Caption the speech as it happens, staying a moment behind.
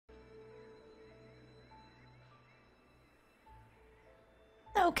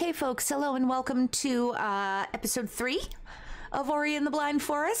Okay, folks, hello and welcome to episode 3 of Ori and the Blind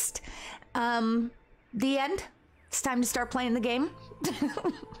Forest. The end. It's time to start playing the game.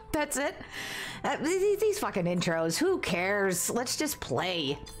 That's it. These fucking intros, who cares? Let's just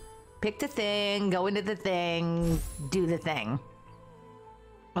play. Pick the thing, go into the thing, do the thing.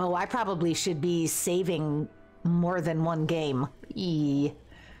 Oh, I probably should be saving more than one game.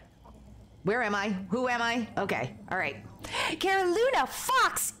 Where am I? Who am I? Okay, all right. Caroluna,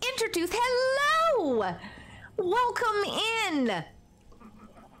 Fox, Intertooth, hello! Welcome in!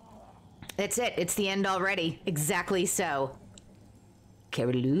 That's it, it's the end already. Exactly so.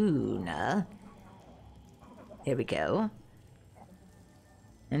 Caroluna. There we go.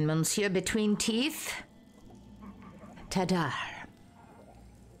 And Monsieur Between Teeth. Ta-da.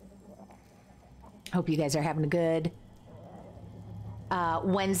 Hope you guys are having a good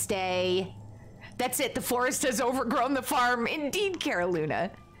Wednesday. That's it, the forest has overgrown the farm. Indeed, Caroluna.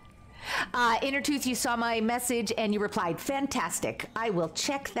 Intertooth, you saw my message and you replied, fantastic. I will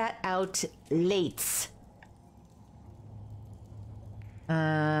check that out late.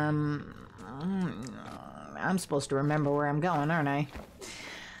 I'm supposed to remember where I'm going, aren't I?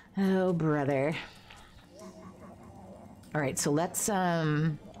 Oh, brother. All right, so let's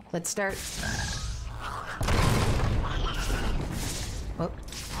start. Oh.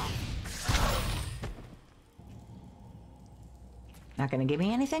 Not gonna give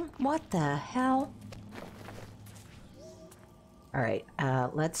me anything? What the hell? All right,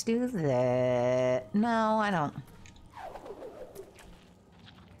 let's do that. No, I don't.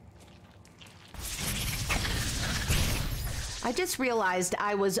 I just realized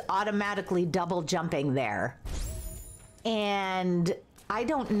I was automatically double jumping there. And I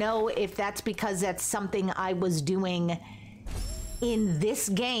don't know if that's because that's something I was doing in this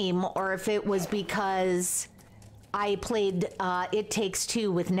game or if it was because I played It Takes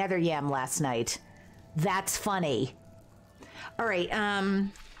Two with Netheryam last night. That's funny. All right,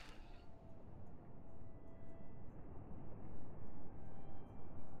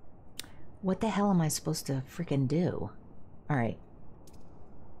 what the hell am I supposed to freaking do? All right.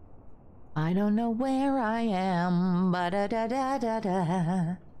 I don't know where I am.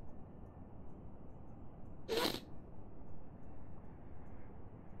 Ba-da-da-da-da-da.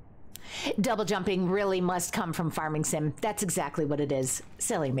 Double jumping really must come from Farming Sim. That's exactly what it is.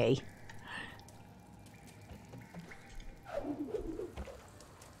 Silly me.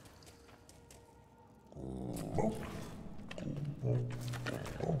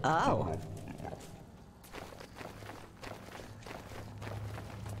 Oh.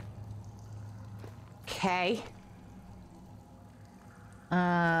 Okay.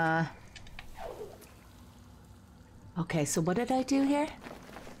 Okay, so what did I do here?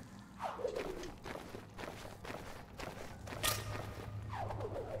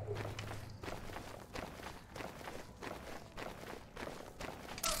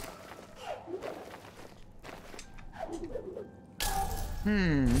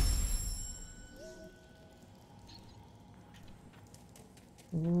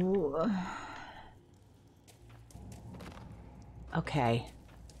 Okay.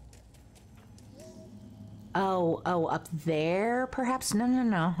 Oh, up there, perhaps?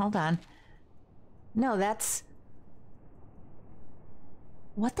 No, hold on. No, that's...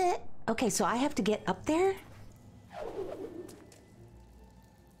 What the... Okay, so I have to get up there?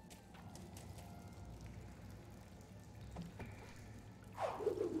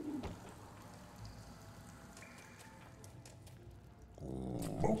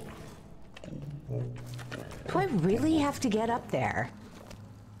 Do I really have to get up there?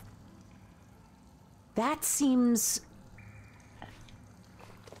 That seems...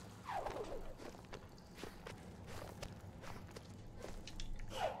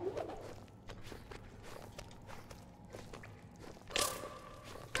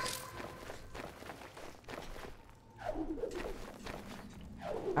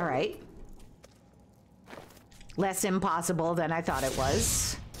 All right. Less impossible than I thought it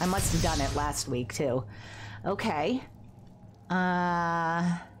was. I must have done it last week, too. Okay.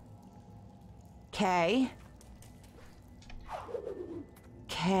 Okay.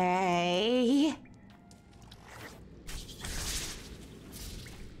 Okay.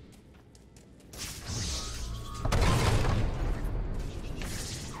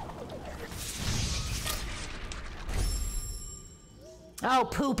 Oh,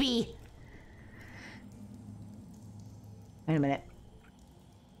 poopy. Wait a minute.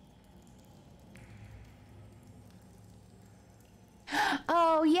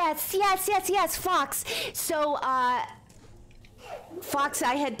 Oh, yes, Fox. So, Fox,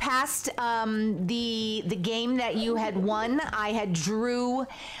 I had passed the game that you had won. I had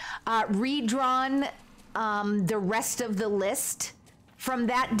redrawn the rest of the list from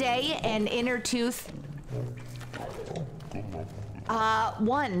that day, and Innertooth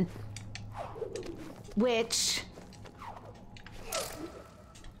won, which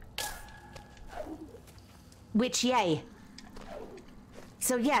yay.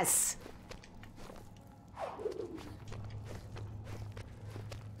 So yes.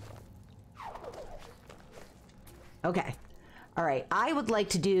 Okay. All right. I would like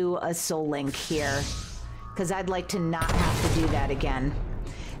to do a soul link here because I'd like to not have to do that again.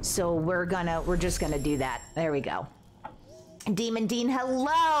 So we're just gonna do that. There we go. Demon Dean,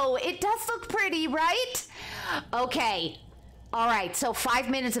 hello. It does look pretty, right? Okay. All right. So 5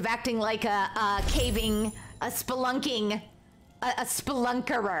 minutes of acting like a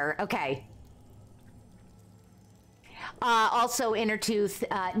spelunkerer. Okay. Also, Innertooth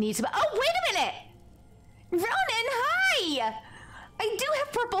needs. Oh, wait a minute. Ronan, hi! I do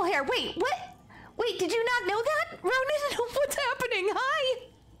have purple hair. Wait, what? Wait, did you not know that? Ronan, what's happening? Hi!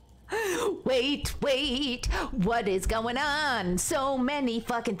 Wait, what is going on? So many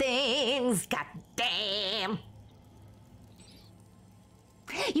fucking things. God damn.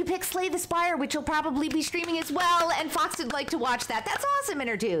 You picked Slay the Spire, which you'll probably be streaming as well, and Fox would like to watch that. That's awesome,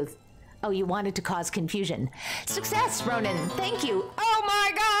 Innertooth. Oh, you wanted to cause confusion. Success, Ronan. Thank you. Oh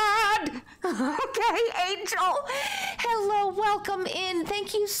my God! Okay, Angel. Hello, welcome in.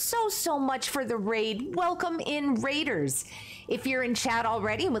 Thank you so much for the raid. Welcome in, Raiders. If you're in chat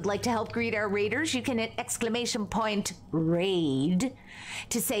already and would like to help greet our Raiders, you can hit !raid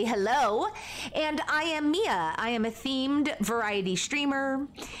to say hello. And I am Mia. I am a themed variety streamer,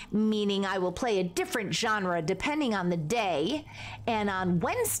 meaning I will play a different genre depending on the day. And on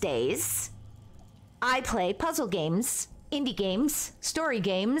Wednesdays, I play puzzle games, indie games, story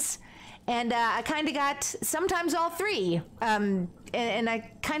games, and I kind of got sometimes all three. And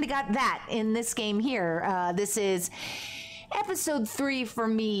I kind of got that in this game here. This is episode 3 for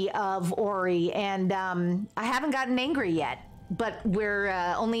me of Ori, and I haven't gotten angry yet, but we're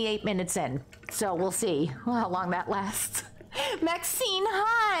only 8 minutes in, so we'll see how long that lasts. Maxine,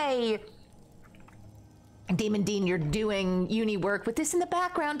 hi! Demon Dean, you're doing uni work with this in the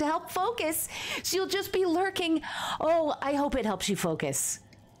background to help focus, so you'll just be lurking. Oh, I hope it helps you focus.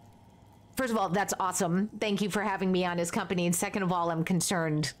 First of all, that's awesome. Thank you for having me on as company, and second of all, I'm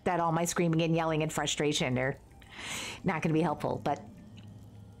concerned that all my screaming and yelling and frustration are not going to be helpful, but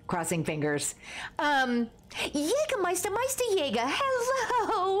crossing fingers. Jägermeister Jäger,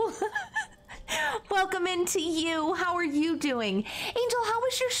 hello! Welcome into you. How are you doing? Angel, how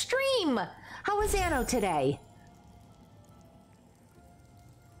was your stream? How was Anno today?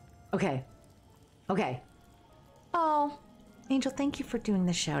 Okay. Oh, Angel, thank you for doing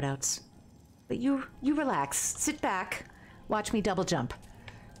the shout outs. But you relax, sit back, watch me double jump.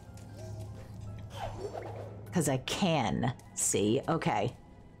 Because I can see. Okay.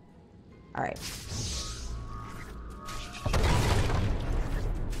 All right.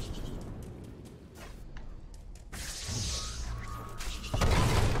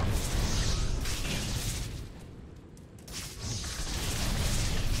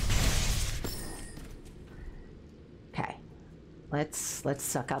 Okay. Let's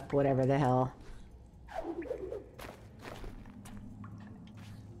suck up whatever the hell.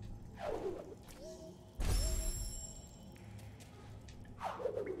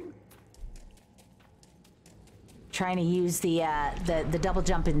 Trying to use the double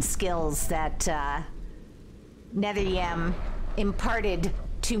jumping skills that NetherYam imparted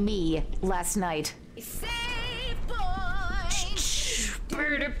to me last night.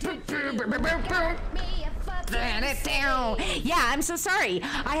 Yeah, I'm so sorry.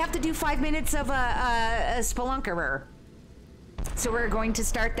 I have to do 5 minutes of a spelunkerer. So we're going to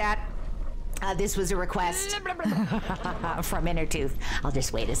start that. This was a request from Innertooth. I'll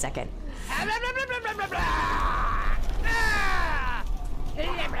just wait a second.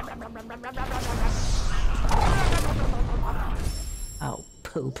 Oh,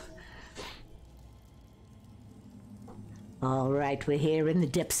 poop. All right, we're here in the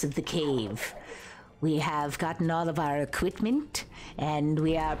depths of the cave. We have gotten all of our equipment, and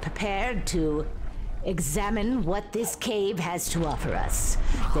we are prepared to examine what this cave has to offer us.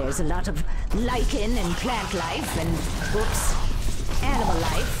 There's a lot of lichen and plant life and, animal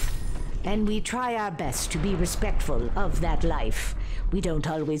life, and we try our best to be respectful of that life. We don't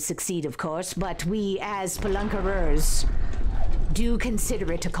always succeed, of course, but we, as spelunkerers, do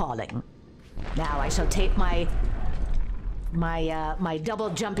consider it a calling. Now I shall take my double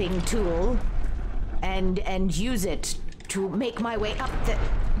jumping tool and use it to make my way up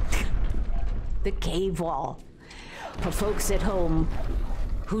the cave wall. For folks at home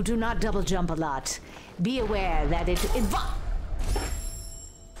who do not double jump a lot, be aware that it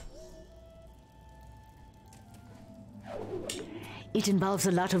involves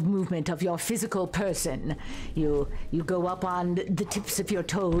a lot of movement of your physical person. You go up on the tips of your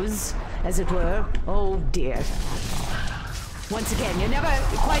toes, as it were. Oh dear. Once again, you're never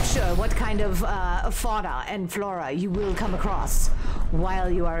quite sure what kind of fauna and flora you will come across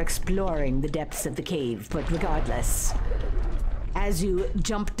while you are exploring the depths of the cave, but regardless, as you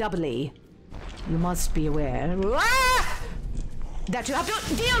jump doubly, you must be aware that you have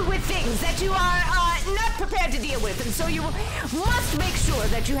to deal with things that you are not prepared to deal with, and so you must make sure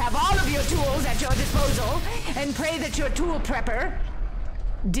that you have all of your tools at your disposal and pray that your tool prepper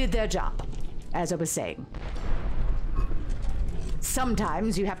did their job, as I was saying.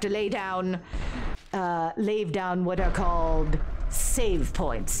 Sometimes you have to lay down what are called save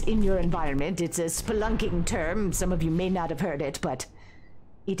points in your environment. It's a spelunking term. Some of you may not have heard it, but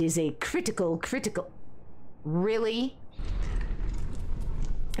it is a critical... Really?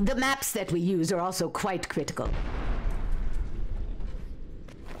 The maps that we use are also quite critical.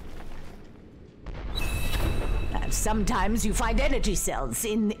 Sometimes you find energy cells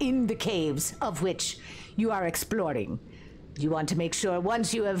in the caves of which you are exploring. You want to make sure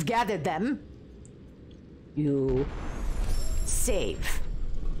once you have gathered them, you save.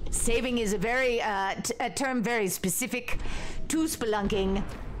 Saving is a term very specific to spelunking,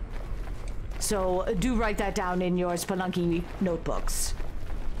 so do write that down in your spelunking notebooks.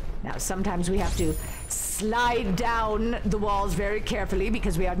 Now, sometimes we have to slide down the walls very carefully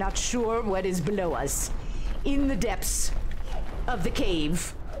because we are not sure what is below us in the depths of the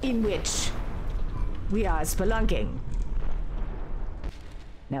cave in which we are spelunking.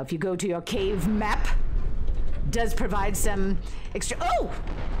 Now, if you go to your cave map, it does provide some extra... Oh!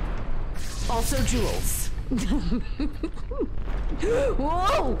 Also jewels.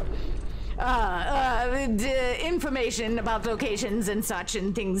 Whoa! Information about locations and such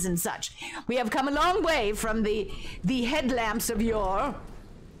and things and such. We have come a long way from the headlamps of yore.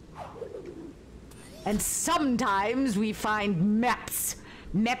 And sometimes we find map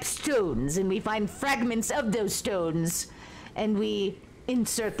stones, and we find fragments of those stones, and we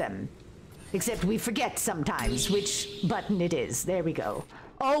insert them. Except we forget sometimes which button it is. There we go.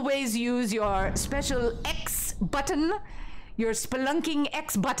 Always use your special X button, your spelunking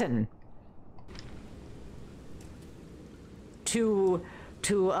X button, to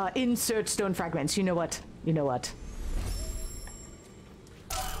insert stone fragments. You know what? You know what?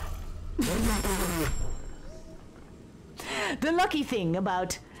 The lucky thing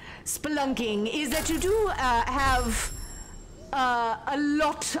about spelunking is that you do have a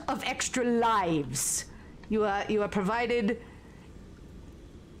lot of extra lives. You are provided.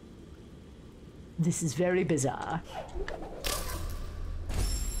 This is very bizarre.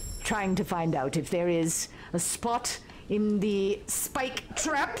 Trying to find out if there is a spot in the spike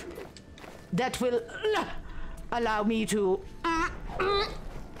trap that will allow me to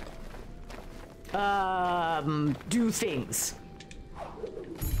do things.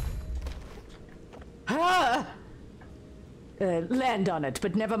 Land on it,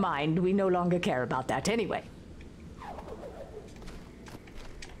 but never mind. We no longer care about that anyway.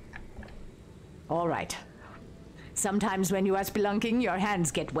 All right. Sometimes when you are spelunking, your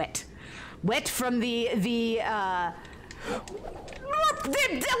hands get wet. Wet from the lack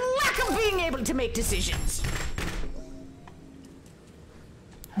of being able to make decisions.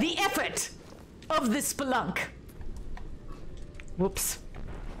 The effort of the spelunk. Whoops.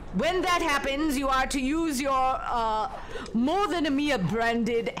 When that happens, you are to use your More Than a Mia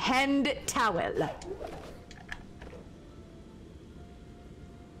branded hand towel.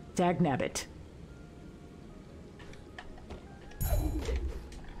 Dagnabbit.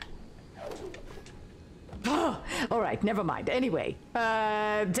 All right, never mind. Anyway,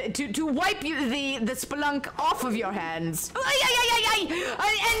 to wipe the spelunk off of your hands. And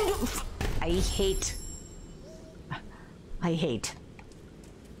I hate.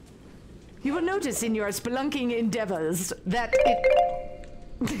 You will notice in your spelunking endeavors that it...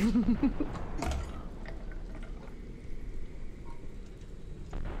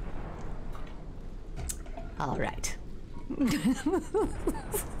 All right.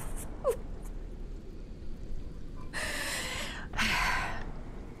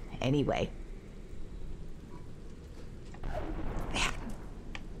 Anyway.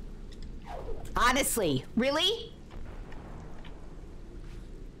 Honestly, really?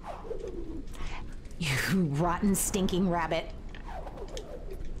 You rotten, stinking rabbit.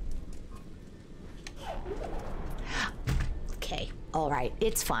 All right,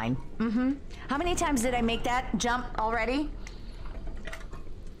 it's fine. Mm-hmm. How many times did I make that jump already?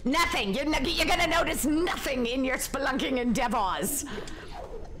 Nothing. You're gonna notice nothing in your spelunking endeavors.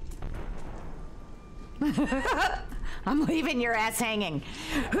 I'm leaving your ass hanging.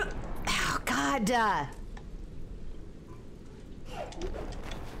 Oh, God.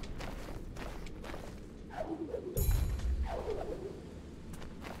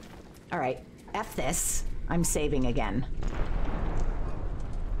 All right, F this. I'm saving again.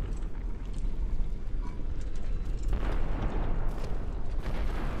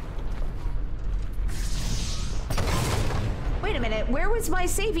 Wait a minute, where was my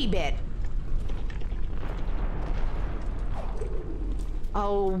savey bit?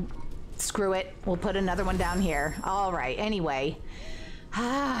 Oh, screw it. We'll put another one down here. All right, anyway.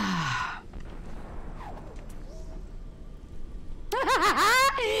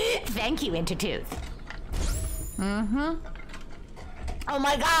 Thank you, Intertooth. Mm-hmm. Oh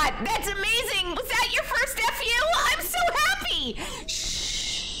my God, that's amazing! Was that your first FU? I'm so happy!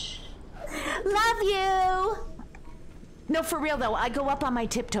 Shh. Love you! No, for real though, I go up on my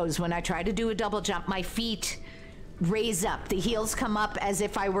tiptoes when I try to do a double jump. My feet raise up. The heels come up as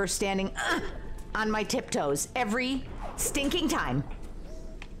if I were standing on my tiptoes every stinking time.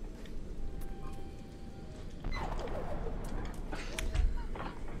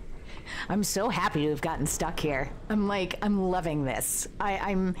 I'm so happy to have gotten stuck here. I'm loving this.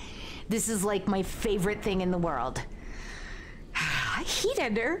 This is like my favorite thing in the world. Heat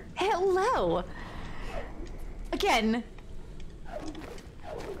Ender, hello. Again.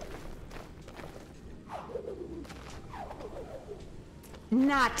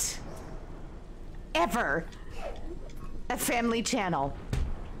 Not ever a family channel.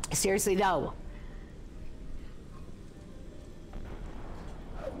 Seriously, no.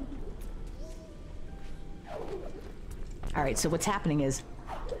 All right, so what's happening is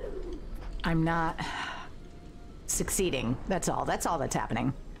I'm not succeeding. That's all. That's all that's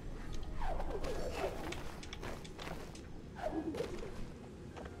happening.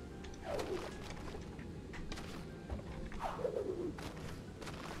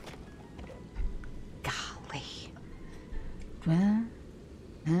 Golly.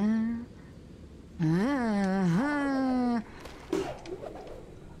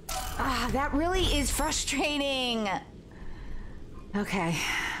 That really is frustrating. Okay.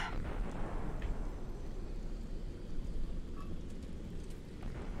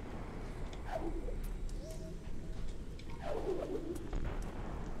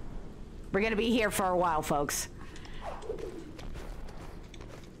 We're gonna be here for a while, folks.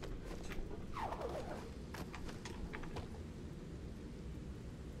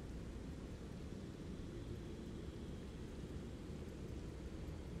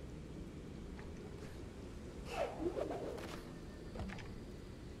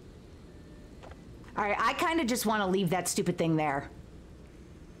 All right, I kind of just want to leave that stupid thing there.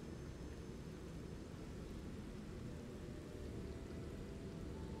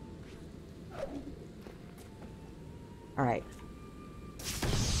 All right.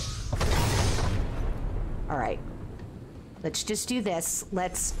 All right. Let's just do this.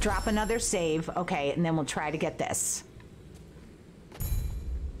 Let's drop another save. Okay, and then we'll try to get this.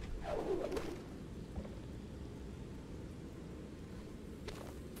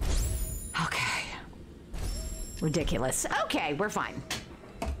 Okay. Ridiculous. Okay, we're fine.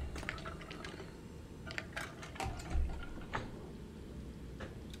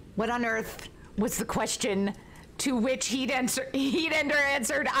 What on earth was the question to which Heat Ender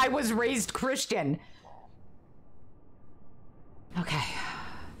answered, I was raised Christian. Okay.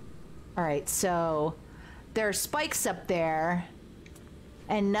 All right, so there are spikes up there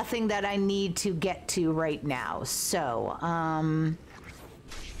and nothing that I need to get to right now. So,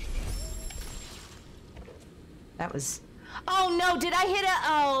 that was... Oh, no, did I hit a...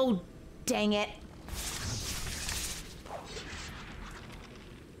 Oh, dang it.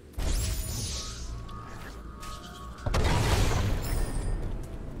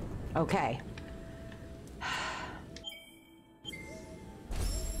 Okay.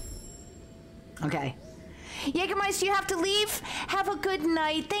 Okay. Jägermeister, you have to leave. Have a good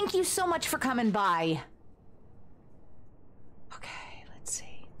night. Thank you so much for coming by. Okay, let's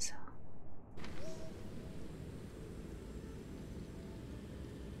see. So,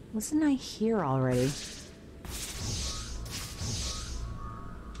 wasn't I here already?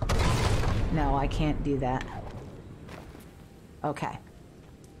 No, I can't do that. Okay.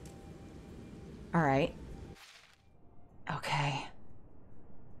 All right. Okay.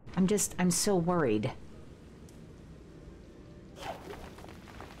 I'm so worried.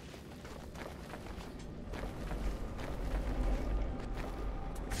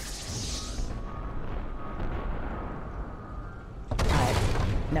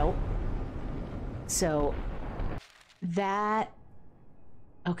 Nope. So that...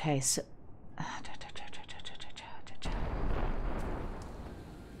 Okay, so...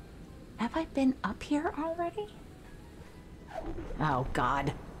 Have I been up here already? Oh,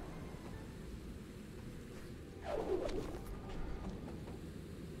 God.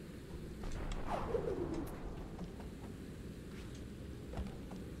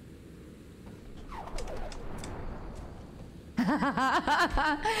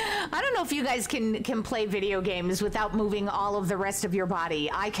 I don't know if you guys can play video games without moving all of the rest of your body.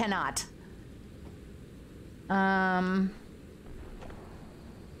 I cannot. I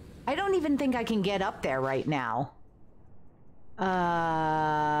don't even think I can get up there right now.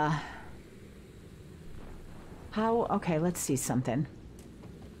 How? Okay, let's see something.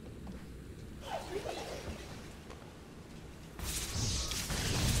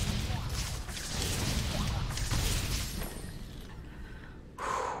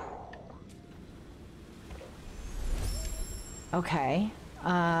 Okay.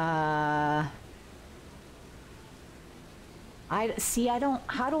 I see. I don't.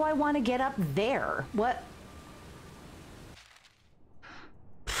 How do I want to get up there? What?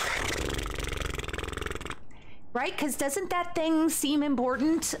 Right? Because doesn't that thing seem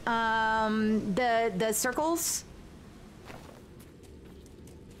important? The circles.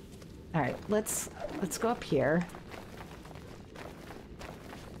 All right. Let's go up here.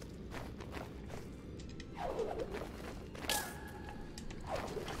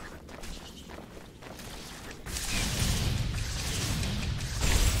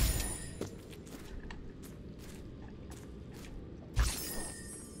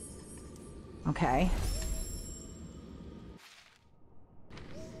 Okay.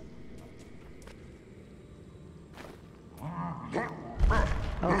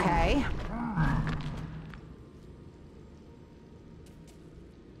 Okay.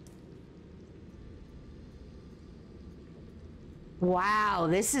 Wow,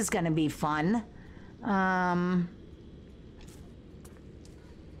 this is gonna be fun.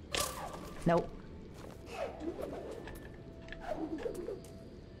 Nope.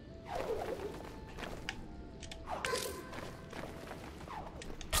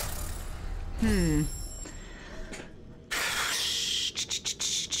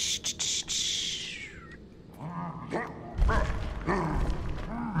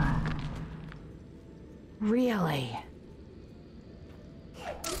 Really?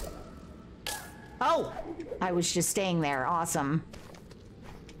 Oh! I was just staying there. Awesome.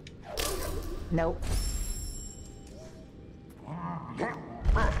 Nope.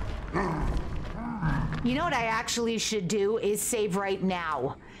 You know what I actually should do is save right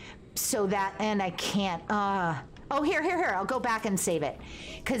now. So that, and I can't, oh, here. I'll go back and save it.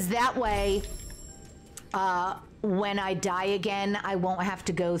 Because that way, when I die again, I won't have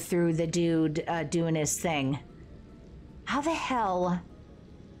to go through the dude doing his thing. How the hell?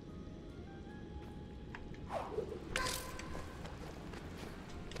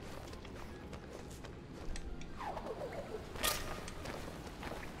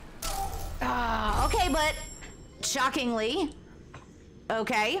 Okay, but shockingly,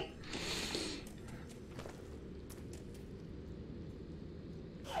 okay.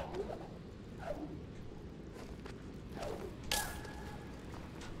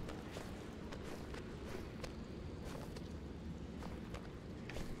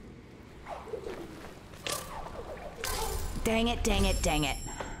 Dang it, dang it, dang it.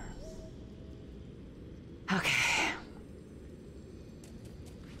 Okay.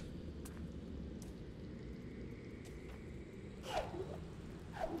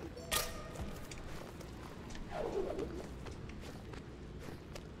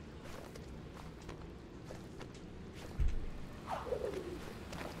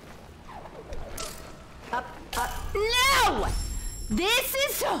 Up. No! This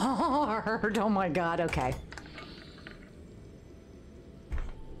is so hard. Oh my God, okay.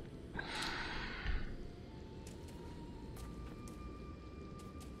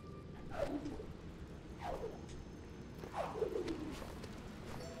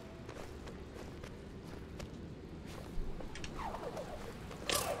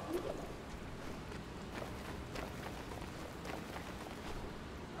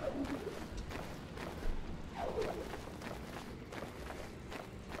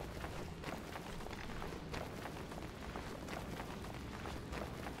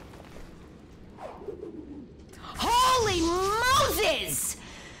 Holy Moses!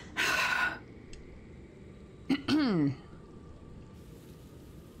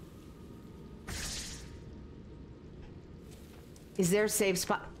 Is there a safe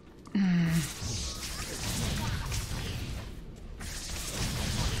spot?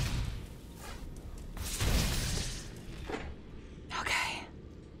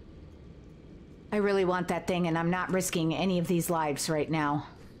 really want that thing, and I'm not risking any of these lives right now.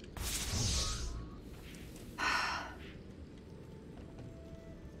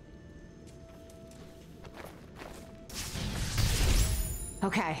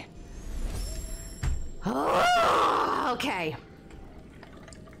 Okay. Oh, okay.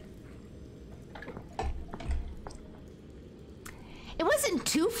 It wasn't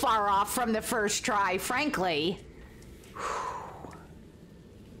too far off from the first try, frankly.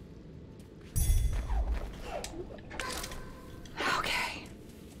 Okay.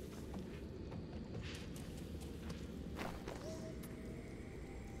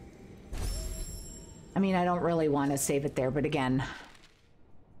 I mean, I don't really want to save it there, but again.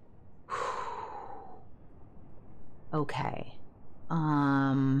 Okay.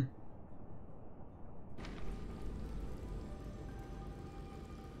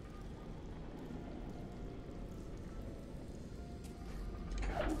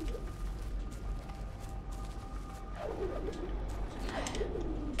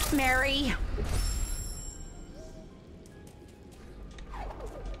 Mary.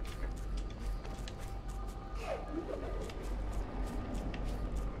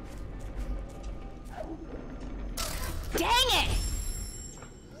 Dang it!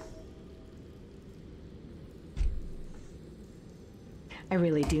 I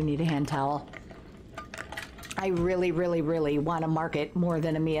really do need a hand towel. I really, really, really want to mark it more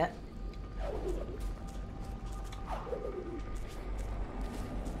than Amiya.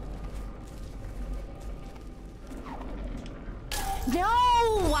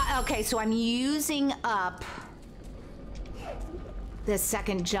 No! Okay, so I'm using up the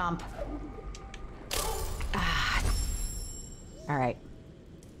second jump. Ah. All right.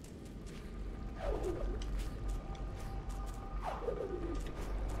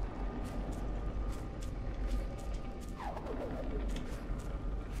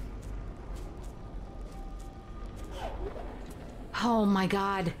 Oh my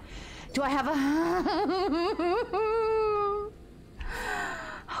God. Do I have a...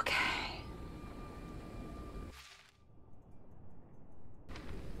 Okay.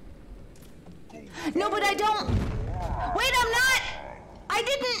 No, but I don't... Wait, I'm not... I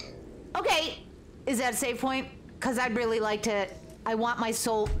didn't... Okay. Is that a save point? Because I'd really like to... I want my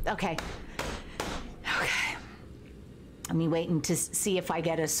soul... Okay. Okay. Let me waiting to see if I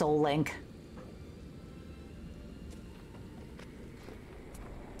get a soul link.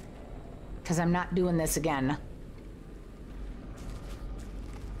 Because I'm not doing this again.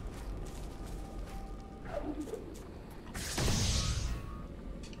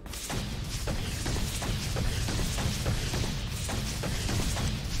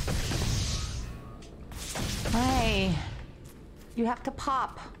 Hey, you have to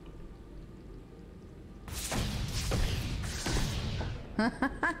pop. Where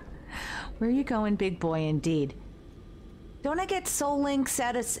are you going, big boy, indeed? Don't I get soul links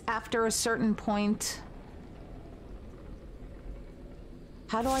after a certain point?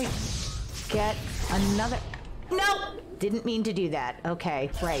 How do I get another? No! Didn't mean to do that. Okay,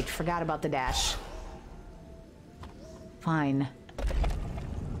 right. Forgot about the dash. Fine.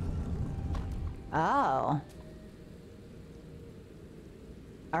 Oh.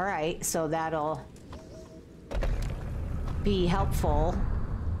 All right, so that'll be helpful,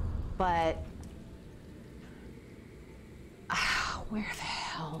 but... where the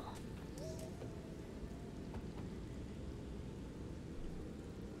hell?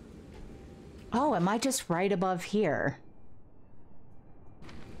 Oh, am I just right above here?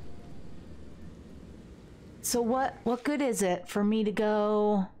 So what good is it for me to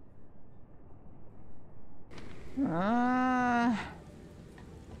go?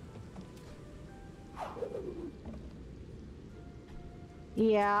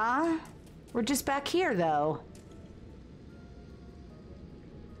 Yeah. We're just back here though.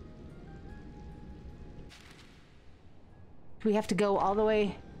 Do we have to go all the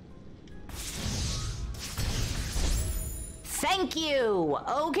way? Thank you!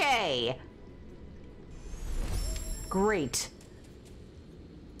 Okay. Great.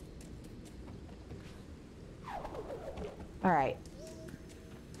 All right.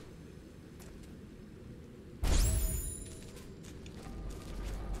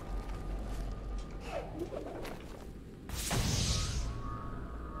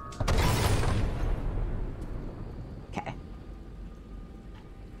 Okay.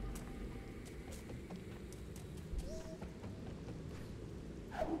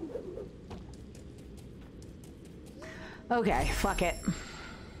 Okay, fuck it.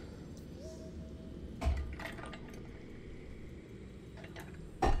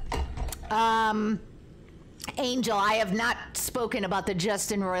 Angel, I have not spoken about the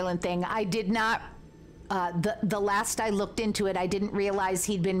Justin Roiland thing. I did not, the last I looked into it, I didn't realize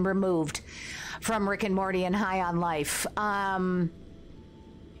he'd been removed from Rick and Morty and High on Life. I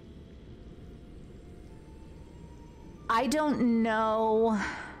don't know.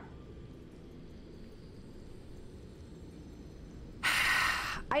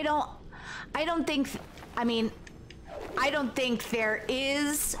 I don't think, I mean, I don't think there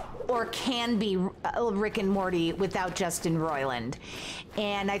is or can be Rick and Morty without Justin Roiland.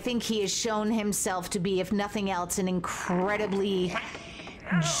 And I think he has shown himself to be, if nothing else, an incredibly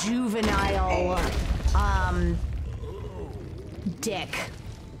juvenile dick.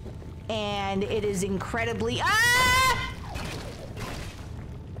 And it is incredibly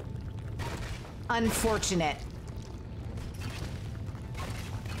unfortunate.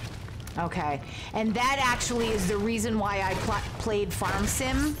 Okay, and that actually is the reason why I played Farm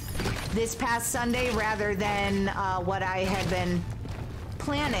Sim this past Sunday rather than what I had been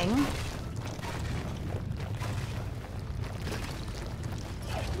planning.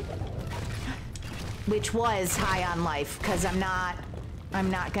 Which was High on Life, because I'm not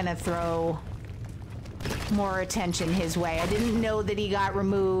gonna throw more attention his way. I didn't know that he got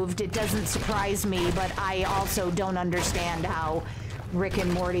removed. It doesn't surprise me, but I also don't understand how Rick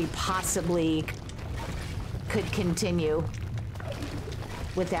and Morty possibly could continue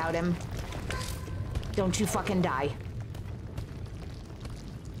without him. Don't you fucking die.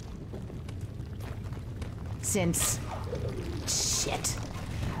 Since, shit,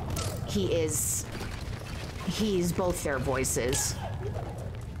 he's both their voices.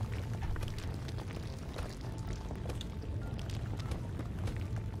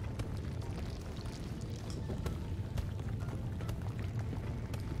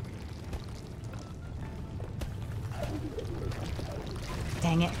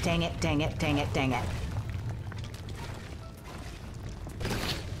 Dang it, dang it, dang it, dang it, dang it.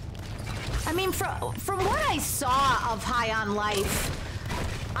 I mean, from what I saw of High on Life,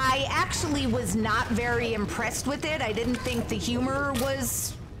 I actually was not very impressed with it. I didn't think the humor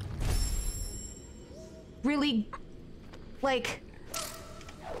was really, like,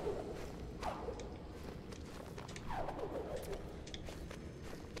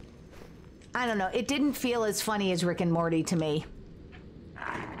 I don't know. It didn't feel as funny as Rick and Morty to me.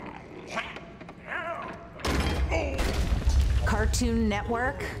 Cartoon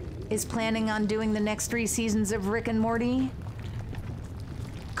Network is planning on doing the next 3 seasons of Rick and Morty.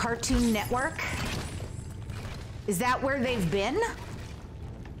 Cartoon Network? Is that where they've been?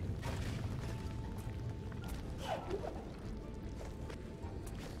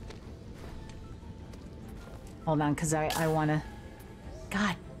 Hold on, because I want to...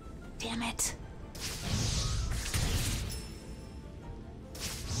 God damn it.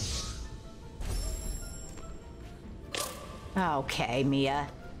 Okay, Mia.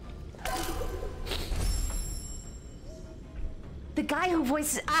 The guy who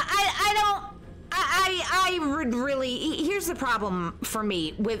voices... I would really... Here's the problem for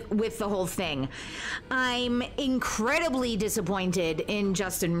me with the whole thing. I'm incredibly disappointed in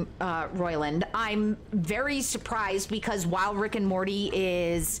Justin Roiland. I'm very surprised because while Rick and Morty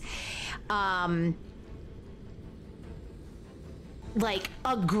is... like,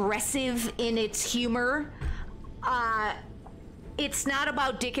 aggressive in its humor... it's not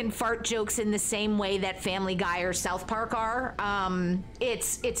about dick and fart jokes in the same way that Family Guy or South Park are.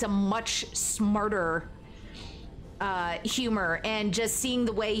 It's a much smarter humor, and just seeing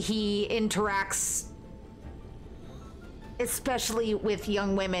the way he interacts, especially with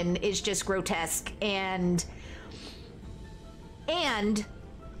young women, is just grotesque. And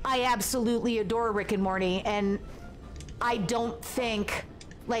I absolutely adore Rick and Morty, and I don't think,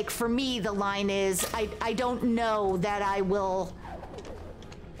 like, for me, the line is, I don't know that I will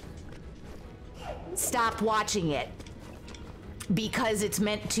stop watching it because it's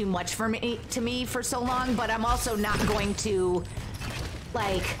meant too much for me for so long, but I'm also not going to,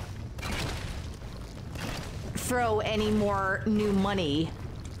 like, throw any more new money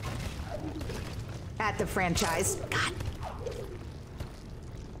at the franchise. God.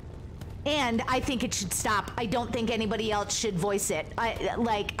 And I think it should stop. I don't think anybody else should voice it. I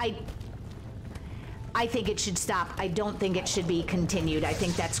think it should stop. I don't think it should be continued. I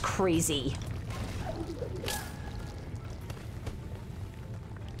think that's crazy.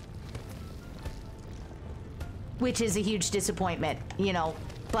 Which is a huge disappointment, you know,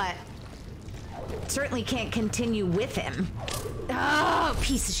 but certainly can't continue with him. Oh,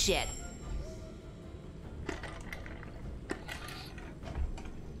 piece of shit.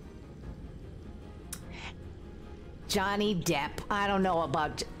 Johnny Depp. I don't know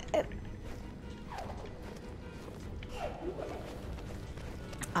about...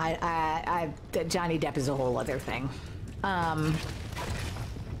 Johnny Depp is a whole other thing.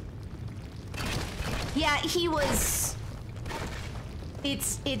 Yeah, he was.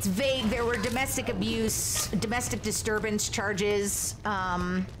 It's vague. There were domestic abuse, domestic disturbance charges.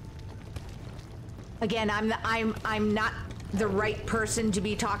 Again, I'm not the right person to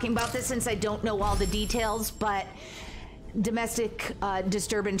be talking about this since I don't know all the details, but domestic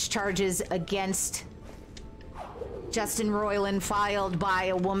disturbance charges against Justin Roiland filed by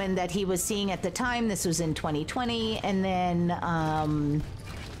a woman that he was seeing at the time. This was in 2020, and then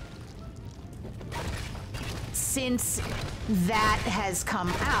since that has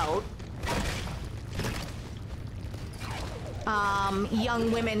come out,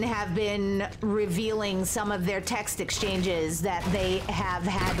 young women have been revealing some of their text exchanges that they have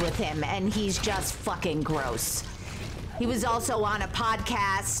had with him, and he's just fucking gross. He was also on a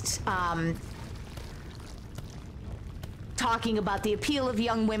podcast talking about the appeal of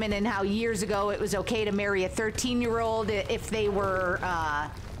young women and how years ago it was okay to marry a 13-year-old if they were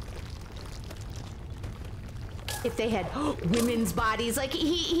if they had women's bodies. Like,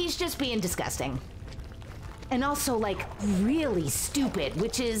 he's just being disgusting. And also, like, really stupid,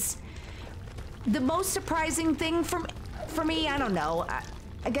 which is the most surprising thing for me. I don't know.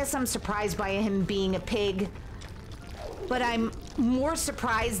 I guess I'm surprised by him being a pig, but I'm more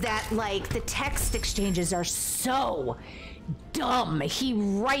surprised that, like, the text exchanges are so dumb. He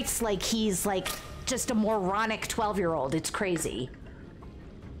writes like he's, like, just a moronic 12-year-old. It's crazy.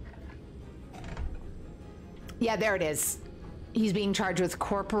 Yeah, there it is. He's being charged with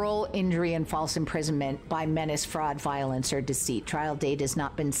corporal injury and false imprisonment by menace, fraud, violence, or deceit. Trial date has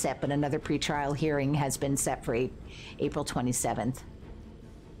not been set, but another pretrial hearing has been set for April 27th.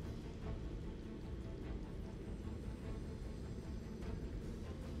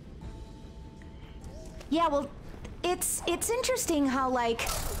 Yeah, well, it's interesting how, like,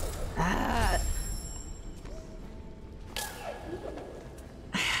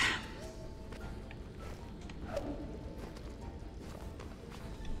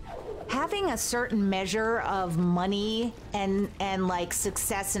 having a certain measure of money and like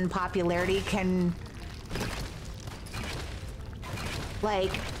success and popularity can,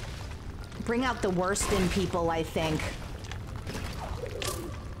 like, bring out the worst in people, I think.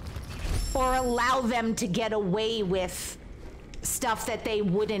 Or allow them to get away with stuff that they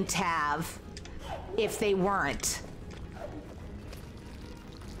wouldn't have if they weren't.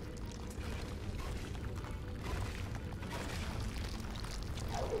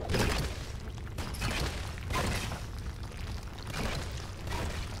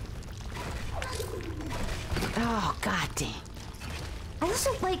 Oh, god dang. I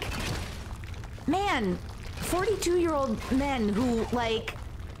also, like, man, 42-year-old men who, like,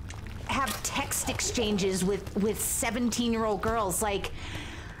 have text exchanges with 17-year-old girls, like,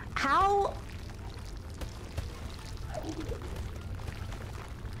 how...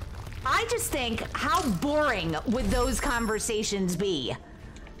 I just think, how boring would those conversations be?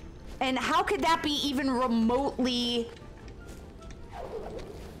 And how could that be even remotely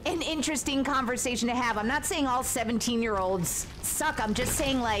an interesting conversation to have? I'm not saying all 17-year-olds suck. I'm just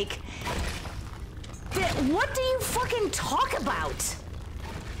saying, like, what do you fucking talk about?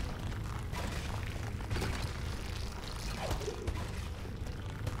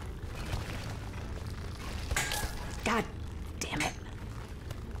 God damn it.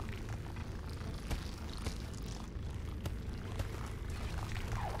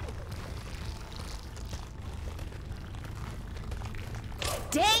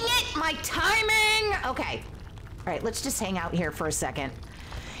 Dang it, my timing! Okay. All right, let's just hang out here for a second.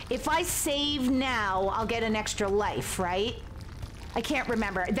 If I save now, I'll get an extra life, right? I can't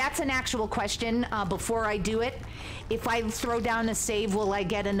remember. That's an actual question before I do it. If I throw down a save, will I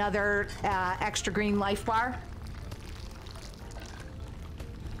get another extra green life bar?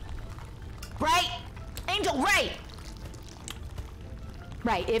 Right? Angel, right!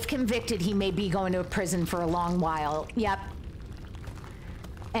 Right, if convicted, he may be going to prison for a long while. Yep.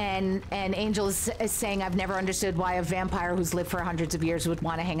 And Angel is saying, I've never understood why a vampire who's lived for hundreds of years would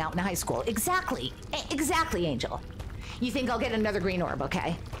want to hang out in high school. Exactly. Exactly, Angel. You think I'll get another green orb,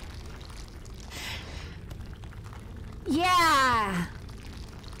 okay? Yeah.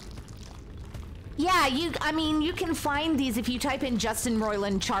 Yeah, I mean, you can find these if you type in Justin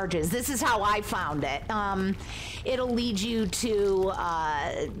Roiland charges. This is how I found it. It'll lead you to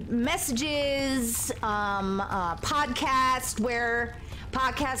messages,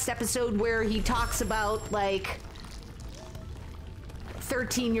 podcast episode where he talks about, like,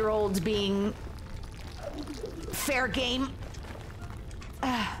 13-year-olds being fair game.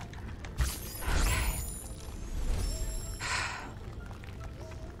 Okay.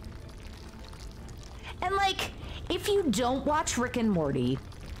 don't watch Rick and Morty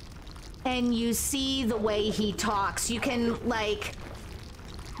and you see the way he talks, you can, like,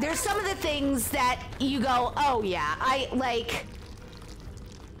 there's some of the things that you go, oh yeah,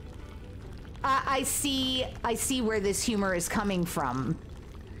 I see where this humor is coming from.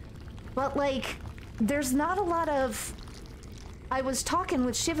 But, like, there's not a lot of... I was talking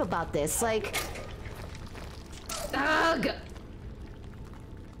with Shiv about this, like... Ugh!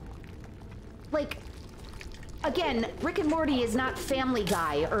 Like, again, Rick and Morty is not Family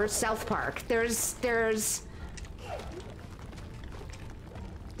Guy or South Park. There isn't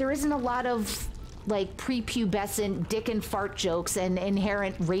a lot of, like, prepubescent dick and fart jokes and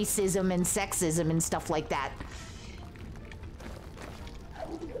inherent racism and sexism and stuff like that.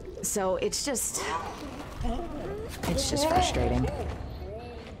 So it's just frustrating.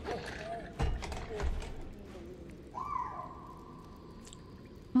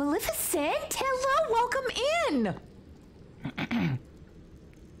 Maleficent, hello, welcome in.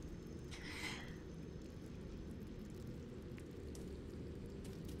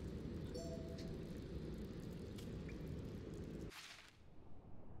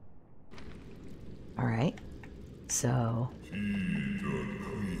 All right, so.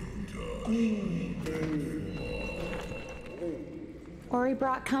 Ori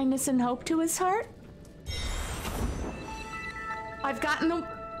brought kindness and hope to his heart. I've gotten the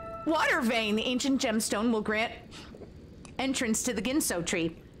water vein. The ancient gemstone will grant entrance to the Ginso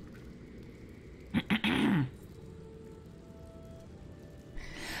tree.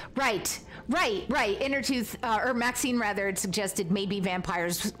 Right. Intertooth, or Maxine rather, had suggested maybe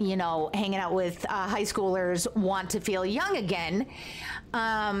vampires, you know, hanging out with high schoolers want to feel young again.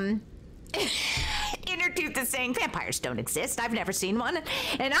 Intertooth is saying vampires don't exist. I've never seen one,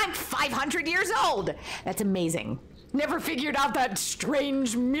 and I'm 500 years old. That's amazing. Never figured out that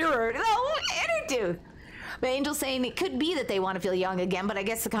strange mirror. Oh, Intertooth. But Angel's saying it could be that they want to feel young again, but I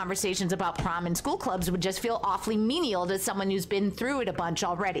guess the conversations about prom and school clubs would just feel awfully menial to someone who's been through it a bunch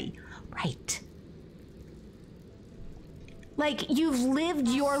already. Right. Like, you've lived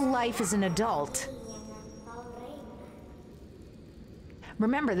your life as an adult.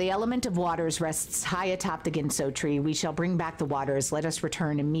 Remember, the element of waters rests high atop the Ginso tree. We shall bring back the waters. Let us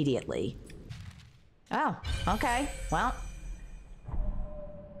return immediately. Oh, okay. Well.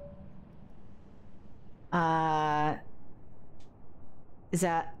 Is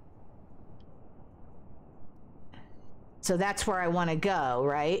that... So that's where I want to go,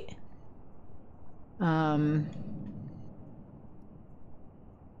 right?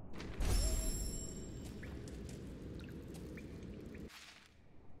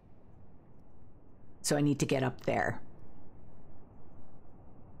 So I need to get up there.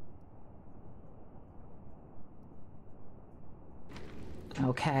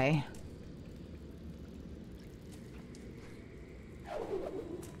 Okay.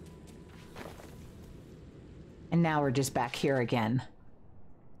 And now we're just back here again.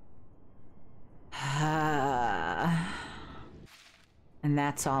 And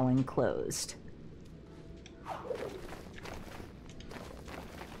that's all enclosed.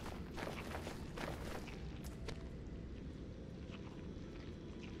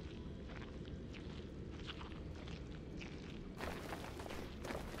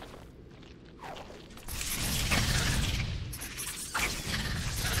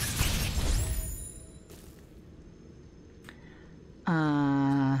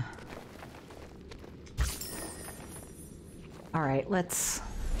 All right, let's...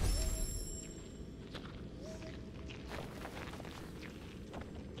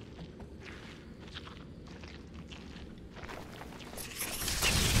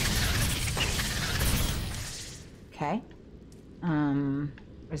 Okay. Or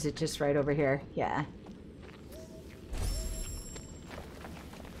is it just right over here? Yeah.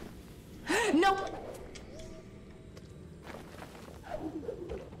 Nope!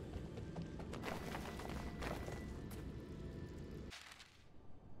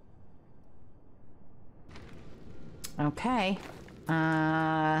 Okay.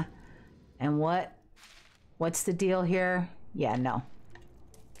 And what's the deal here? Yeah, no.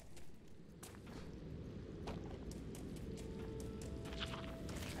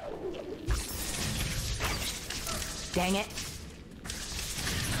 Dang it.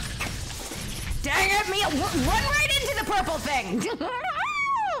 Dang it, Mia! Run right into the purple thing!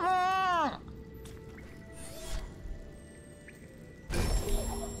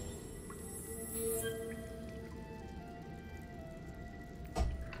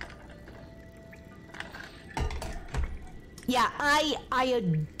 Yeah, I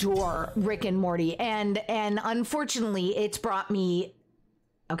adore Rick and Morty, and unfortunately, it's brought me...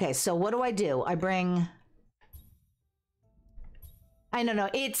 Okay, so what do? I bring... I don't know.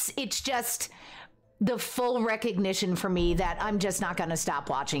 It's just the full recognition for me that I'm just not going to stop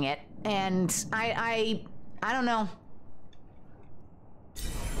watching it. And I don't know.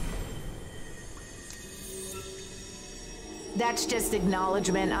 That's just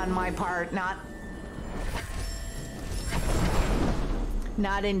acknowledgement on my part, not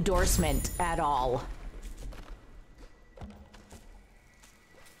endorsement at all.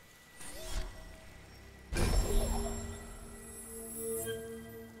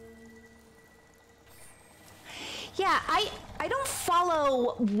 Yeah, I don't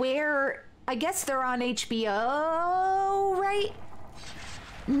follow where. I guess they're on HBO right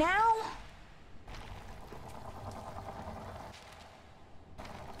now.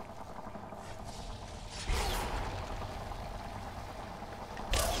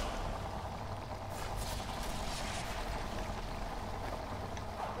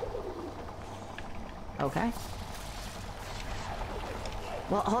 Okay.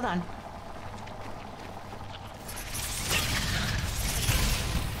 Well, hold on.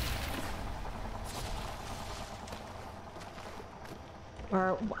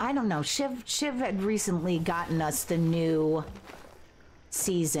 Or, I don't know, Shiv had recently gotten us the new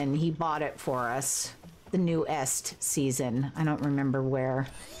season. He bought it for us. The new Est season. I don't remember where.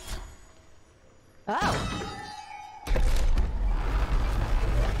 Oh!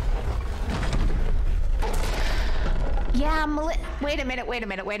 Yeah, wait a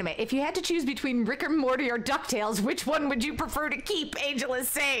minute. If you had to choose between Rick and Morty or DuckTales, which one would you prefer to keep? Angel is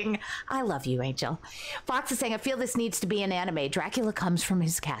saying. I love you, Angel. Fox is saying, I feel this needs to be an anime. Dracula comes from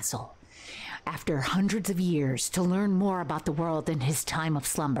his castle after hundreds of years to learn more about the world in his time of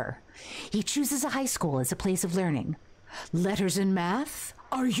slumber. He chooses a high school as a place of learning. Letters and math?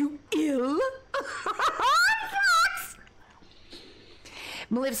 Are you ill?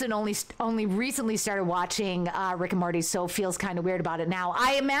 Maleficent only recently started watching Rick and Morty, so feels kind of weird about it now.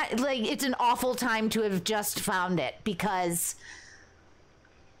 I imagine like it's an awful time to have just found it because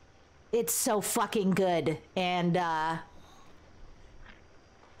it's so fucking good and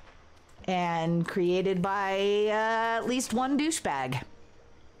created by at least one douchebag.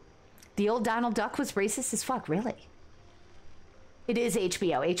 The old Donald Duck was racist as fuck, really. It is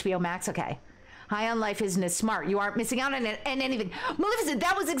HBO Max, okay. High on Life isn't as smart. You aren't missing out on anything. Maleficent,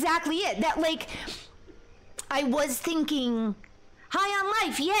 that was exactly it. That, like, I was thinking, High on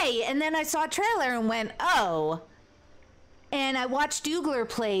Life, yay. And then I saw a trailer and went, oh. And I watched Dougler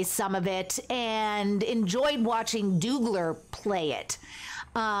play some of it and enjoyed watching Dougler play it.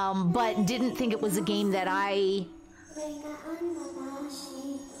 But didn't think it was a game that I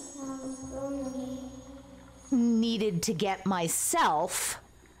needed to get myself.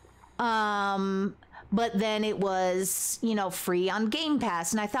 But then it was, you know, free on Game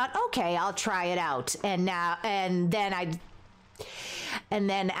Pass, and I thought, okay, I'll try it out. And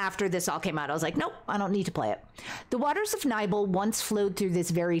then after this all came out, I was like, nope, I don't need to play it. The waters of Nibel once flowed through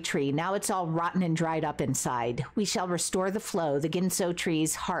this very tree. Now it's all rotten and dried up inside. We shall restore the flow. The Ginso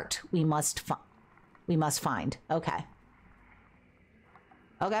tree's heart we must find. Okay.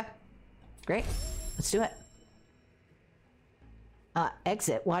 Okay. Great. Let's do it.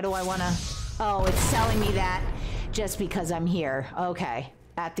 Exit. Why do I want to... Oh, it's telling me that just because I'm here. Okay.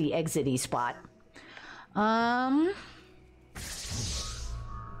 At the exit-y spot.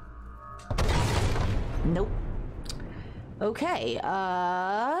 Nope. Okay.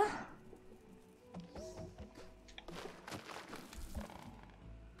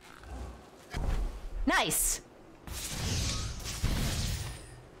 Nice.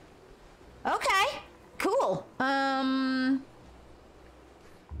 Okay. Cool.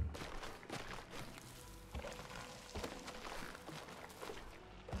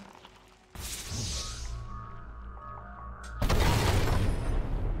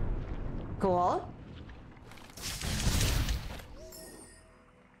 Cool.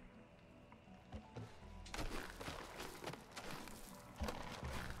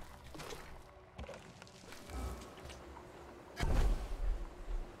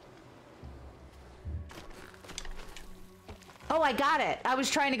 Oh, I got it. I was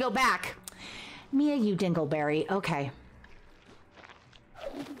trying to go back. Mia, you dingleberry. Okay.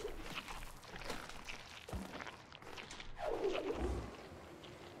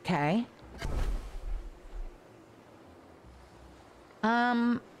 Okay.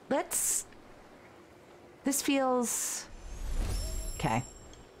 This feels... Okay.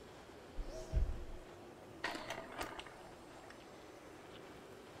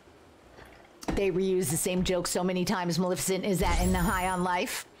 They reuse the same joke so many times, Maleficent, is that in the High on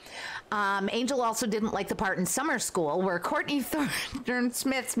Life. Angel also didn't like the part in summer school where Courtney Thorne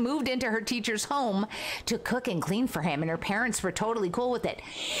Smith moved into her teacher's home to cook and clean for him, and her parents were totally cool with it.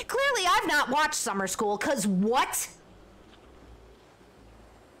 Clearly, I've not watched Summer School, because what?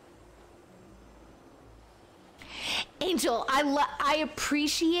 Angel, I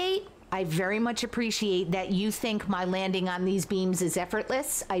very much appreciate that you think my landing on these beams is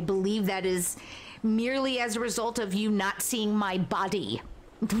effortless. I believe that is merely as a result of you not seeing my body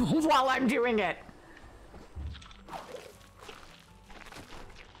while I'm doing it.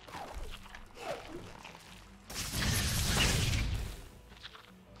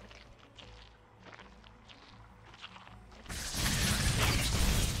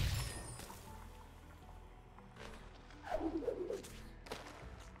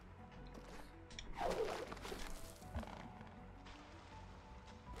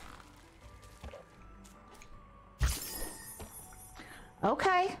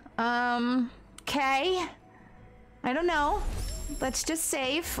 Okay, okay. I don't know. Let's just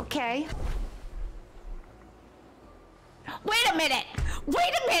save, okay. Wait a minute! Wait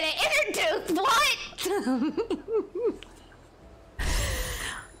a minute! Introduce what?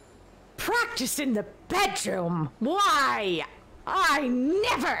 Practice in the bedroom. Why? I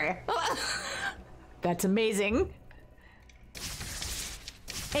never. That's amazing.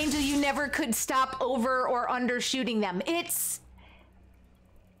 Angel, you never could stop over or undershooting them. It's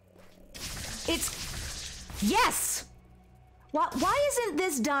yes. Why isn't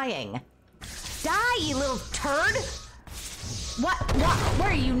this dying? Die, you little turd. What?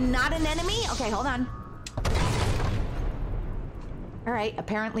 Where are you, not an enemy? Okay, hold on. All right,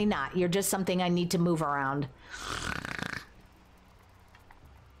 apparently not. You're just something I need to move around.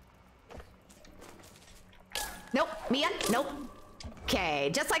 Nope, Mia, nope.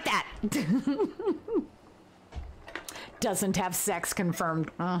 Okay, just like that. Doesn't have sex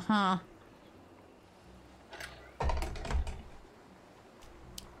confirmed. Uh-huh.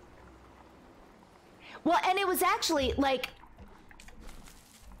 Well, and it was actually like,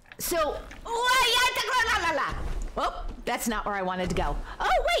 so, oh, that's not where I wanted to go.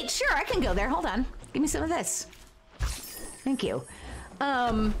 Oh, wait, sure, I can go there. Hold on. Give me some of this. Thank you.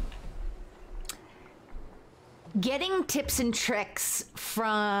 Getting tips and tricks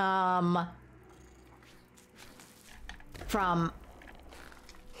from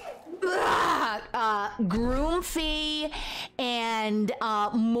Groomfee and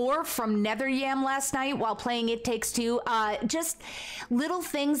more from Netheryam last night while playing It Takes Two. Just little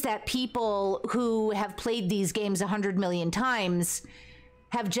things that people who have played these games 100 million times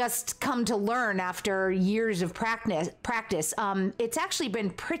have just come to learn after years of practice. It's actually been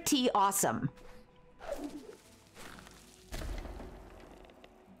pretty awesome.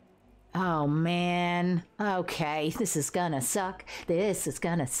 Oh, man. Okay, this is gonna suck. This is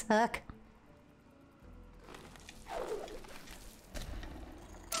gonna suck.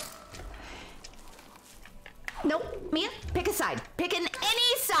 Nope, Mia, pick a side. Pick any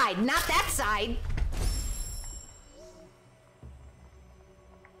side, not that side.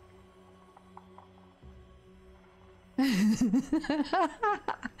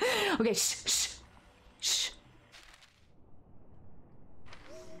 Okay, shh.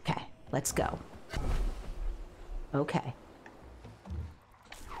 Okay, let's go. Okay.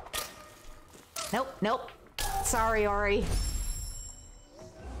 Nope. Sorry, Ori.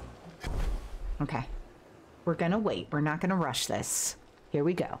 Okay. We're gonna wait. We're not gonna rush this. Here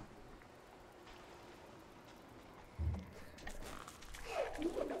we go.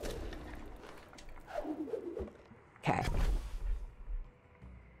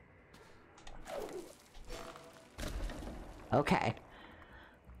 Okay.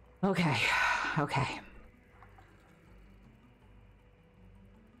 Okay.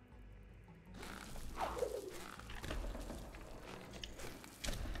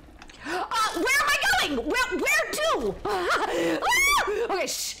 Where am I going? Where to? Okay,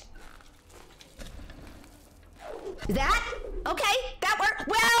 shh. That? Okay, that worked.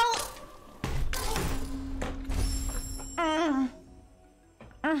 Well.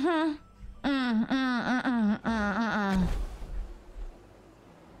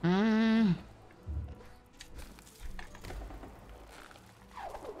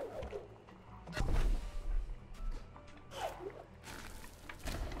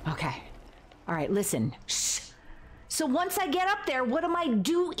 Okay. All right, listen. Shh. So once I get up there, what am I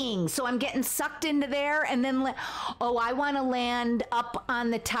doing? So I'm getting sucked into there and then, oh, I want to land up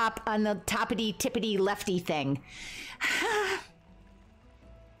on the toppity tippity lefty thing.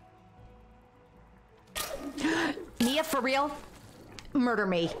 Mia, for real? Murder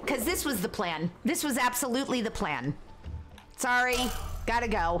me, because this was the plan. This was absolutely the plan. Sorry, gotta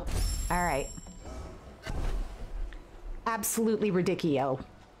go. All right. Absolutely ridiculous.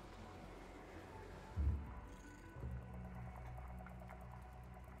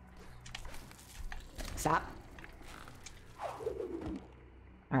 Stop.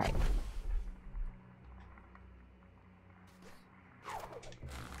 All right.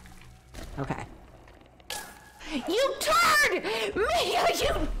 Okay. You turd! Mia,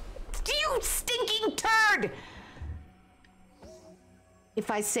 you stinking turd! If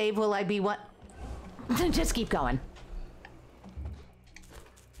I save, will I be what? Just keep going.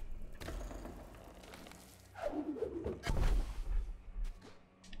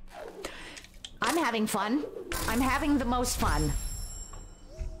 I'm having fun. I'm having the most fun.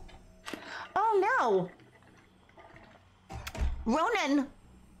 Oh no! Ronan!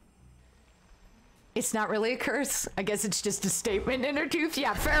 It's not really a curse. I guess it's just a statement in her tooth.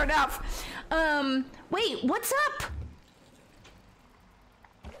 Yeah, fair enough. Wait, what's up?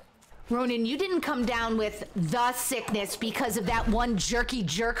 Ronan, you didn't come down with the sickness because of that one jerky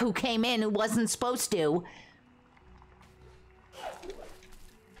jerk who came in who wasn't supposed to.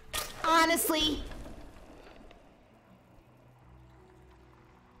 Honestly.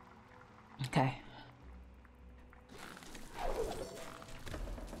 Okay.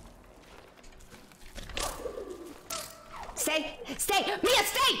 Stay! Stay! Mia,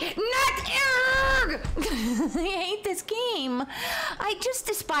 stay! Not erg! I hate this game. I just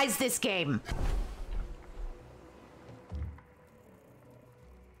despise this game.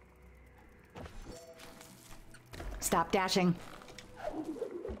 Stop dashing.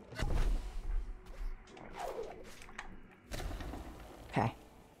 Okay.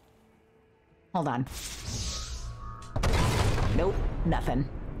 Hold on. Nope, nothing.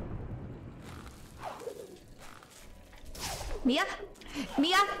 Mia?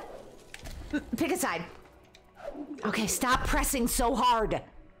 Mia? Pick a side. Okay, stop pressing so hard.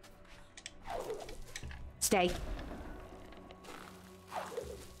 Stay.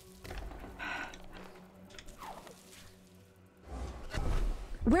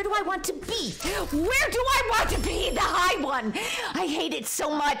 Where do I want to be? Where do I want to be? The high one. I hate it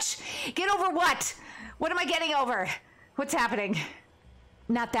so much. Get over what? What am I getting over? What's happening?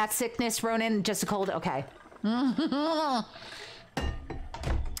 Not that sickness, Ronan, just a cold. Okay.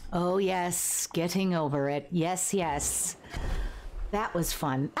 Oh, yes. Getting over it. Yes, yes. That was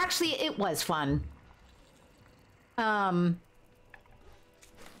fun. Actually, it was fun.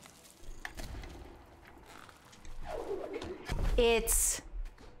 It's...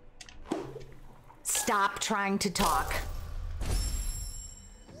 Stop trying to talk.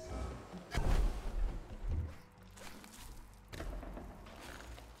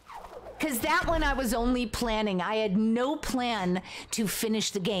 Because that one I was only planning. I had no plan to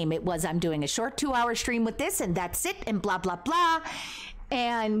finish the game. It was, I'm doing a short 2-hour stream with this and that's it and blah, blah, blah.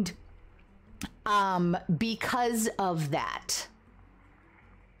 And because of that,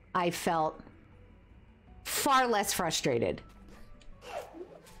 I felt far less frustrated.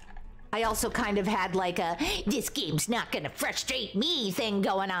 I also kind of had like a, this game's not gonna frustrate me thing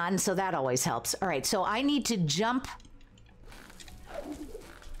going on. So that always helps. All right, so I need to jump.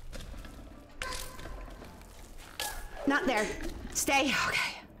 Not there. Stay.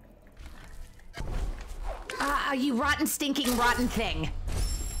 Okay. You rotten, stinking, rotten thing.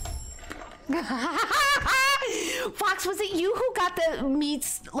 Fox, was it you who got the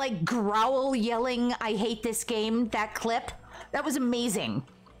meats, like, growl yelling, I hate this game, that clip? That was amazing.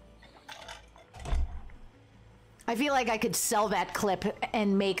 I feel like I could sell that clip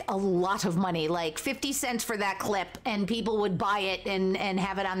and make a lot of money, like 50 cents for that clip, and people would buy it and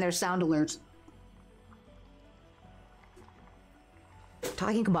have it on their sound alerts.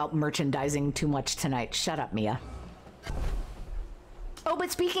 Talking about merchandising too much tonight. Shut up, Mia. Oh,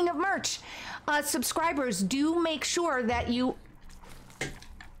 but speaking of merch, subscribers, do make sure that you...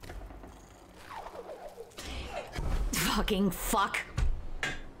 Fucking fuck.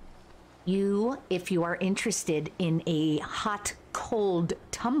 You, if you are interested in a hot, cold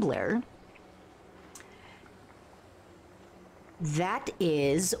tumbler, that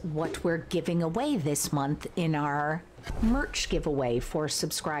is what we're giving away this month in our merch giveaway for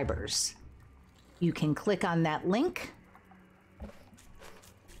subscribers. You can click on that link.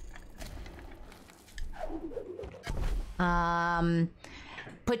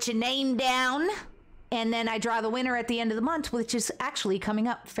 Put your name down, and then I draw the winner at the end of the month, which is actually coming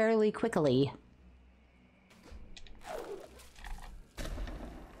up fairly quickly.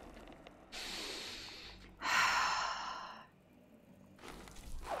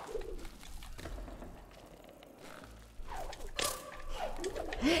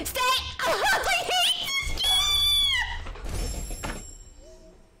 Stay! Oh, I hate this game!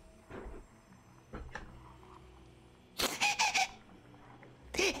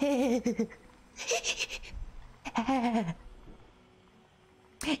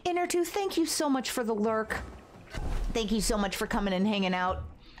 Inner2, thank you so much for the lurk. Thank you so much for coming and hanging out.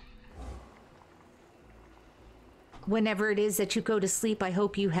 Whenever it is that you go to sleep, I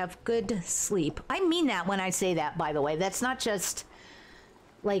hope you have good sleep. I mean that when I say that, by the way. That's not just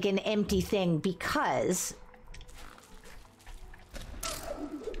like an empty thing, because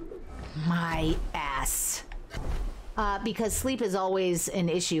my ass. Because sleep is always an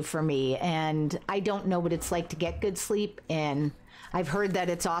issue for me, and I don't know what it's like to get good sleep, and I've heard that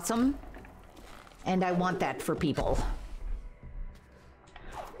it's awesome, and I want that for people.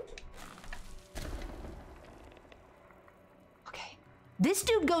 Okay. This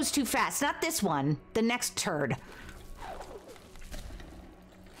dude goes too fast. Not this one. The next turd.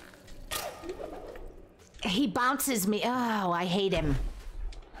 He bounces me. Oh, I hate him.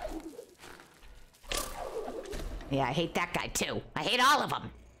 Yeah, I hate that guy too. I hate all of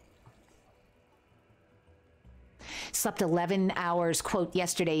them. Slept 11 hours, quote,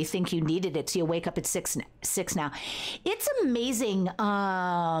 yesterday. You think you needed it, so you wake up at 6 now. It's amazing.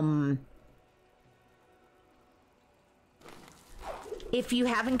 If you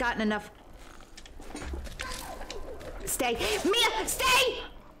haven't gotten enough... Stay. Mia, stay!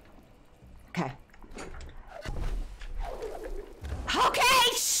 Okay.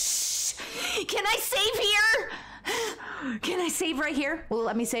 Okay, shh! Can I save here? Can I save right here? Will it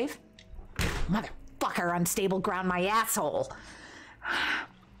let me save? Motherfucker, unstable ground, my asshole.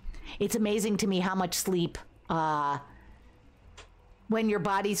 It's amazing to me how much sleep, when your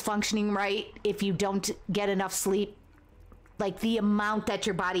body's functioning right, if you don't get enough sleep, like the amount that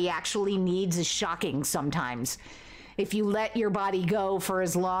your body actually needs is shocking sometimes. If you let your body go for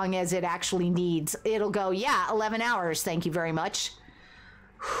as long as it actually needs, it'll go, yeah, 11 hours, thank you very much.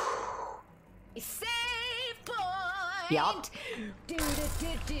 Save point. Yup. Do,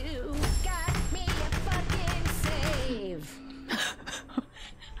 got me a fucking save.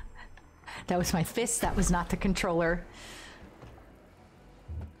 That was my fist, that was not the controller.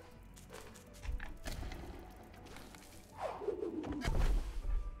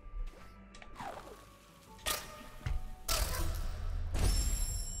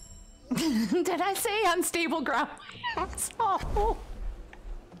 Did I say unstable ground? Asshole.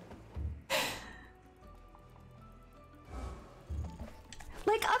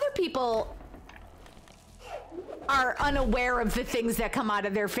 Like, other people are unaware of the things that come out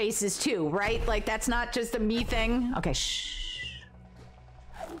of their faces too, right? Like, that's not just a me thing. Okay, shh.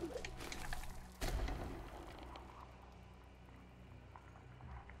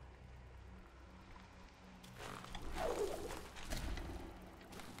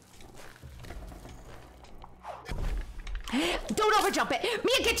 Don't overjump it.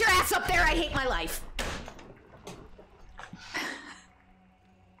 Mia, get your ass up there. I hate my life.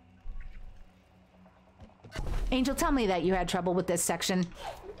 Angel, tell me that you had trouble with this section.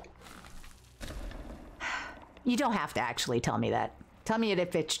 You don't have to actually tell me that. Tell me it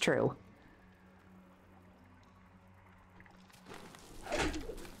if it's true.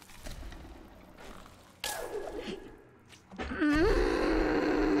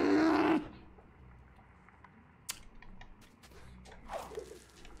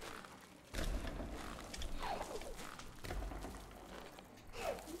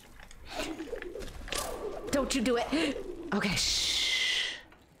 Don't you do it. Okay, shh.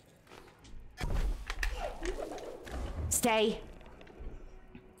 Stay.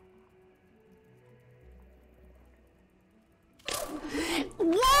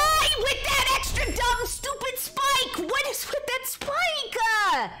 Why with that extra dumb stupid spike? What is with that spike?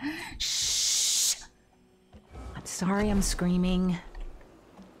 Shh. I'm sorry I'm screaming.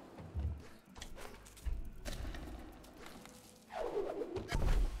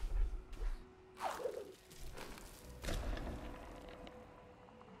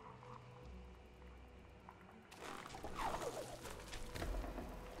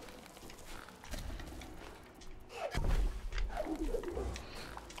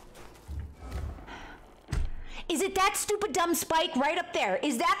 Is it that stupid dumb spike right up there?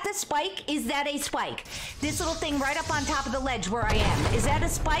 Is that the spike? Is that a spike? This little thing right up on top of the ledge where I am. Is that a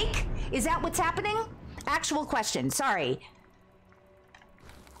spike? Is that what's happening? Actual question, sorry.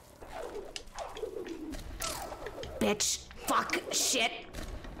 Bitch, fuck, shit.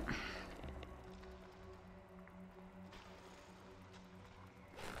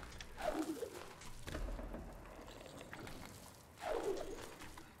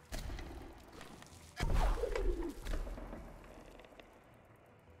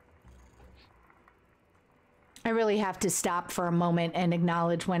 I really have to stop for a moment and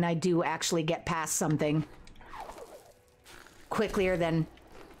acknowledge when I do actually get past something quicker than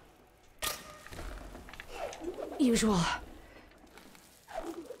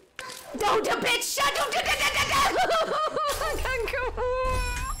Don't a bitch shut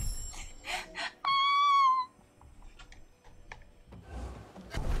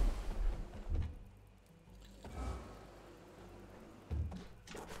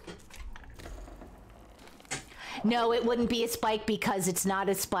No, it wouldn't be a spike because it's not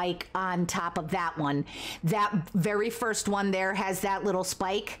a spike on top of that one. That very first one there has that little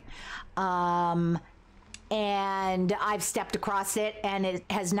spike. And I've stepped across it and it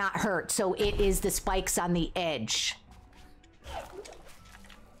has not hurt. So it is the spikes on the edge.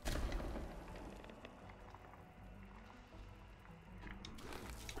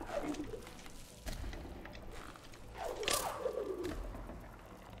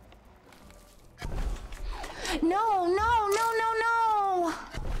 No, no, no, no, no.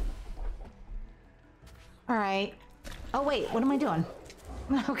 All right. Oh, wait, what am I doing?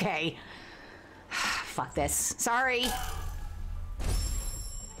 Okay. Fuck this. Sorry.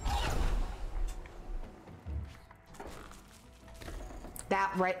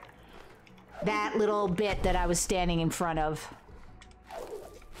 That little bit that I was standing in front of.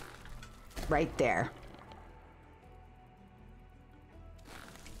 Right there.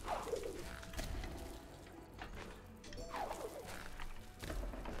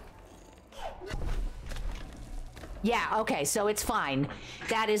 Yeah, okay, so it's fine.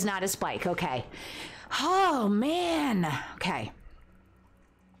 That is not a spike, okay. Oh, man. Okay.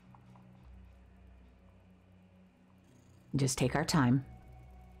 Just take our time.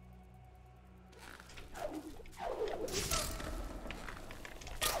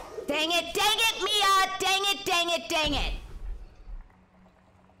 Dang it, Mia! Dang it, dang it, dang it!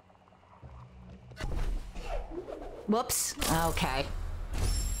 Whoops. Okay.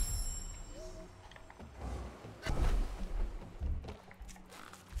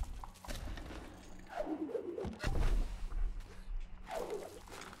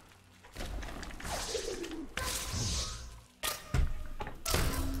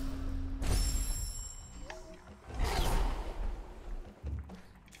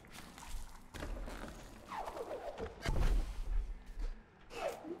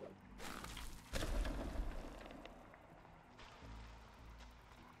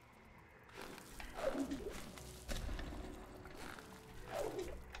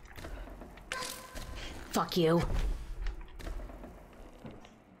 Fuck you.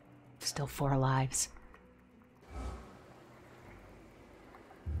 Still 4 lives.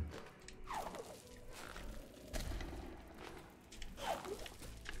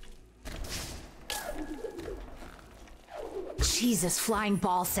 Jesus, flying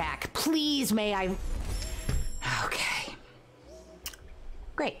ball sack. Please, may I... Okay.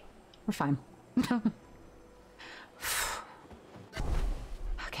 Great. We're fine.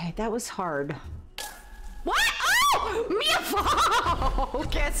 Okay, that was hard. What? Oh! Mia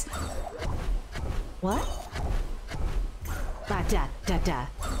focus! What? Da da da da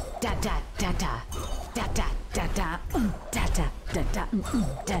da da da da da da da da da da da da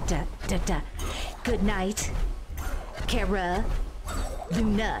da da da da. Good night, Kara,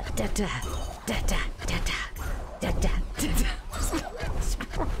 Luna, da da da da da da da da da.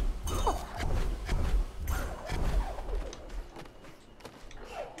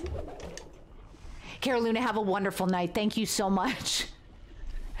 Carolina, have a wonderful night. Thank you so much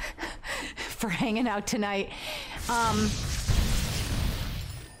for hanging out tonight.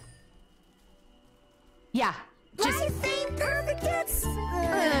 Yeah. Just life ain't perfect, it's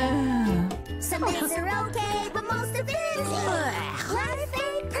some days are okay, but most of it life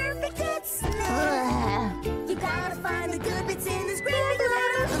ain't perfect, it's you gotta find the good bits in this great big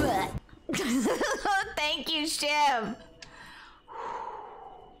life. Thank you, Shiv.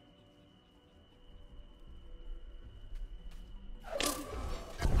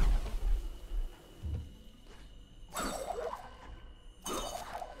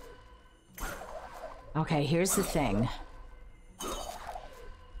 Okay, here's the thing.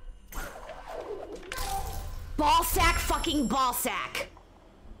 Ball sack, fucking ball sack.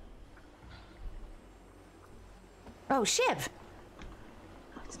 Oh, Shiv.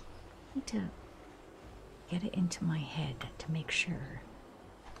 I need to get it into my head to make sure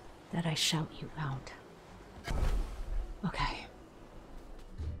that I shout you out. Okay.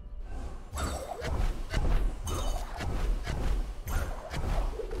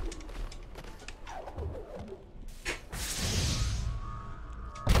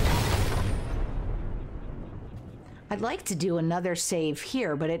 I'd like to do another save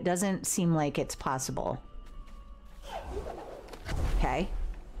here, but it doesn't seem like it's possible. Okay.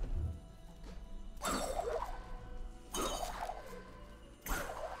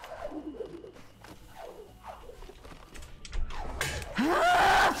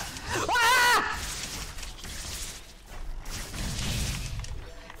 Ah!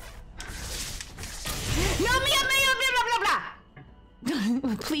 No, blah, blah,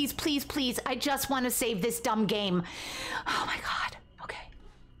 blah. Please, please, please. I just want to save this dumb game. Oh my god. Okay.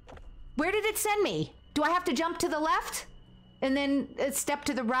 Where did it send me? Do I have to jump to the left? And then step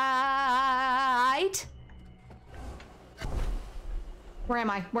to the right? Where am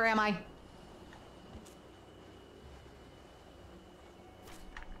I? Where am I?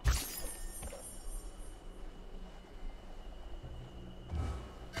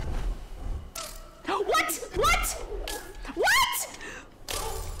 What? What? What?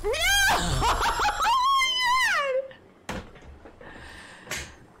 No!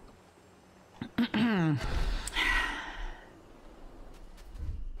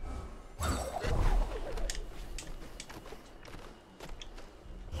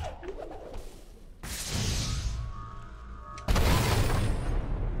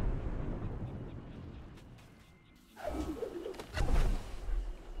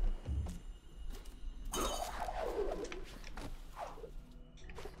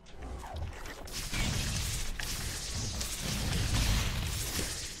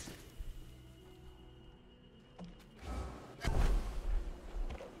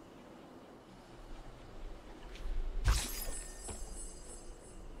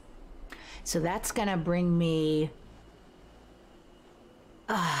 So that's gonna bring me,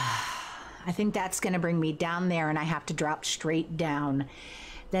 I think that's gonna bring me down there and I have to drop straight down.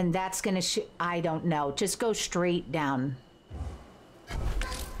 Then that's gonna, I don't know, just go straight down.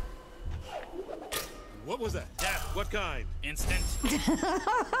 What was that? Yeah, what kind? Instant.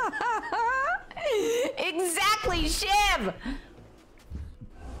 Exactly, Shiv!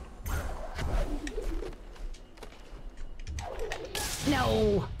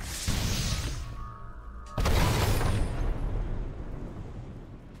 No.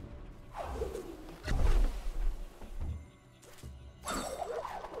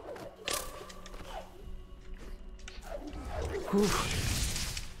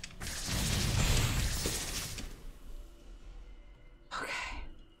 Oof. Okay.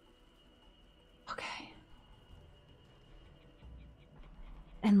 Okay.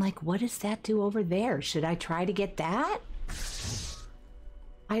 And like, what does that do over there? Should I try to get that?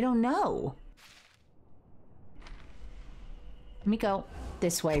 I don't know. Let me go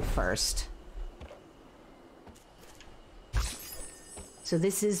this way first. So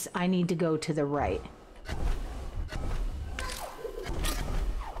this is, I need to go to the right.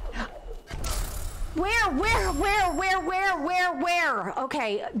 Where?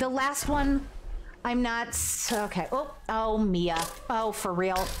 Okay, the last one, I'm not, okay. Oh, Mia. Oh, for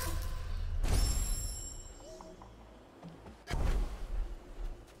real.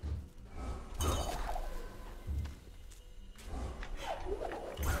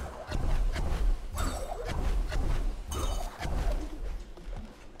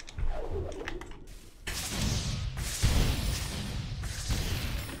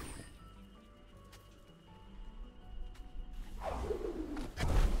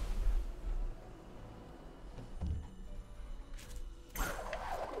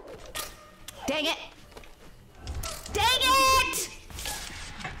 Dang it! Dang it!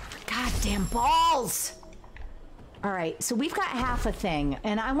 Goddamn balls! All right, so we've got half a thing,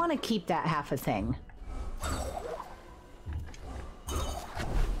 and I want to keep that half a thing.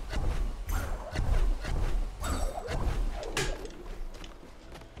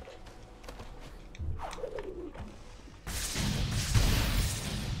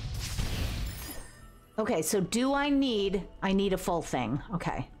 Okay, so do I need a full thing.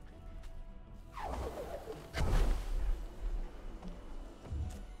 Okay.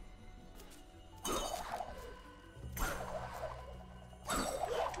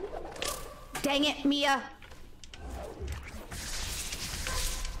 Dang it, Mia.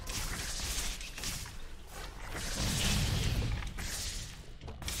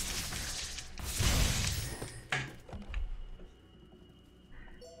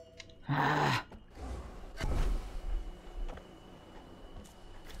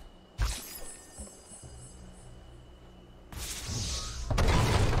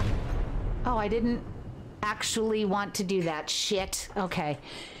 Oh, I didn't actually want to do that. Shit. Okay.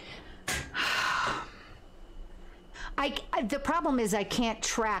 The problem is I can't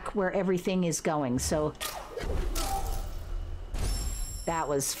track where everything is going, so that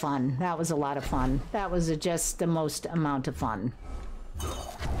was fun. That was a lot of fun. That was just the most amount of fun.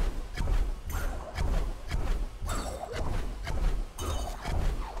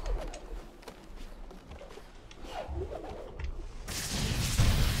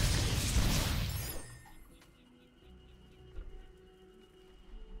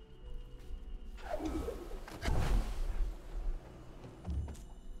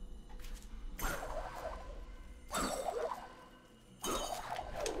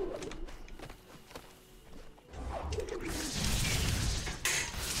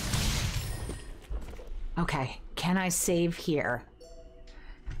 Okay, can I save here?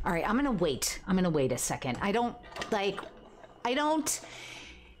 All right, I'm gonna wait. I'm gonna wait a second. I don't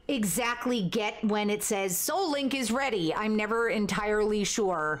exactly get when it says Soul Link is ready. I'm never entirely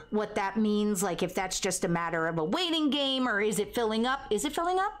sure what that means. Like if that's just a matter of a waiting game or is it filling up? Is it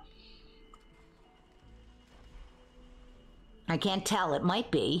filling up? I can't tell. It might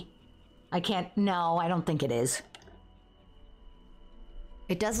be. No, I don't think it is.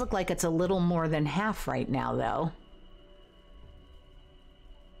 It does look like it's a little more than half right now, though.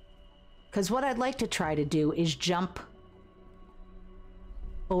 Because what I'd like to try to do is jump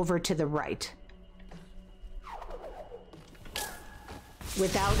over to the right.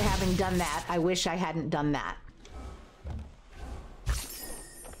 Without having done that, I wish I hadn't done that.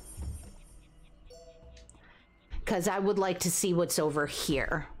 Because I would like to see what's over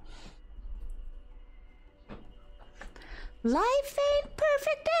here. Life ain't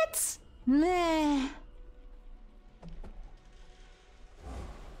perfect, it's meh.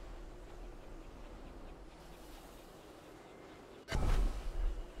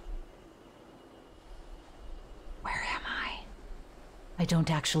 Where am I? I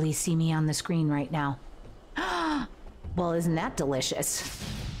don't actually see me on the screen right now. Well, isn't that delicious?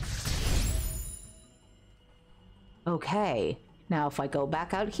 Okay, now if I go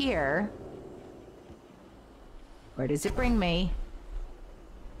back out here, where does it bring me?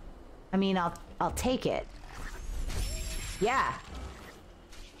 I mean, I'll take it. Yeah.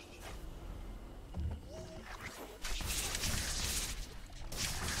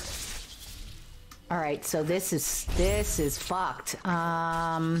 All right, so this is fucked.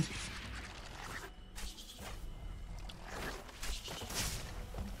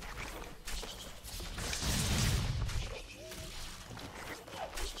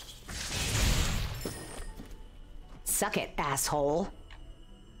 Suck it, asshole.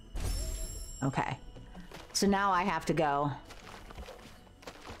 Okay. So now I have to go.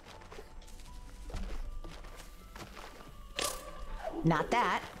 Not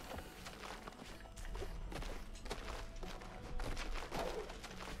that.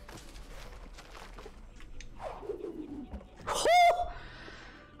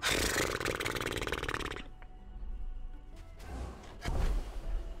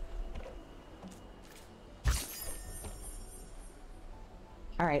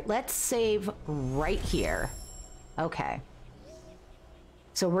 All right, let's save right here. Okay.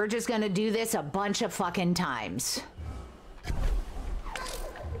 So we're just gonna do this a bunch of fucking times.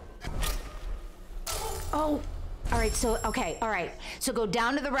 Oh, all right, so, okay, all right. So go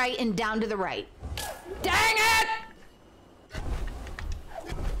down to the right and down to the right. Dang it!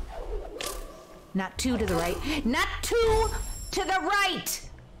 Not two to the right. Not two to the right!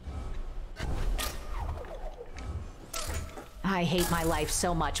 I hate my life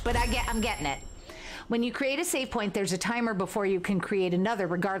so much, but I'm getting it. When you create a save point, there's a timer before you can create another,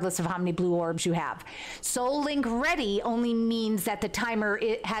 regardless of how many blue orbs you have. Soul Link ready only means that the timer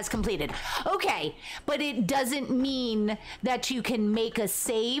has completed. Okay, but it doesn't mean that you can make a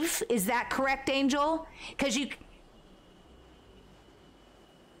save. Is that correct, Angel? Because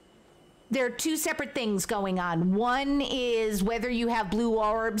there are two separate things going on. One is whether you have blue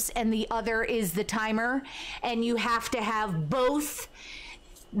orbs and the other is the timer. And you have to have both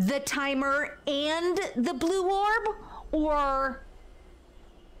the timer and the blue orb, or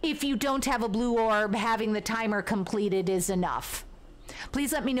if you don't have a blue orb, having the timer completed is enough.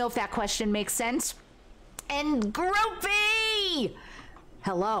 Please let me know if that question makes sense. And Gropey!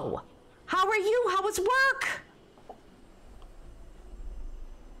 Hello. How are you? How was work?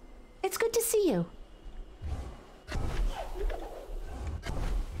 It's good to see you.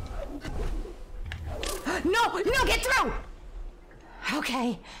 No, no, get through!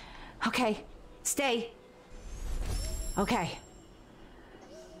 Okay, okay, stay. Okay.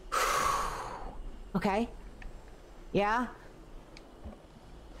 Okay. Yeah?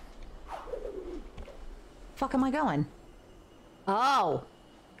 Fuck am I going? Oh.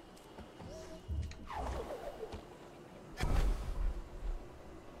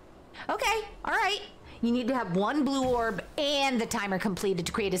 Okay, all right. You need to have one blue orb and the timer completed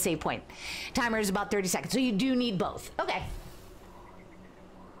to create a save point. Timer is about 30 seconds, so you do need both. Okay.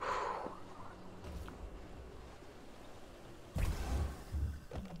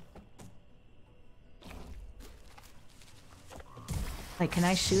 Like, can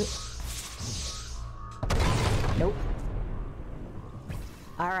I shoot? Nope.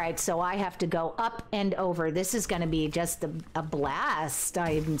 All right, so I have to go up and over. This is going to be just a blast.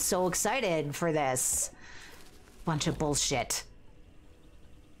 I'm so excited for this. Bunch of bullshit.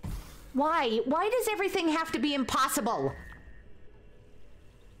 Why? Why does everything have to be impossible?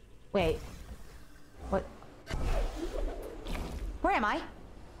 Wait. What? Where am I?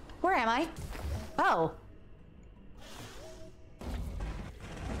 Where am I? Oh.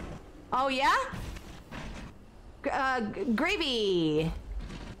 Oh, yeah? Gravy.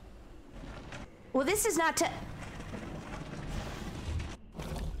 Well, this is not to...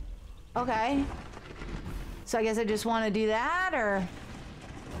 Okay. So I guess I just want to do that, or...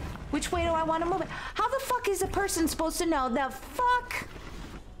 Which way do I want to move it? How the fuck is a person supposed to know the fuck?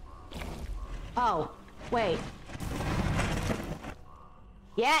 Oh, wait.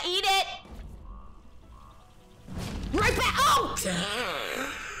 Yeah, eat it! Right back! Oh!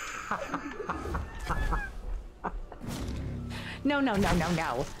 No, no, no, no,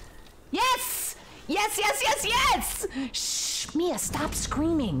 no. Yes! Yes, yes, yes, yes! Shh, Mia, stop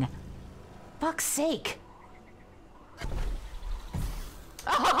screaming. Fuck's sake.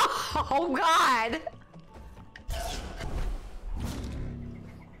 Oh, God.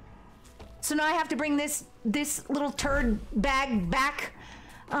 So now I have to bring this little turd bag back.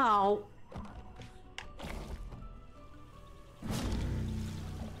 Oh.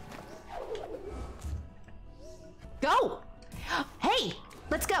 Go! Hey,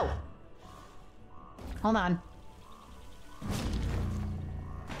 let's go. Hold on.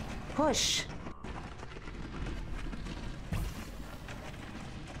 Push.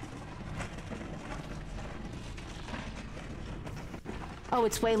 Oh,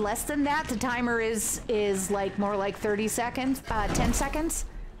 it's way less than that? The timer is like more like 30 seconds, 10 seconds?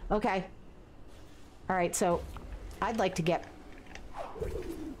 Okay. All right, so I'd like to get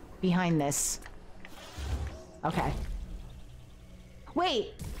behind this. Okay.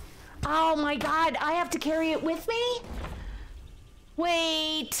 Wait. Oh my God, I have to carry it with me?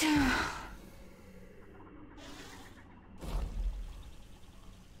 Wait.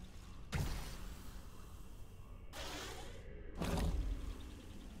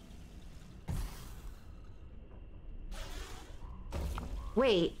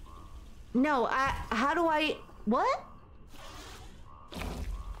 Wait. No, how do I... What?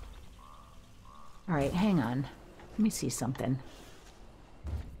 All right, hang on. Let me see something.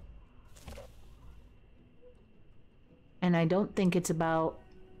 And I don't think it's about...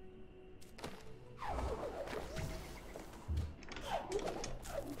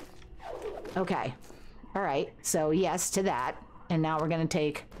 Okay. All right, so yes to that. And now we're gonna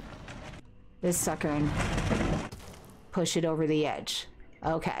take this sucker and push it over the edge.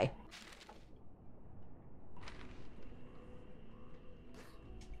 Okay.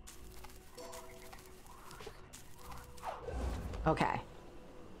 Okay.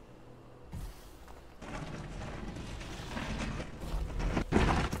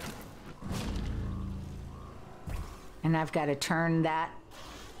 And I've got to turn that.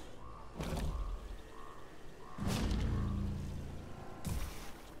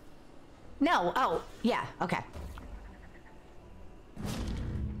 No, oh, yeah, okay.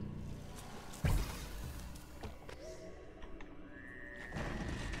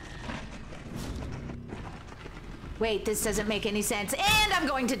 Wait, this doesn't make any sense, and I'm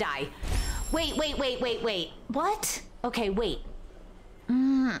going to die. Wait, wait, wait, wait, wait. What? Okay, wait.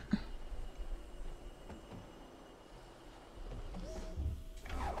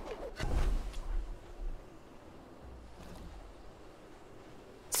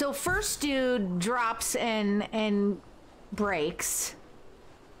 So first dude drops and breaks.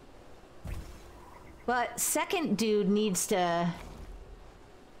 But second dude needs to...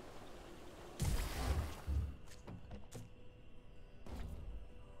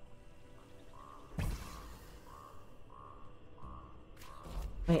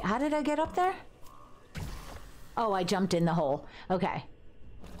 Wait, how did I get up there? Oh, I jumped in the hole. Okay.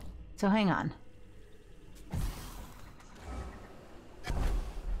 So hang on.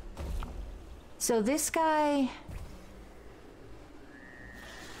 So this guy...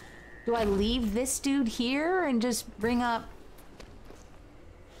 Do I leave this dude here and just bring up...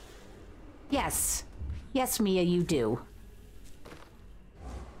 Yes. Yes, Mia, you do.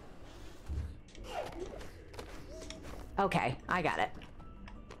 Okay, I got it.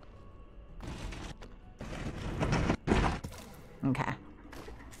 Okay.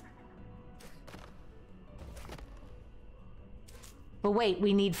 But wait,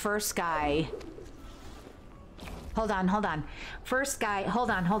 we need first guy. Hold on, hold on. First guy, hold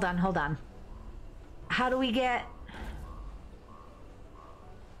on, hold on, hold on. How do we get...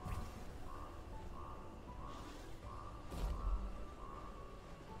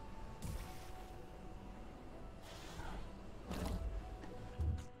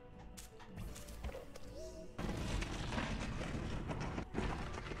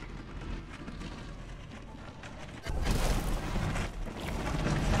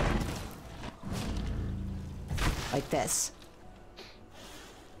 Like this.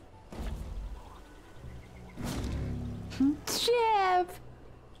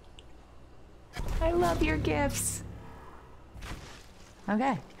 love your gifts.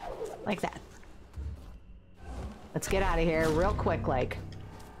 Okay, like that. Let's get out of here real quick, like.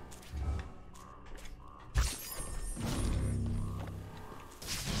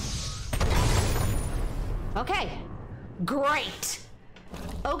 Okay, great.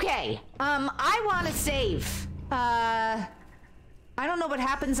 Okay, I want to save. I don't know what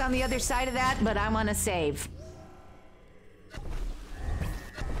happens on the other side of that, but I want to save.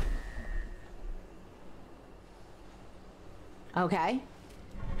 Okay.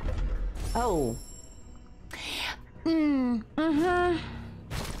 Oh.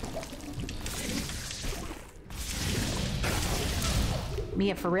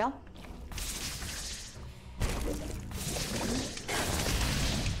 Mia, for real?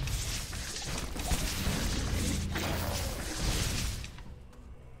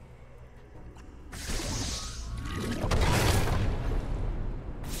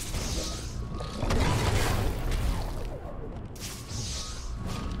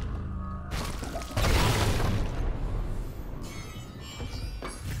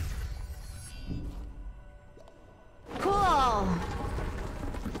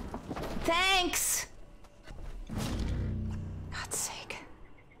 Thanks! God's sake.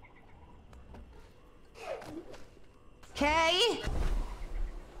 Okay.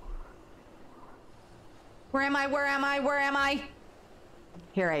 Where am I? Where am I? Where am I?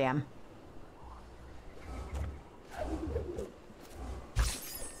 Here I am.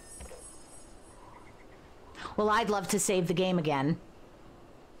 Well, I'd love to save the game again.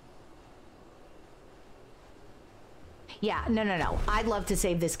 Yeah, no. I'd love to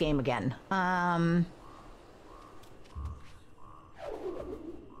save this game again.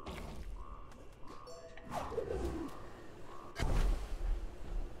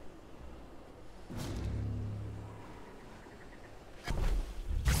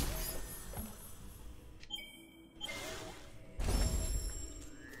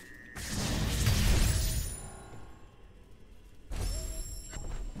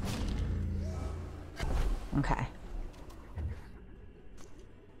 Okay.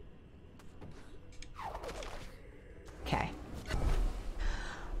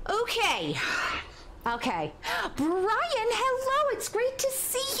 Okay. Brian, hello. It's great to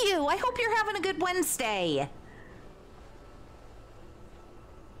see you. I hope you're having a good Wednesday.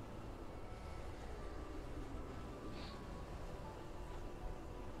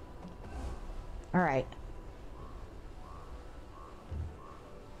 All right.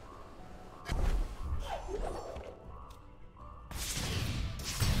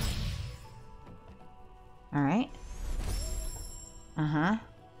 All right. Uh-huh.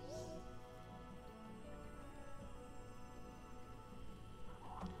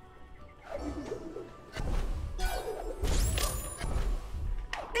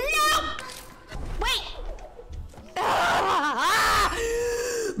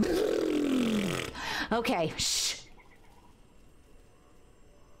 Okay, shh.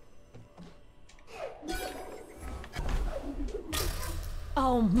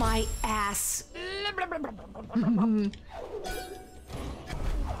 Oh, my ass.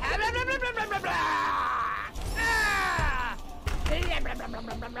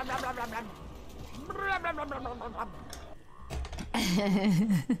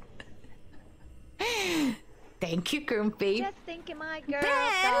 Thank you, Groomfy. Just thinking my girl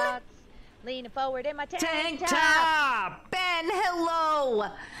Ben! thoughts. Leaning forward in my Tank top! Ben, hello!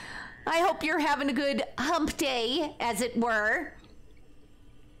 I hope you're having a good hump day, as it were.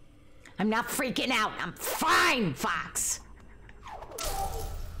 I'm not freaking out. I'm fine, Fox.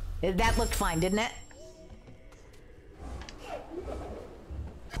 That looked fine, didn't it?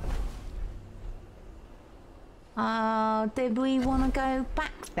 Did we want to go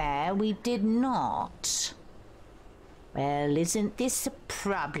back there? We did not. Well, isn't this a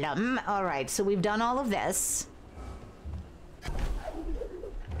problem? All right, so we've done all of this.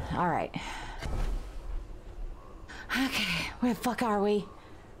 All right. Okay, where the fuck are we?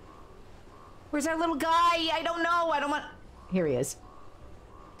 Where's our little guy? I don't know. I don't want... Here he is.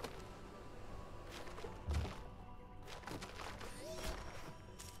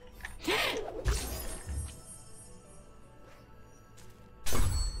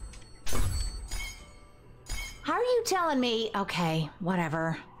 How are you telling me? Okay,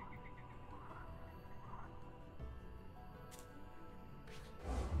 whatever.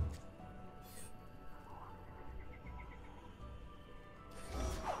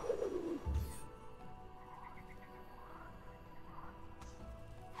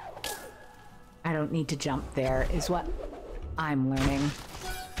 I don't need to jump there, is what I'm learning.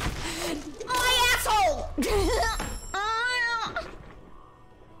 My asshole!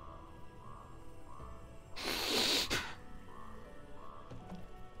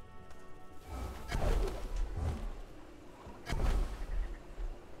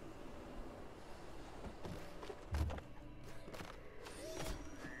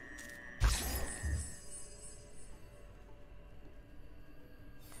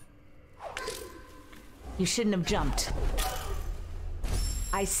 You shouldn't have jumped.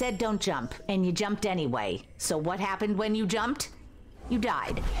 I said don't jump, and you jumped anyway. So what happened when you jumped? You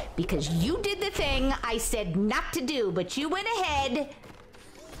died. Because you did the thing I said not to do, but you went ahead.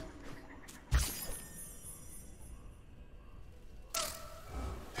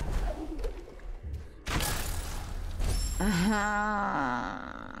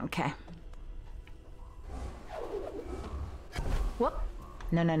 Okay. Whoop.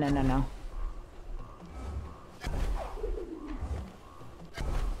 No, no, no, no, no.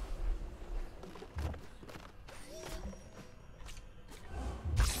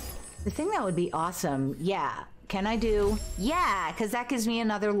 The thing that would be awesome, yeah. Can I do? Yeah, because that gives me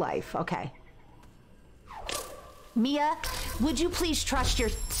another life. Okay. Mia, would you please trust your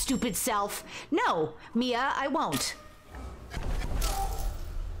stupid self? No, Mia, I won't.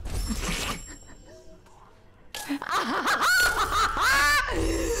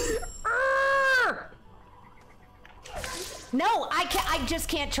 No, I just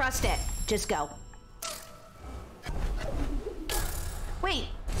can't trust it. Just go. Wait,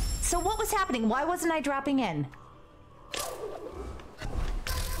 so what was happening? Why wasn't I dropping in?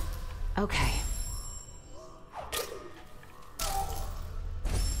 Okay.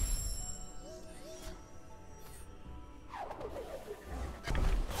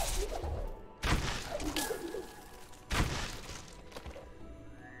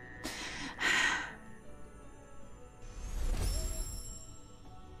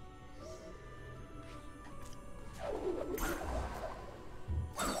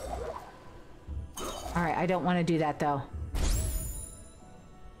 All right, I don't want to do that though.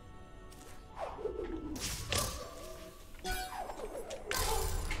 Okay.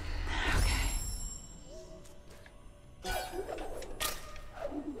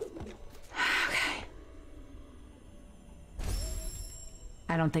 Okay.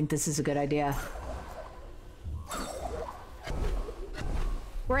 I don't think this is a good idea.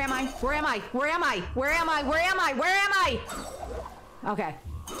 Where am I? Where am I? Where am I? Where am I? Where am I? Where am I? Okay.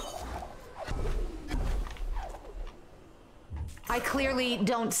 I clearly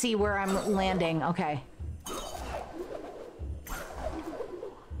don't see where I'm landing. Okay.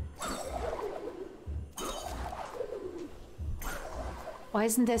 Why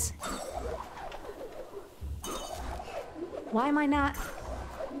isn't this? Why am I not?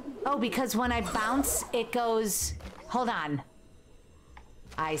 Oh, because when I bounce, it goes... Hold on.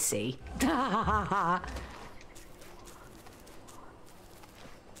 I see.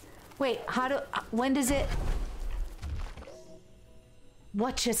 Wait, how do... When does it...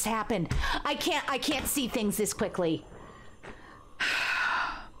 What just happened? I can't see things this quickly.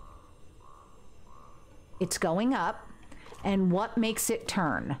 It's going up, and what makes it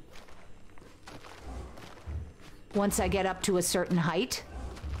turn? Once I get up to a certain height?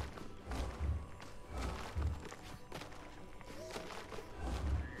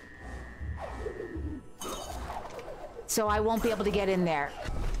 So I won't be able to get in there.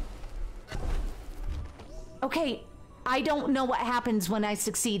 Okay. I don't know what happens when I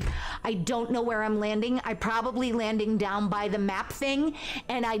succeed. I don't know where I'm landing. I'm probably landing down by the map thing,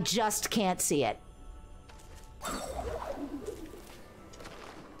 and I just can't see it.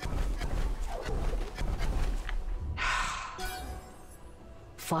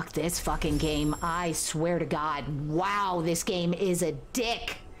 Fuck this fucking game. I swear to God. Wow, this game is a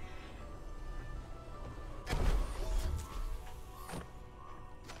dick.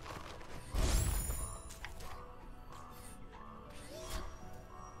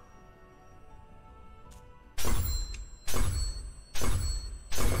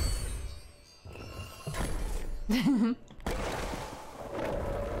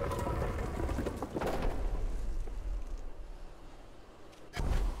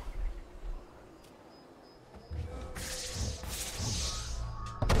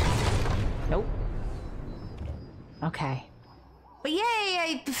 Nope. Okay. But yay,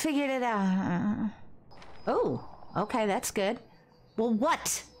 I figured it out. Oh, okay, that's good. Well,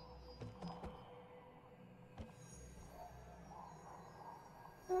 what?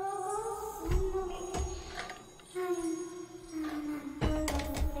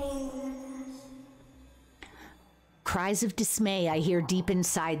 Cries of dismay I hear deep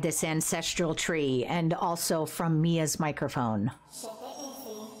inside this ancestral tree, and also from Mia's microphone.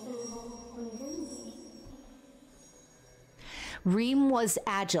 Reem was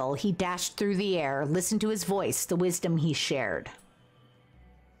agile. He dashed through the air. Listen to his voice, the wisdom he shared.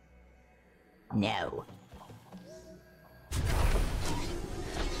 No.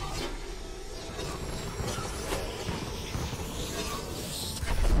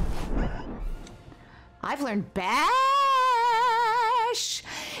 I've learned bash.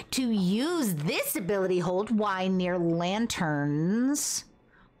 To use this ability, hold Y near lanterns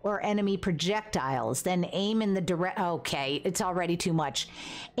or enemy projectiles. Then aim in the okay, it's already too much.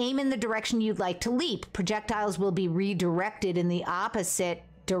 Aim in the direction you'd like to leap. Projectiles will be redirected in the opposite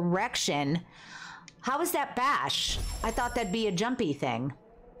direction. How is that bash? I thought that'd be a jumpy thing.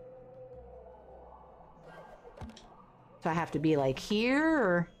 So I have to be like here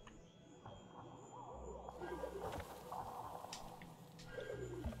or...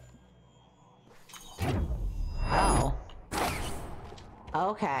 Oh.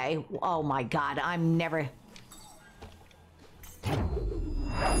 Okay. Oh my god, I'm never...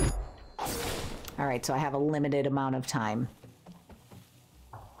 Alright, so I have a limited amount of time.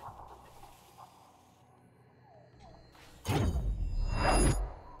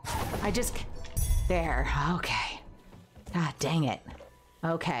 I just... There. Okay. God dang it.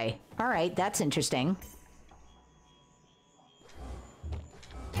 Okay. Alright, that's interesting.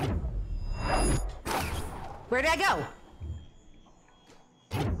 Where did I go?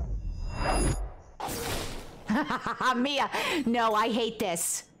 Mia, no, I hate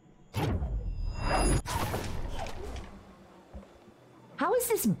this. How is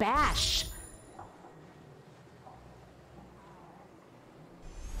this bash?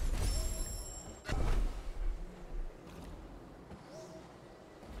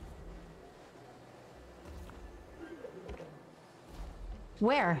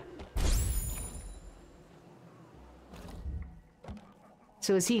 Where?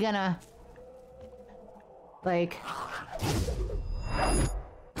 So is he gonna... like...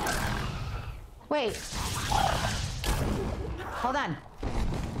 Wait. Hold on.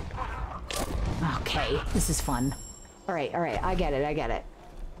 Okay, this is fun. Alright, I get it.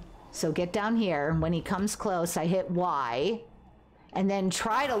 So get down here. When he comes close, I hit Y. And then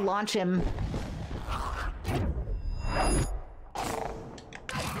try to launch him...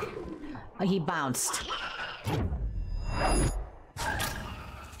 He bounced.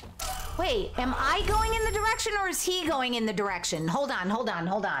 Wait, am I going in the direction or is he going in the direction? Hold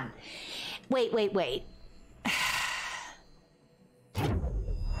on. Wait.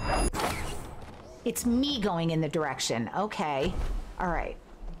 It's me going in the direction. Okay. All right.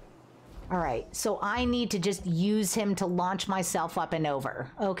 So I need to just use him to launch myself up and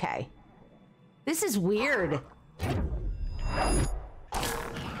over. Okay. This is weird.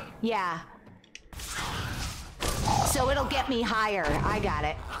 Yeah. So it'll get me higher. I got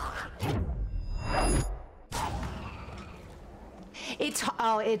it.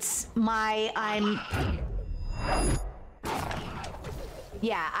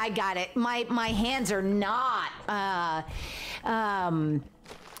 Yeah, I got it. My hands are not,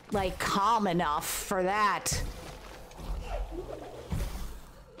 like calm enough for that.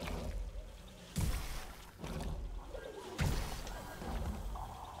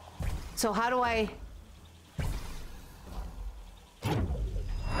 So how do I...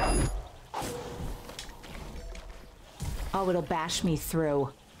 Oh, it'll bash me through.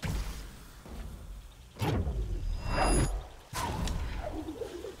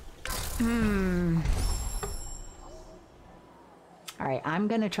 All right, I'm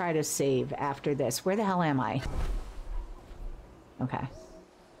gonna try to save after this. Where the hell am I? Okay.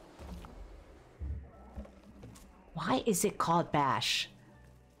 Why is it called bash?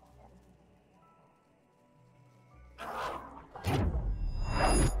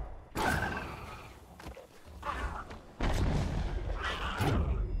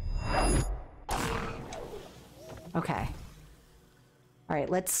 Okay. All right,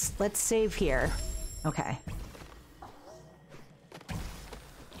 let's save here. Okay.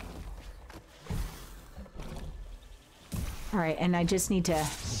 All right, and I just need to...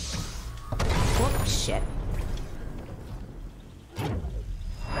 Whoop, shit.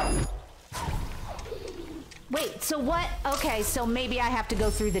 Wait, so what? Okay, so maybe I have to go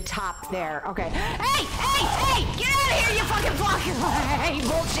through the top there. Okay. Hey! Get out of here, you fucking fuck! Hey,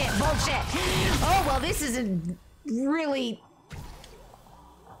 bullshit! Oh, well, this is a really...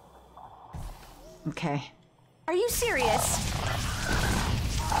 Okay. Are you serious?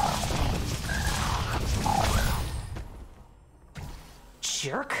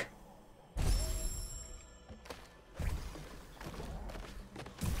 Jerk.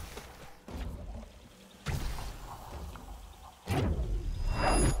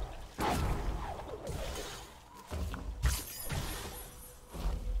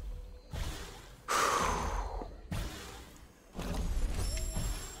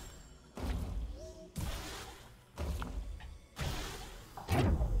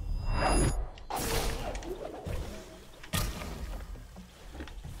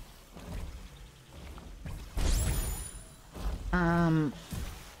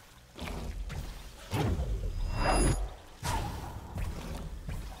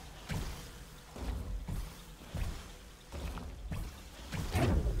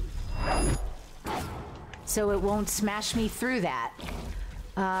 so it won't smash me through that.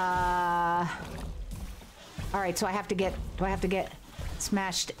 All right, so I have to get, do I have to get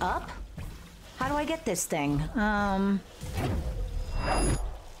smashed up? How do I get this thing?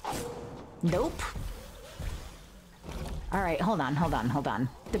 Nope. All right, hold on.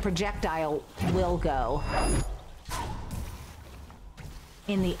 The projectile will go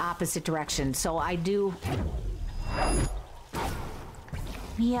in the opposite direction, so I do...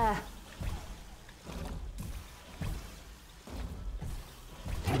 Yeah.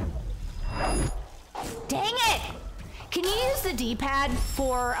 Dang it! Can you use the D-pad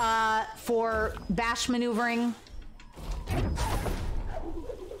for bash maneuvering?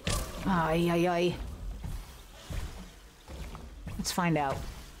 Ay, ay, ay. Let's find out.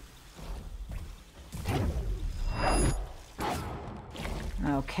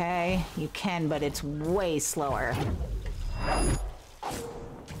 Okay, you can, but it's way slower.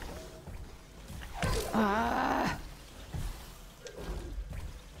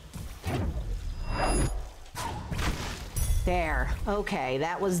 There. Okay,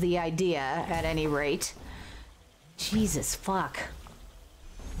 that was the idea, at any rate. Jesus, fuck.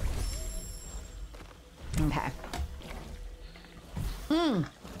 Okay.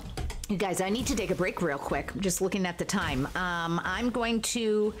 You guys, I need to take a break real quick. I'm just looking at the time. I'm going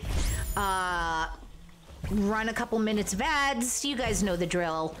to run a couple minutes of ads. You guys know the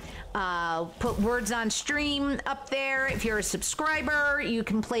drill. Put words on stream up there. If you're a subscriber, you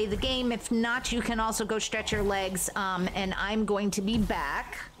can play the game. If not, you can also go stretch your legs. And I'm going to be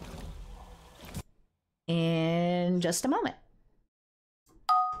back in just a moment.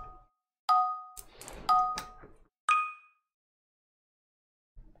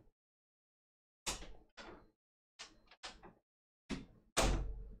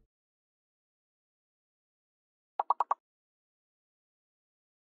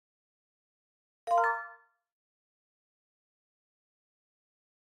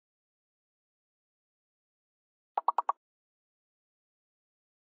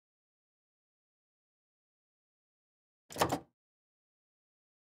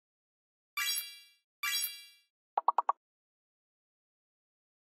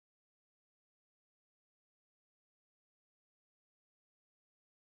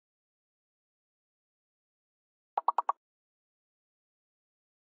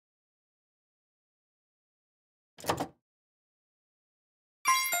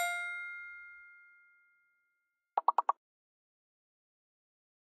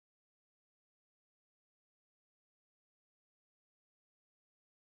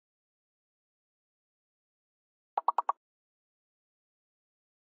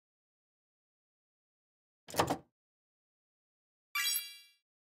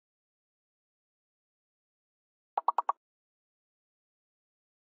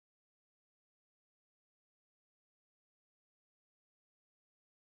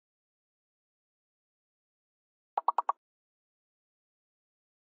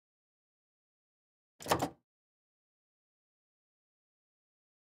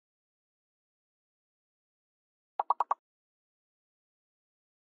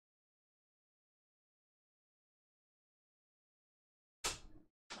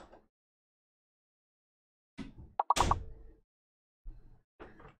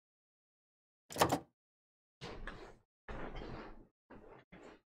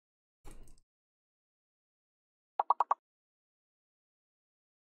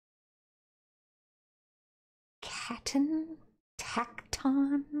 Tacton?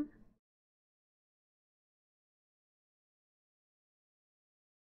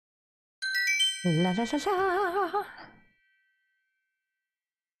 La la la la.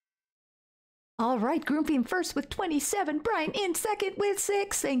 All right, Groomfiend first with 27, Brian in second with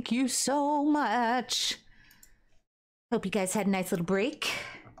 6. Thank you so much. Hope you guys had a nice little break.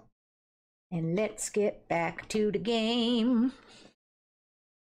 And let's get back to the game.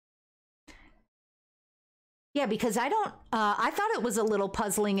 Yeah, because I don't, I thought it was a little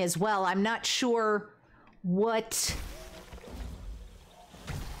puzzling as well. I'm not sure what...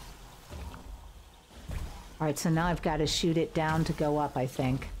 All right, so now I've got to shoot it down to go up, I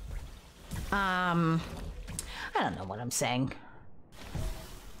think. I don't know what I'm saying.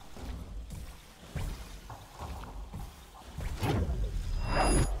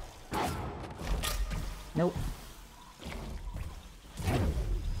 Nope.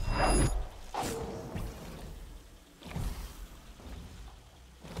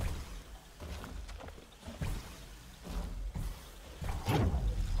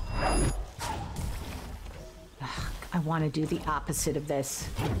 I want to do the opposite of this.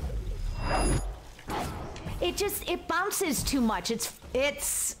 It bounces too much.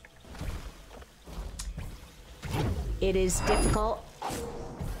 It is difficult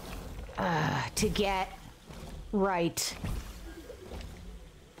to get right.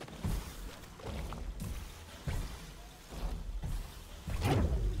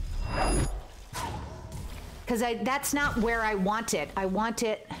 Because that's not where I want it. I want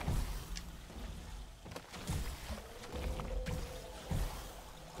it...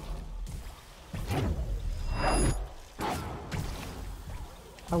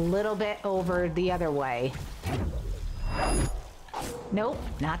 a little bit over the other way. Nope,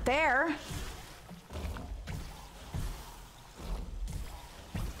 not there.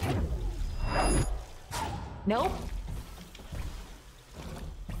 Nope.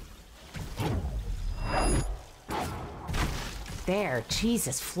 There,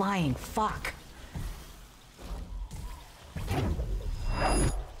 Jesus, flying fuck.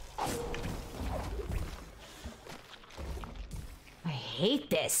 I hate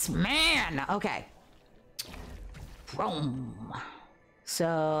this, man. Okay. Boom.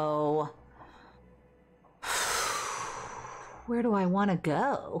 So, where do I want to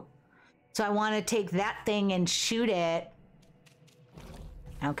go? So I want to take that thing and shoot it.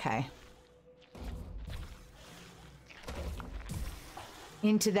 Okay.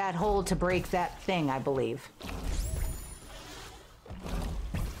 Into that hole to break that thing, I believe.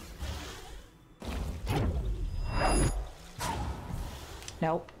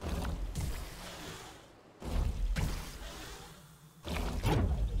 Nope.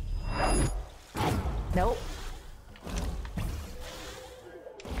 Nope.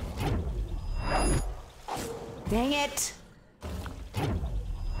 Dang it.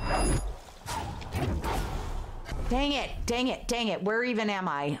 Dang it, dang it, dang it. Where even am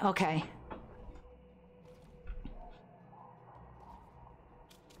I? Okay.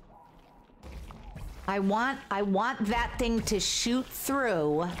 I want that thing to shoot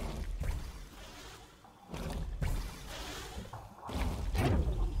through.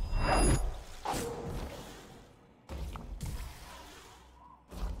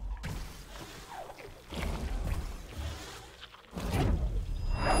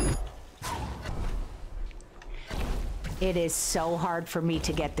 It is so hard for me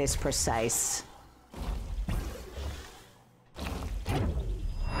to get this precise.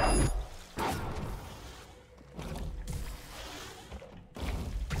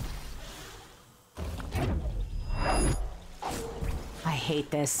 I hate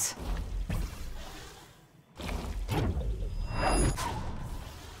this.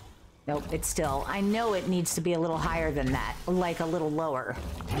 Nope, it's still. I know it needs to be a little higher than that, like a little lower.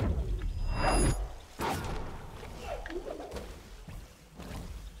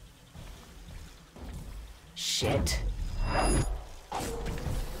 Shit.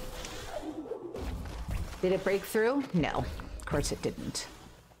 Did it break through? No, of course it didn't.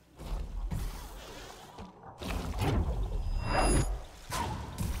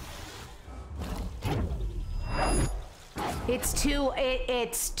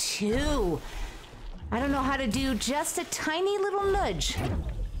 It's too. I don't know how to do just a tiny little nudge.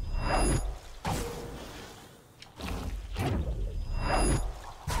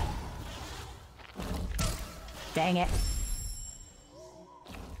 Dang it.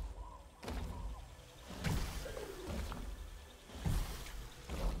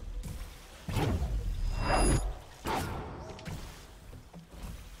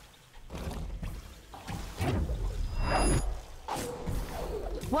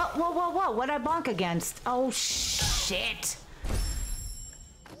 Whoa, what'd I bonk against? Oh, shit.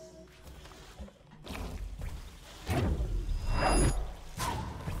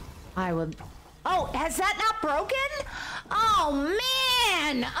 I would... Oh, has that not broken? Oh,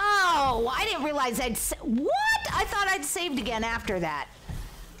 man! Oh, I didn't realize I'd... What? I thought I'd saved again after that.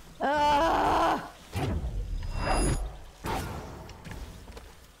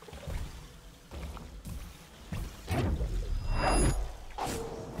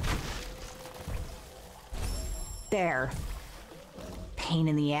 There. Pain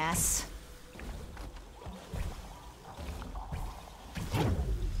in the ass.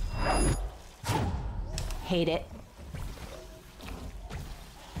 Hate it.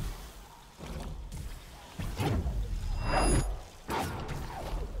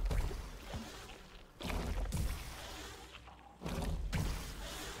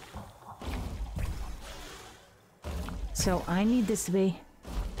 So I need this to be...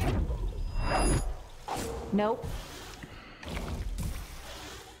 Nope.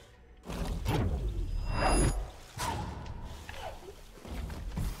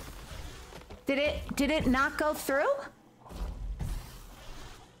 Did it not go through?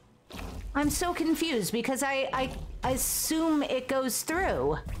 I'm so confused because I assume it goes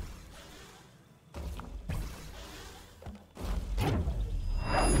through.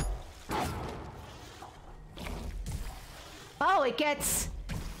 Oh, it gets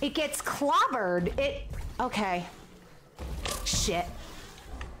clobbered. Okay. Shit.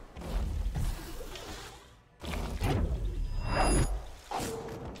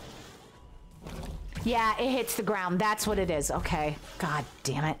 Yeah, it hits the ground. That's what it is. Okay. God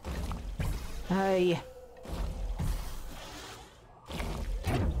damn it. Ay.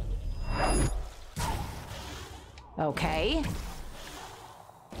 Okay.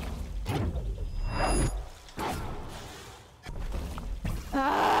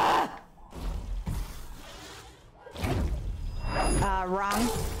 Wrong.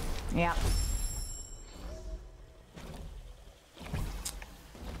 Yeah.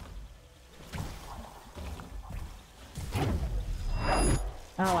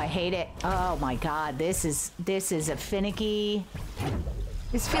 Oh, I hate it. Oh my god, this is a finicky.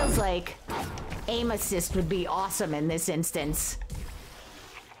 This feels like aim assist would be awesome in this instance.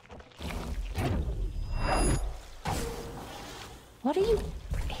 What are you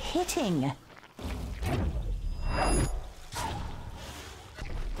hitting?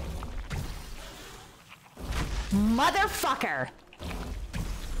 Motherfucker!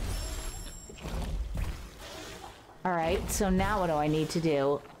 All right, so now what do I need to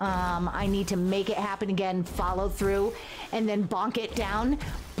do? I need to make it happen again, follow through, and then bonk it down?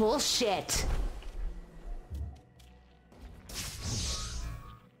 Bullshit.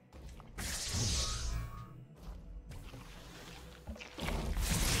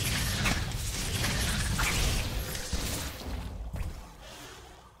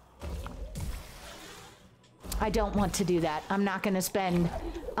 I don't want to do that. I'm not going to spend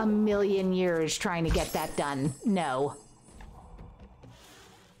a million years trying to get that done. No.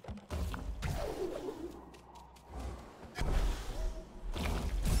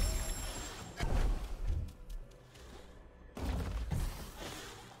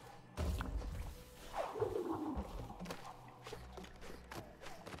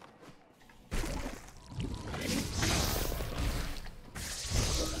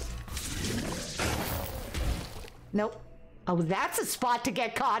 Nope. Oh, that's a spot to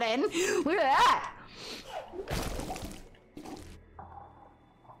get caught in. Look at that.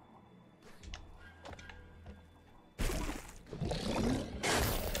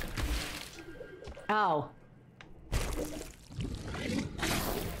 Oh.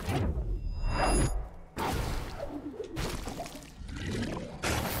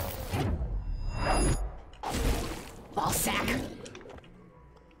 Ball sack.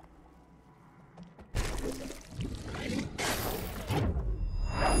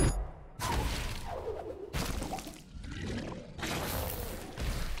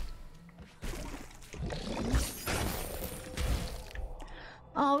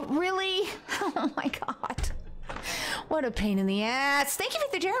 Oh, really? Oh my god. What a pain in the ass. Thank you for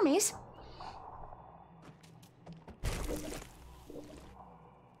the Jeremys.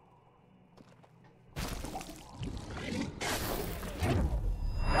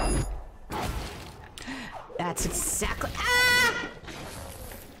 That's exactly... Ah!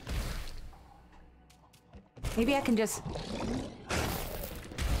 Maybe I can just...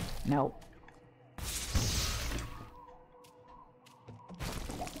 Nope.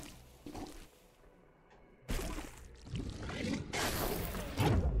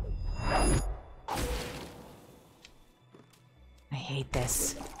 I hate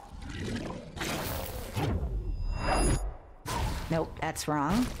this. Nope, that's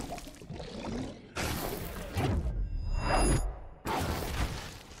wrong.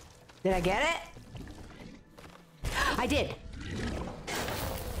 Did I get it? I did.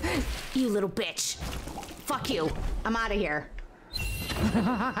 You little bitch. Fuck you. I'm out of here.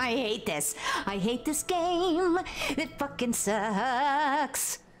 I hate this. I hate this game. It fucking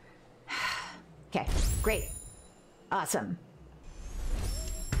sucks. Okay, great. Awesome.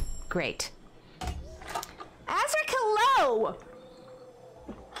 Great. Azric, hello!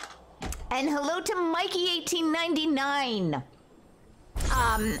 And hello to Mikey1899.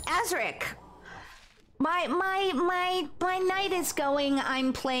 Azric. My night is going.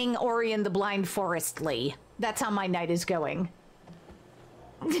 I'm playing Ori and the Blind Forestly. That's how my night is going.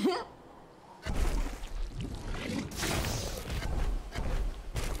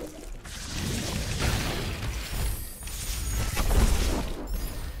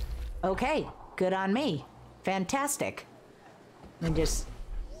 Okay, good on me. Fantastic. Let me just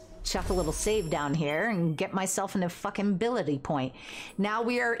chuck a little save down here and get myself in a fucking ability point. Now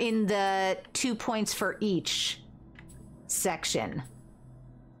we are in the 2 points for each section.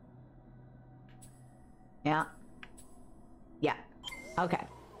 Yeah. Yeah. Okay.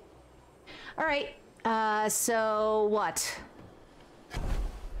 All right. So what?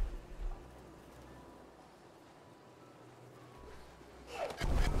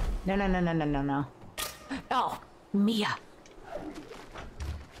 No, no, no, no, no, no, no. Oh, Mia.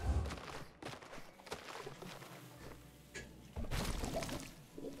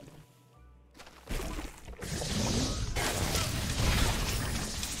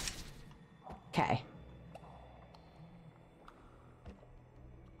 Okay.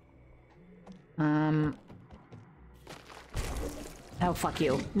 Oh, fuck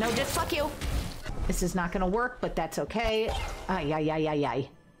you. No, just fuck you. This is not gonna work, but that's okay. Ay, ay, ay, ay, ay.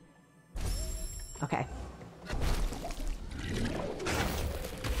 Okay.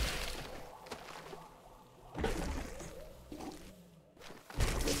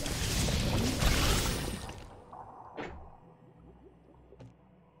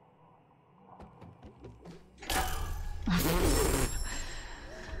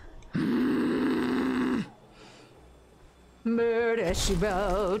 Murder, she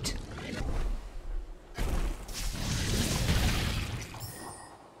wrote.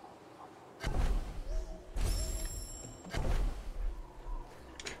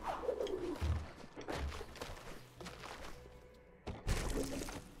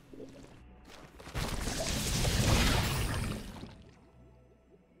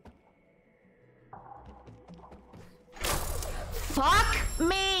 Fuck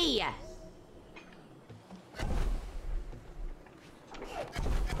me!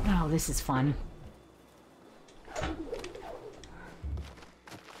 Oh, this is fun.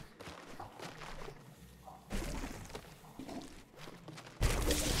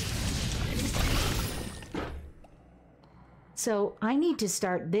 So I need to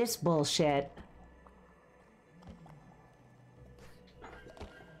start this bullshit.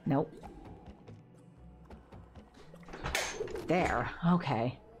 Nope. There.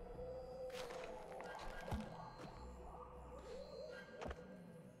 Okay.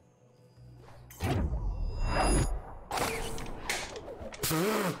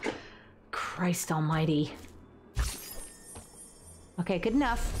 Christ almighty. Okay, good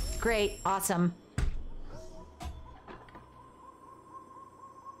enough. Great. Awesome.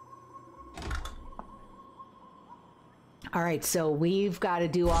 All right, so we've got to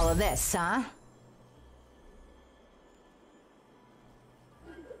do all of this, huh?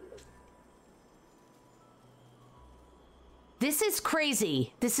 This is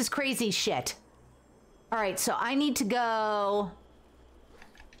crazy. This is crazy shit. All right, so I need to go...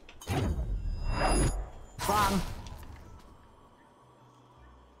 Wrong.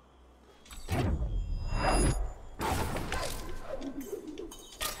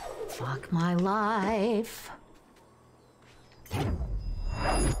 Fuck my life.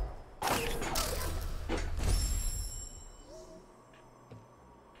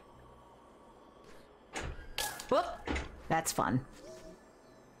 Whoop. That's fun.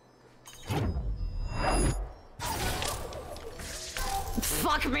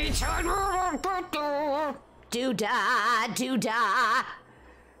 Fuck me, do-da, do-da.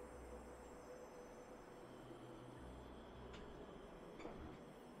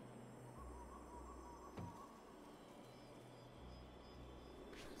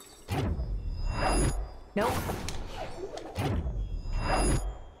 Nope.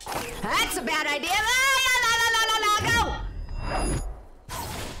 That's a bad idea. Go!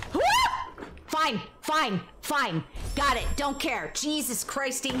 Woo! Fine, fine, fine. Got it. Don't care. Jesus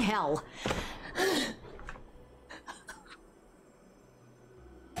Christing hell.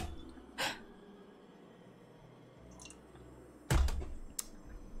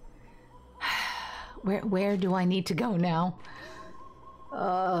 Where do I need to go now?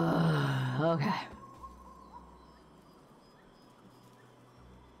 Okay.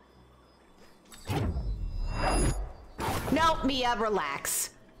 No, Mia,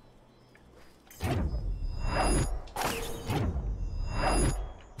 relax.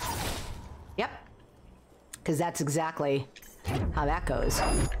 Yep. Because that's exactly how that goes.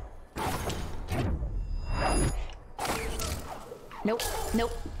 Nope,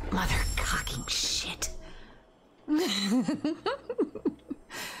 nope. Mother cocking shit.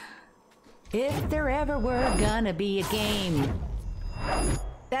 If there ever were gonna be a game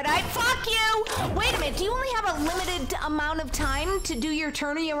that I'd fuck you! Wait a minute, do you only have a limited amount of time to do your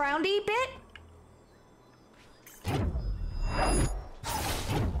turny aroundy bit?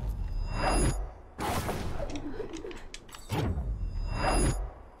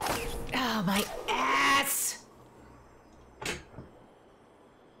 Oh, my ass!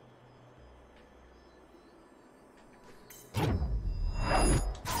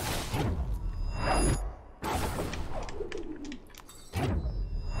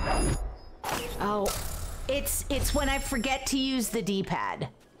 Oh, it's when I forget to use the D-pad.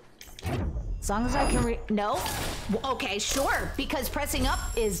 As long as I can no? Okay, sure. Because pressing up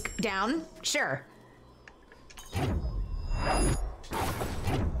is down. Sure.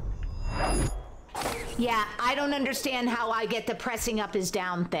 Yeah, I don't understand how I get the pressing up is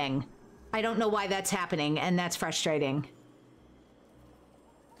down thing. I don't know why that's happening, and that's frustrating.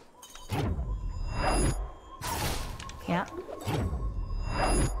 Yeah.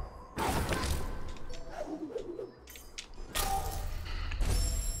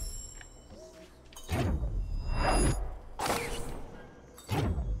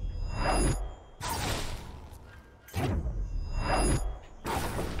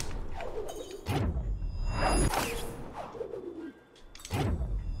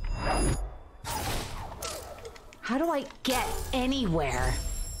 How do I get anywhere?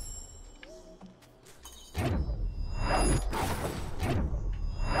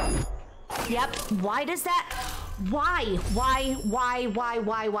 Yep, why does that? Why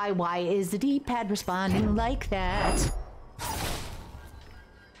is the D-pad responding like that?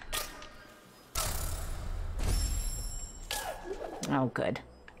 Oh, good.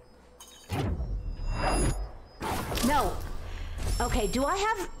 No. Okay, do I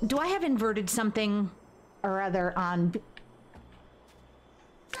have inverted something or other on?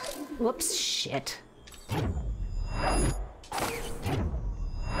 Whoops, shit.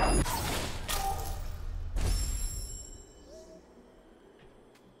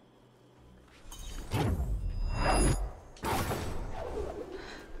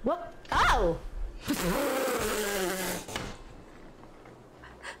 What? Oh!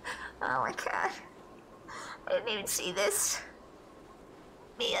 Oh my god. I didn't even see this.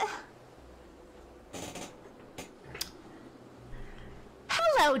 Mia.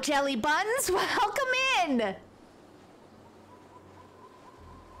 Hello, Jelly Buns. Welcome in.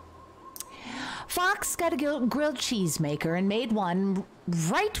 Fox got a grilled cheese maker and made one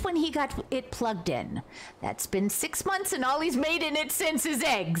right when he got it plugged in. That's been 6 months and all he's made in it since is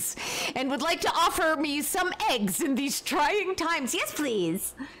eggs. And would like to offer me some eggs in these trying times. Yes,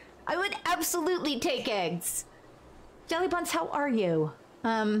 please. I would absolutely take eggs. Jelly Buns, how are you?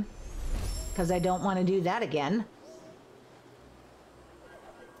 Because I don't want to do that again.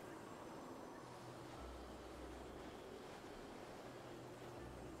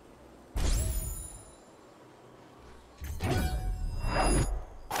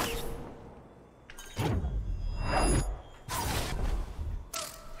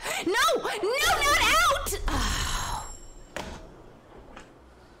 No! No, not out! Oh.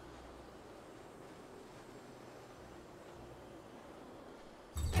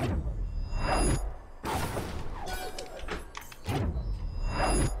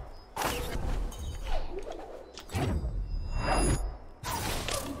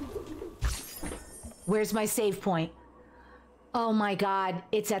 Where's my save point? Oh my god,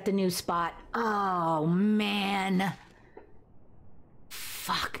 it's at the new spot. Oh man.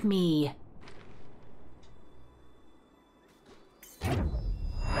 Fuck me.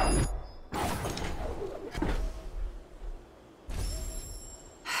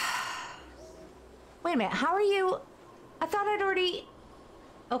 Wait a minute, how are you? I thought I'd already...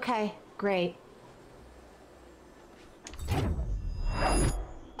 Okay, great.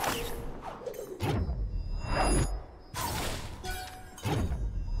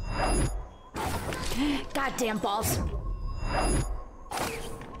 Goddamn balls.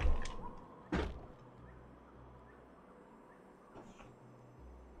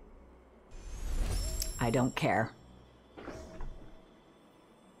 I don't care.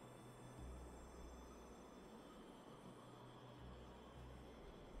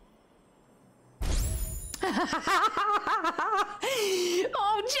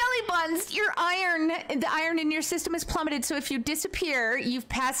 Oh, Jelly Buns, your the iron in your system has plummeted, so if you disappear, you've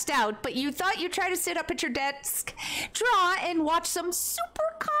passed out, but you thought you'd try to sit up at your desk, draw, and watch some super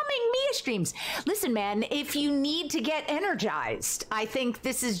calming Mia streams. Listen, man, if you need to get energized, I think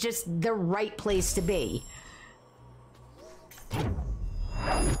this is just the right place to be.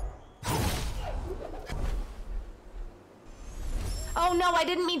 Oh no, I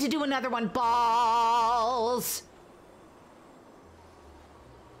didn't mean to do another one. Balls.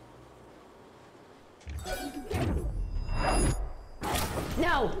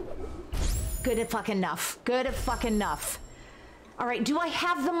 No. Good fucking enough. Good fucking enough. All right, do I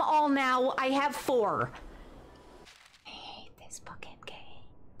have them all now? I have 4. I hate this fucking game.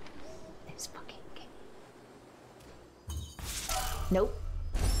 This fucking game. Nope.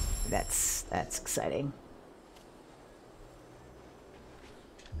 That's exciting.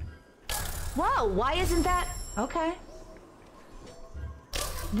 Whoa, why isn't that? Okay.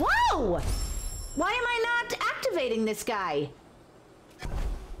 Whoa! Why am I not activating this guy?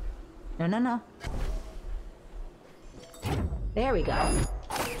 No, no, no. There we go.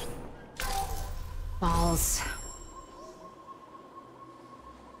 Balls.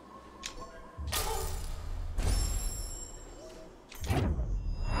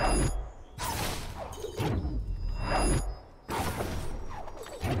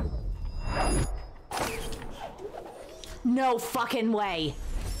 No fucking way.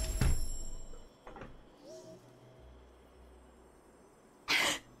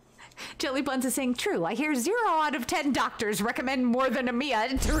 Jelly Buns is saying, true. I hear 0 out of 10 doctors recommend more than a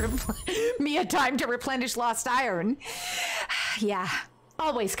Mia Mia time to replenish lost iron. Yeah,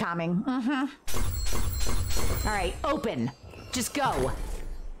 always calming. All right, open. Just go.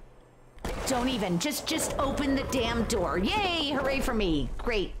 Don't even. Just open the damn door. Yay! Hooray for me.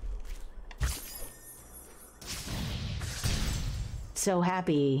 Great. So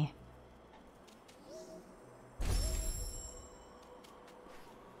happy.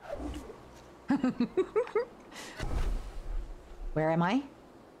 Where am I?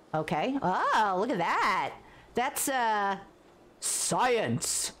 Okay. Oh, look at that. That's,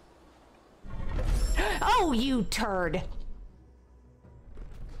 science. Oh, you turd.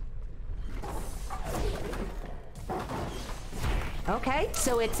 Okay,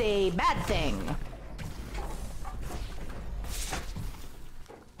 so it's a bad thing.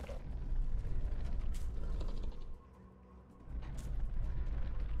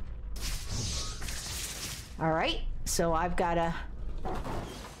 All right, so I've got to...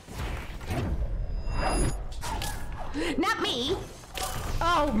 Not me!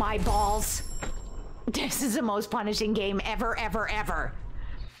 Oh, my balls. This is the most punishing game ever, ever, ever.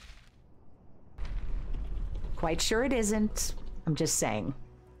 Quite sure it isn't. I'm just saying.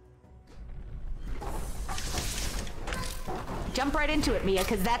 Jump right into it, Mia,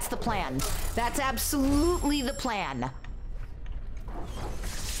 because that's the plan. That's absolutely the plan.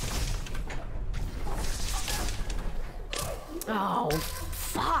 Oh,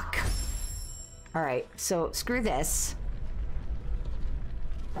 fuck. All right, so screw this.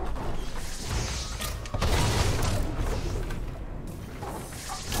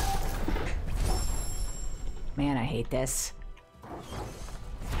 Man, I hate this.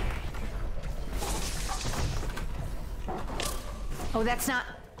 Oh, that's not...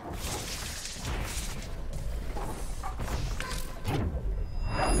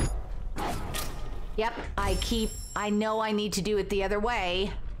 Yep, I know I need to do it the other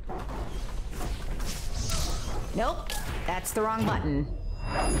way. Nope, that's the wrong button.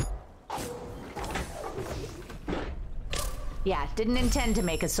 Yeah, didn't intend to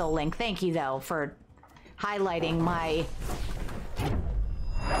make a soul link. Thank you, though, for highlighting my...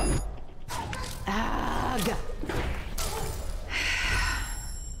 Ugh.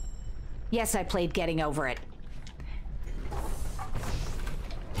 Yes, I played Getting Over It.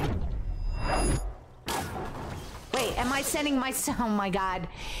 Wait, am I sending my... Oh my god.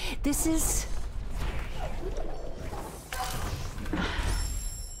 This is...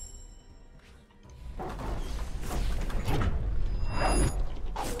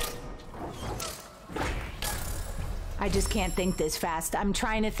 I just can't think this fast. I'm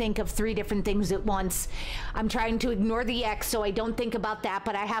trying to think of 3 different things at once. I'm trying to ignore the X so I don't think about that,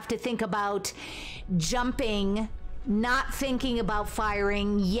 but I have to think about jumping, not thinking about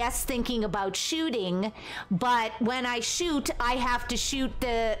firing, yes, thinking about shooting, but when I shoot, I have to shoot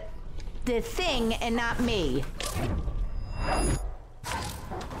the thing and not me.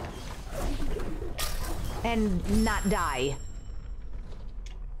 And not die.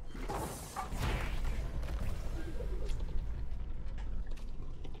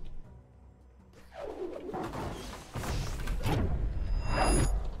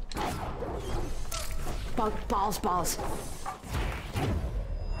 Balls, balls.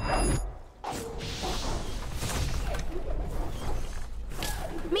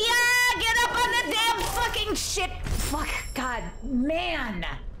 Mia, get up on the damn fucking shit. Fuck, god, man.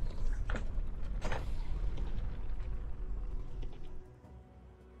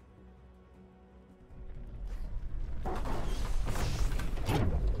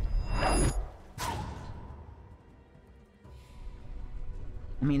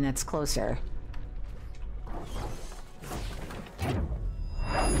 I mean, that's closer.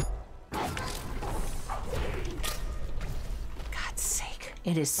 God's sake.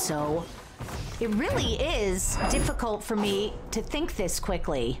 It is so... It really is difficult for me to think this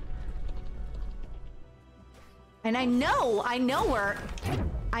quickly. And I know where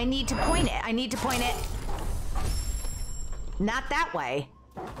I need to point it. I need to point it... Not that way.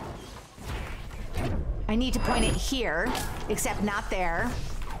 I need to point it here, except not there.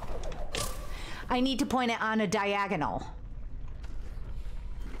 I need to point it on a diagonal.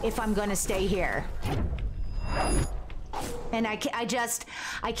 if I'm gonna stay here. And I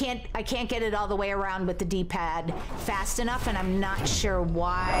can't get it all the way around with the D-pad fast enough, and I'm not sure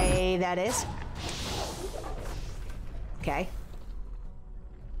why that is. Okay.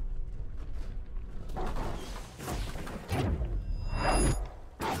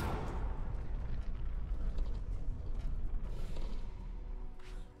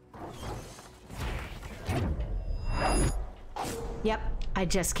 Yep, I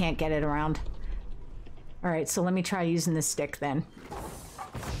just can't get it around. All right, so let me try using the stick then.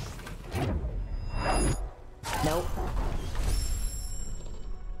 Nope.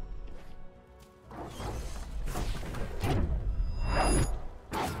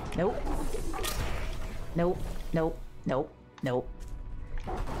 Nope. Nope, nope, nope, nope.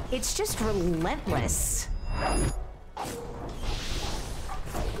 It's just relentless.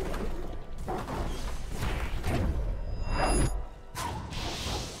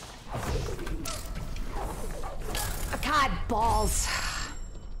 God, balls.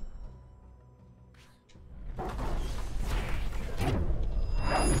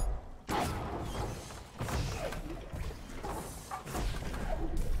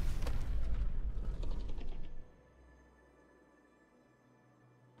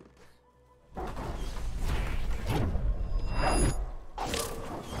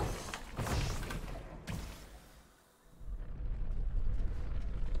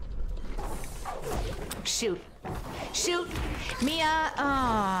 Shoot. Shoot! Mia!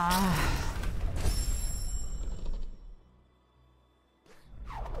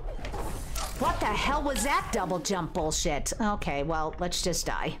 What the hell was that double jump bullshit? Okay, well, let's just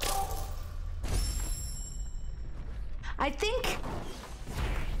die. I think...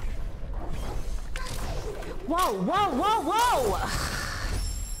 Whoa, whoa, whoa, whoa!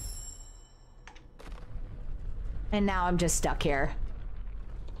 And now I'm just stuck here.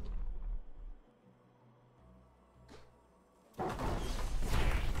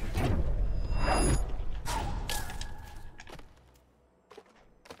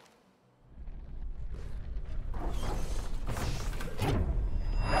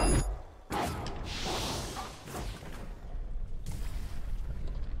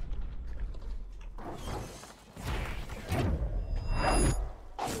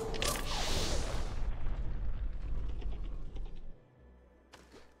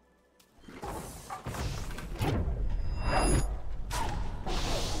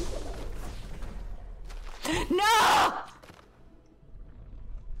 No!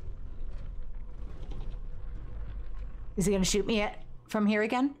 Is he gonna shoot me from here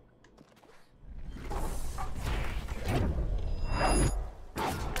again?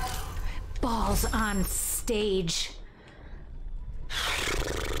 Balls on stage.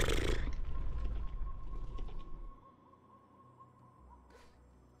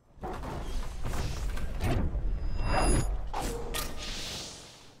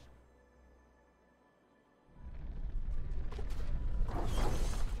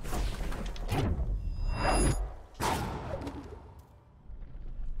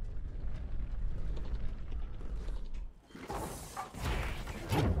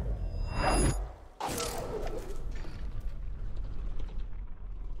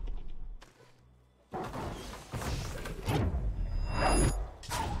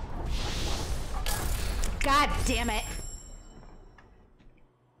 God damn it.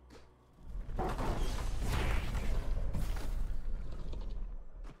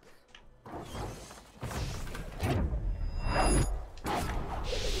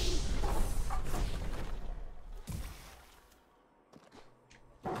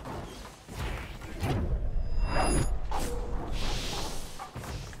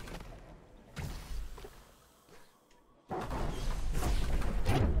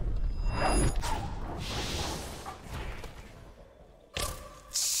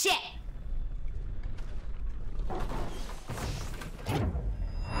 Shit!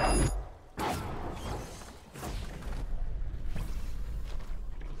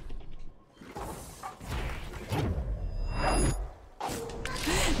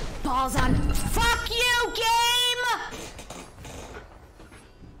 Balls on. Fuck you, game!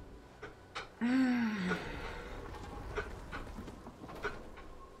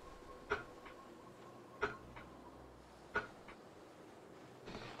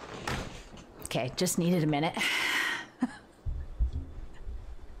 Okay, just needed a minute.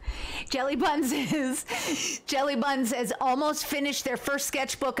 Jelly Buns has almost finished their first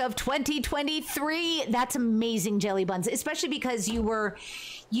sketchbook of 2023. That's amazing, Jelly Buns, especially because you were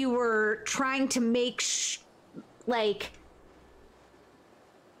trying to make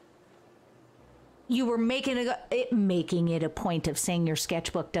you were making it a point of saying your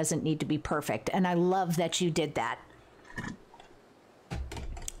sketchbook doesn't need to be perfect, and I love that you did that.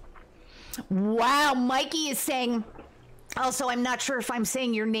 Wow, Mikey is saying, also, I'm not sure if I'm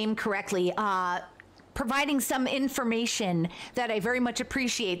saying your name correctly, providing some information that I very much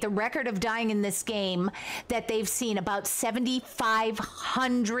appreciate. The record of dying in this game that they've seen about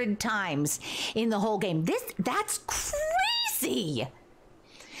 7,500 times in the whole game. That's crazy.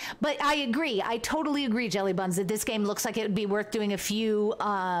 But I agree. I totally agree, Jelly Buns, that this game looks like it would be worth doing a few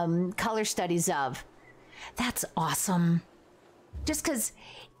color studies of. That's awesome. Just because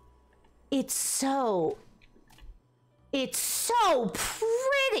it's so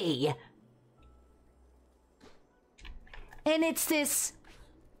pretty. And it's this,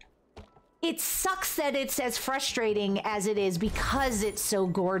 it sucks that it's as frustrating as it is because it's so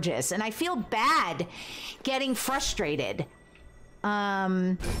gorgeous. And I feel bad getting frustrated.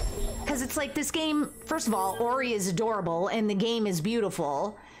 Because it's like this game, first of all, Ori is adorable and the game is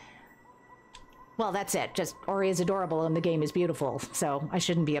beautiful. Well, that's it. Just Ori is adorable and the game is beautiful. So I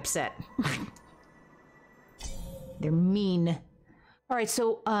shouldn't be upset. They're mean. All right,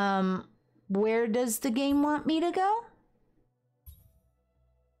 so where does the game want me to go?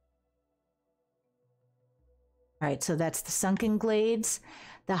 All right, so that's the Sunken Glades,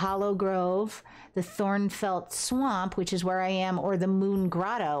 the Hollow Grove, the Thornfelt Swamp, which is where I am, or the Moon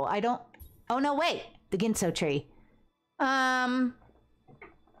Grotto. I don't... Oh, no, wait. The Ginso Tree. Where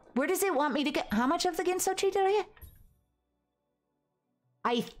does it want me to get? How much of the Ginso Tree did I get?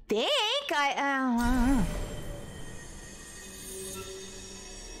 I think I...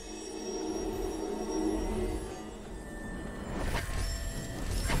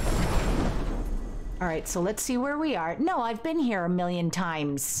 All right, so let's see where we are. No, I've been here a million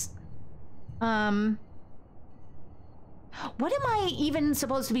times. What am I even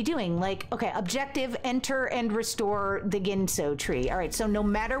supposed to be doing? Like, okay, objective, enter and restore the Ginso Tree. All right, so no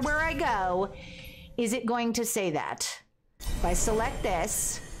matter where I go, is it going to say that? If I select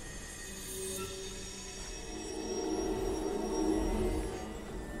this...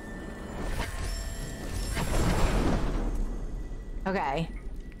 Okay.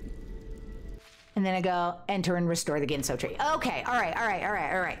 And then I go, enter and restore the Ginso Tree. Okay, all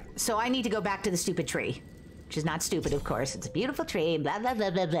right. So I need to go back to the stupid tree, which is not stupid, of course. It's a beautiful tree, blah, blah, blah,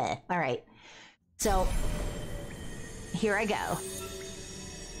 blah, blah. All right. So here I go.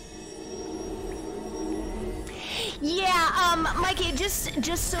 Yeah, Mikey,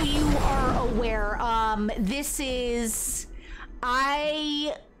 just so you are aware, this is...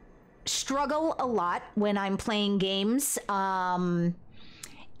 I struggle a lot when I'm playing games,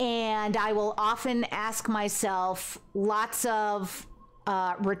 and I will often ask myself lots of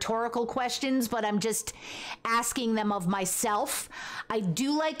rhetorical questions, but I'm just asking them of myself. I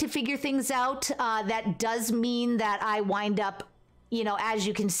do like to figure things out. That does mean that I wind up, you know, as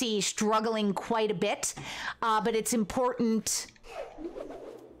you can see, struggling quite a bit. But it's important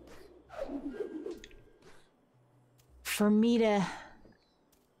for me to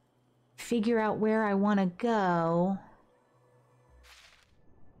figure out where I want to go.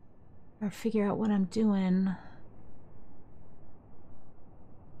 Or figure out what I'm doing.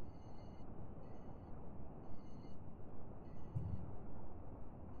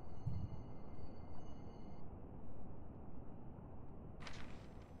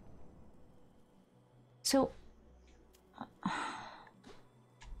 So...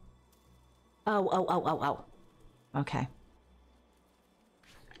 Oh. Okay.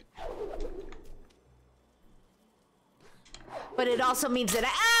 But it also means that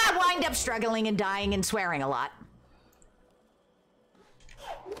I wind up struggling and dying and swearing a lot.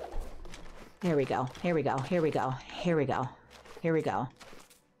 Here we go.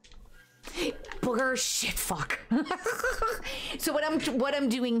 Booger shit fuck. So what I'm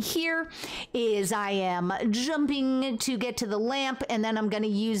doing here is I am jumping to get to the lamp, and then I'm gonna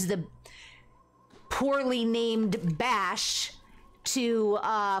use the poorly named bash to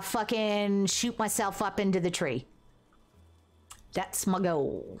fucking shoot myself up into the tree. That's my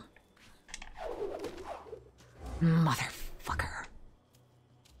goal. Motherfucker.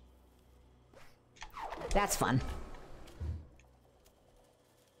 That's fun.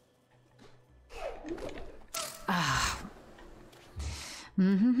 I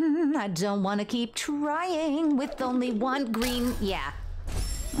don't want to keep trying with only one green... Yeah.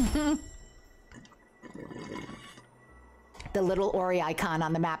 The little Ori icon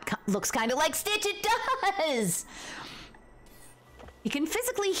on the map looks kind of like Stitch. It does! You can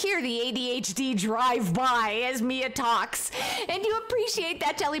physically hear the ADHD drive by as Mia talks, and you appreciate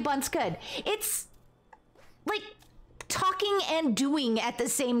that, Jelly Buns. Good. It's like talking and doing at the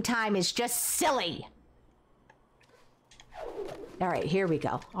same time is just silly. All right, here we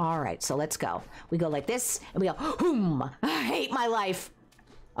go. All right, so let's go. We go like this, and we go, boom. I hate my life.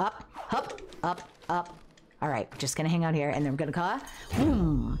 Up, up, up, up. All right, just gonna hang out here, and then we're gonna go,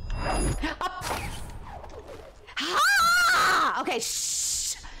 boom. Up. Ha! Okay,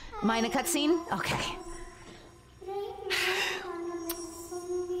 shh. Am I in a cutscene? Okay.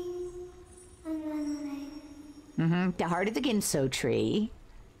 The heart of the Ginso tree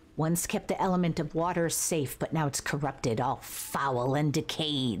once kept the element of water safe, but now it's corrupted, all foul and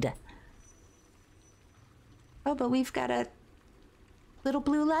decayed. Oh, but we've got a little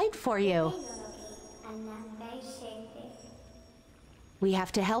blue light for you. We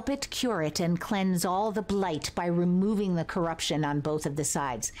have to help it cure it and cleanse all the blight by removing the corruption on both of the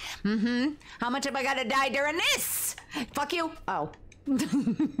sides. How much have I got to die during this? Fuck you. Oh.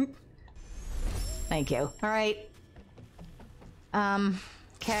 Thank you. All right.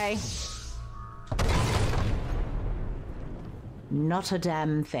 Okay. Not a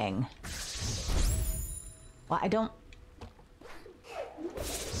damn thing. Well, I don't...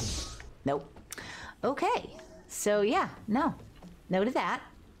 Nope. Okay. So, yeah, no. No to that.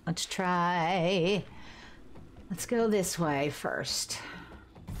 Let's try... Let's go this way first.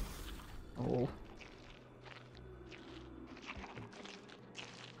 Oh.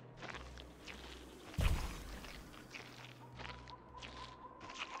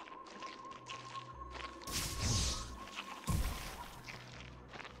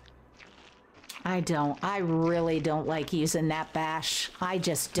 I really don't like using that bash. I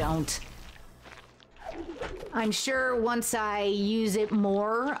just don't. I'm sure once I use it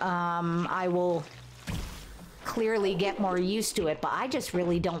more, I will clearly get more used to it, but I just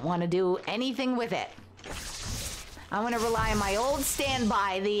really don't want to do anything with it. I want to rely on my old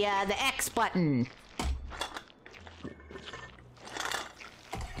standby, the X button.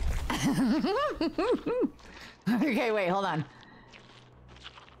 Okay, wait, hold on.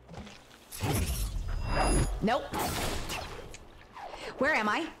 Nope. Where am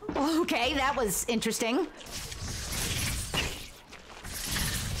I? Okay, that was interesting.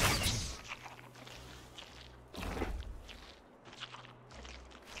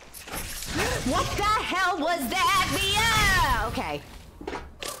 What the hell was that? Okay.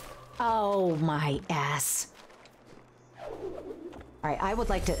 Oh, my ass. All right, I would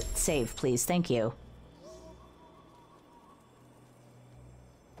like to save, please. Thank you.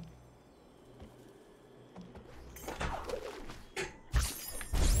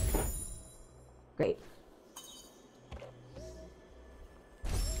 Great.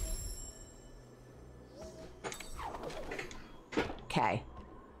 Okay.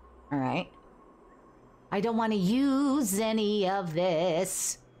 All right. I don't want to use any of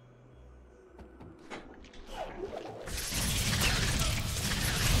this.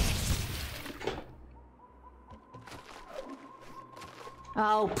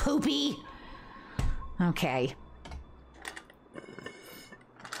 Oh, poopy. Okay.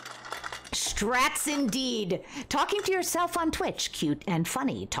 Strats indeed. Talking to yourself on Twitch, cute and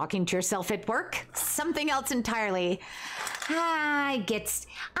funny. Talking to yourself at work, something else entirely. I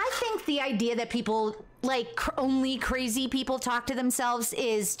think the idea that people, like, only crazy people talk to themselves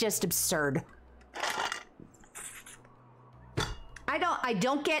is just absurd. I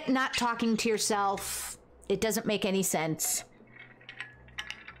don't get not talking to yourself. It doesn't make any sense.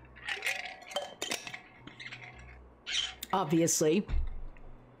 Obviously.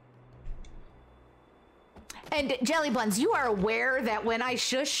 And Jelly Buns, you are aware that when I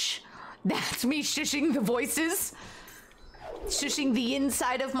shush, that's me shushing the voices? Shushing the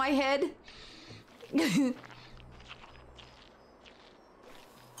inside of my head?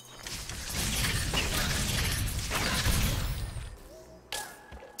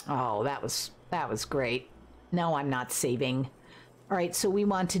 Oh, that was great. No, I'm not saving. All right, so we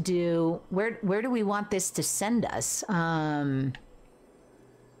want to do... Where do we want this to send us?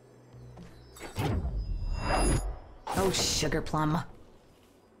 Oh, sugar plum.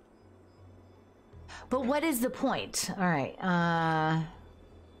 But what is the point? All right,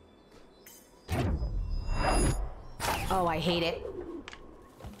 Oh, I hate it.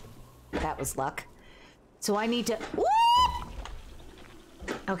 That was luck. So I need to... Woo!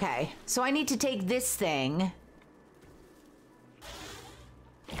 Okay, so I need to take this thing.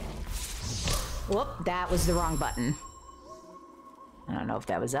 Whoop, that was the wrong button. I don't know if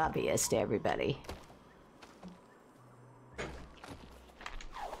that was obvious to everybody.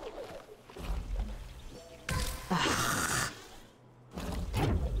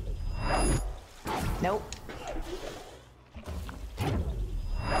 Nope.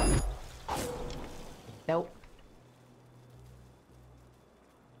 Nope.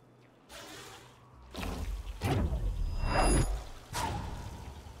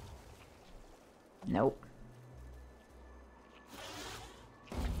 Nope.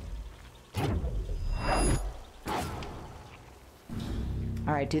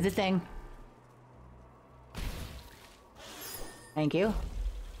 All right, do the thing. Thank you.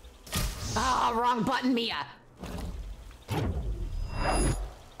 Oh, wrong button, Mia.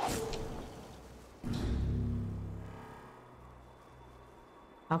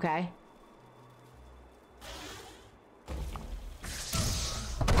 Okay.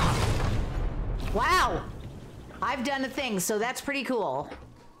 Wow! I've done a thing, so that's pretty cool.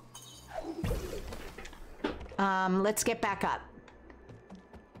 Let's get back up.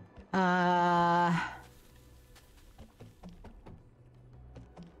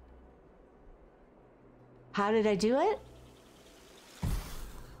 How did I do it?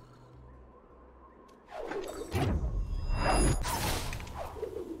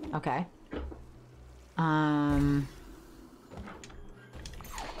 Okay.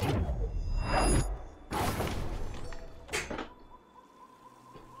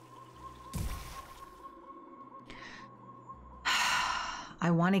 I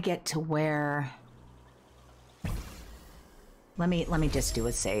want to get to where... Let me just do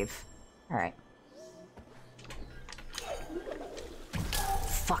a save. All right.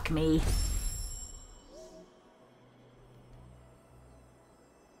 Fuck me.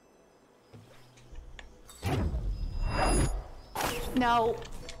 No.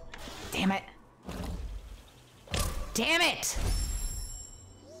 Damn it. Damn it!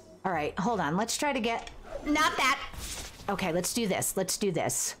 All right, hold on. Let's try to get... Not that! Okay, let's do this. Let's do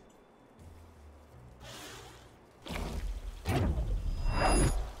this.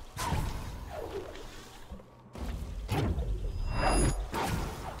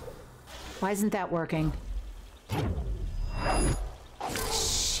 Why isn't that working?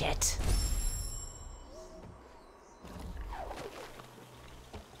 Shit.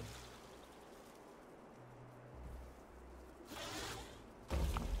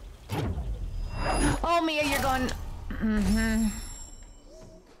 Oh, Mia, you're going... Mm-hmm.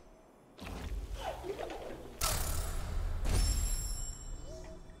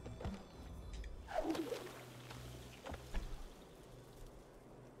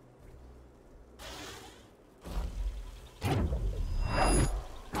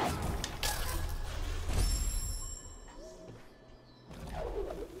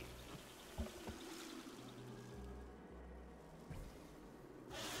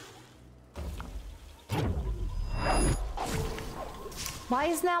 Why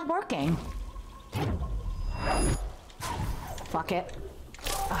isn't that working? Fuck it.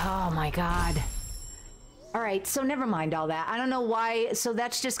 Oh my god. All right, so never mind all that. I don't know why, so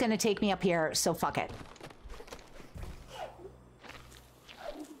that's just gonna take me up here, so fuck it.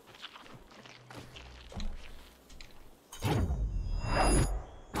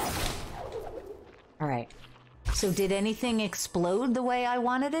 All right. So did anything explode the way I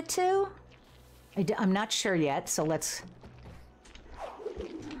wanted it to? I'm not sure yet, so let's...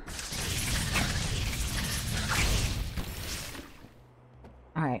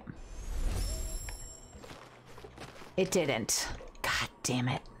 All right. It didn't. God damn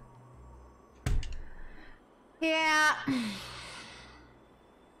it. Yeah.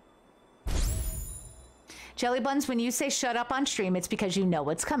 Jelly Buns, when you say shut up on stream, it's because you know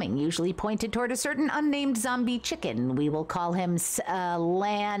what's coming. Usually pointed toward a certain unnamed zombie chicken. We will call him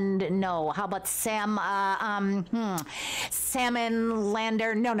No, how about Salmon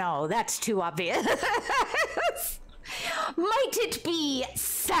Lander? No, that's too obvious. Might it be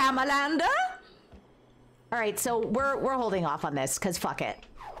Salamander? All right, so we're holding off on this because fuck it.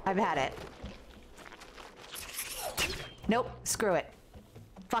 I've had it. Nope, screw it.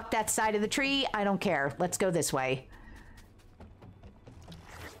 Fuck that side of the tree. I don't care. Let's go this way.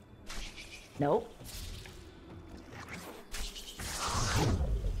 Nope.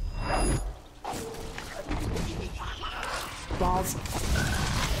 Balls.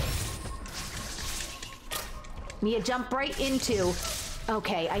 Mia, jump right into...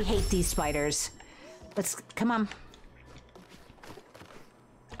 Okay, I hate these spiders. Let's... Come on.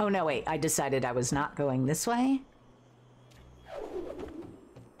 Oh, no, wait. I decided I was not going this way.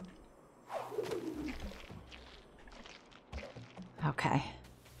 Okay.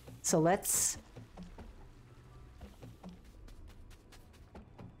 So let's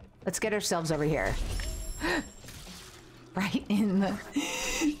get ourselves over here. Right in the...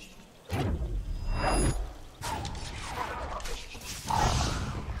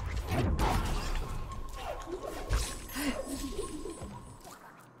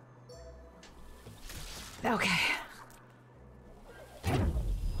 Okay.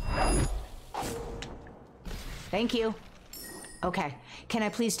 Thank you. Okay. Can I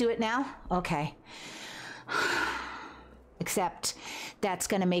please do it now? Okay. Except that's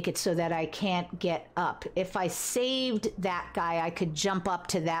going to make it so that I can't get up. If I saved that guy, I could jump up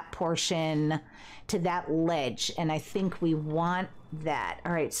to that portion, to that ledge. And I think we want that.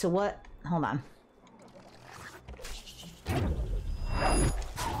 All right, so what? Hold on.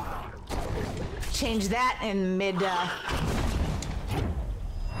 Change that in mid...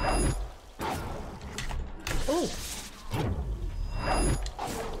 Ooh.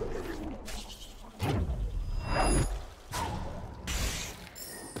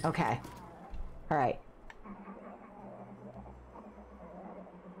 Okay. All right.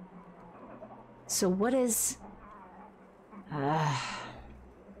 So what is...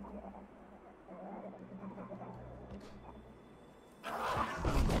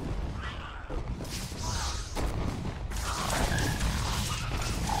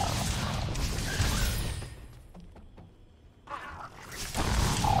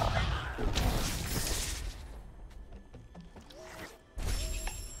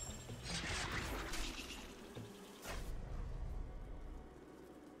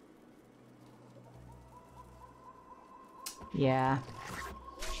 Yeah.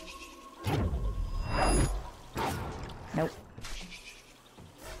 Nope.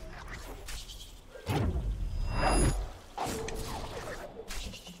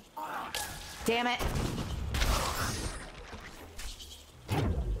 Damn it.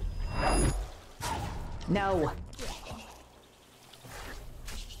 No.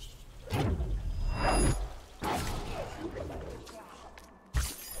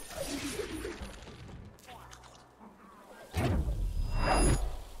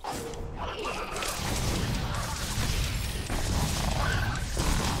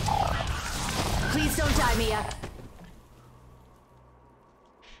 Please don't die, Mia.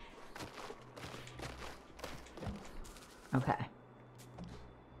 Okay.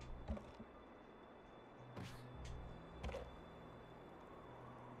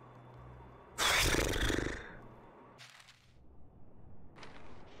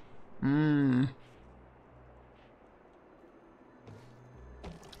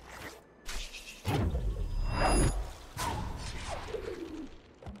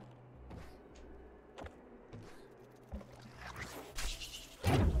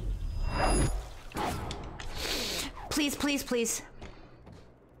 Please, please, please.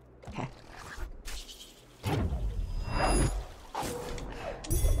 Okay.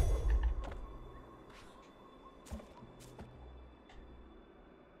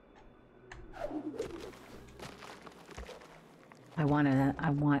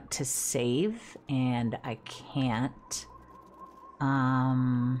 I want to save and I can't.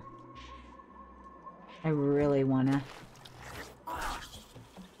 I really want to.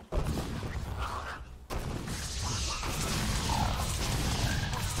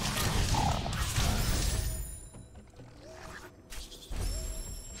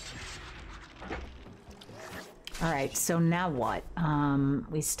 All right, so now what?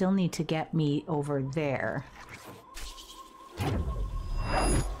 We still need to get me over there.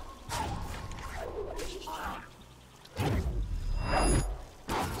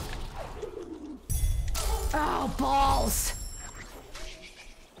 Oh, balls!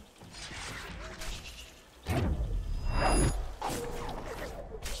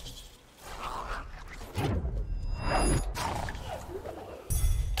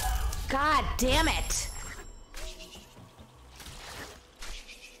 God damn it!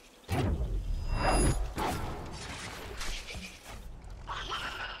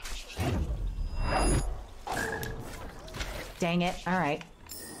 Dang it. All right.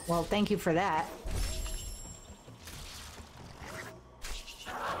 Well, thank you for that.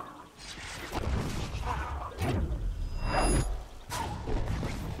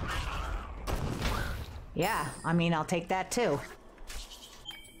 Yeah, I mean, I'll take that too.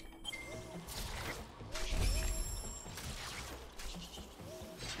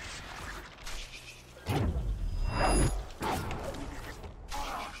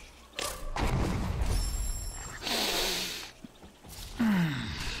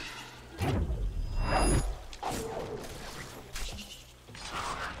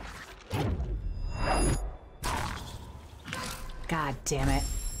 God damn it.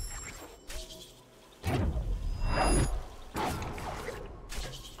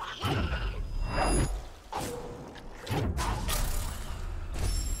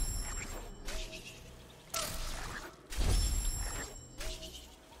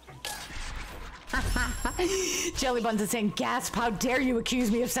 Jelly Buns is saying, gasp, how dare you accuse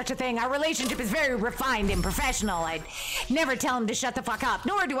me of such a thing? Our relationship is very refined and professional. I'd never tell him to shut the fuck up,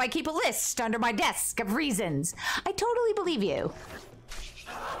 nor do I keep a list under my desk of reasons. I totally believe you.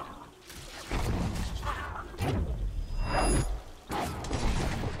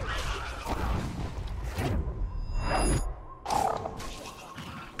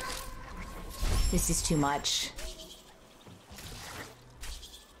 This is too much.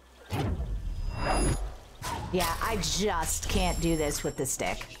 Yeah, I just can't do this with the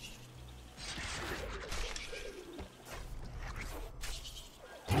stick.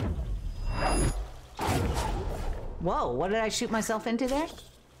 Whoa, what did I shoot myself into there?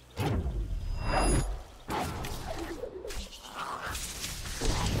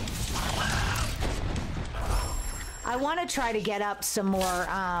 I want to try to get up some more,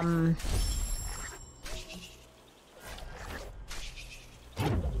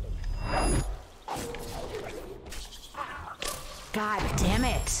 God damn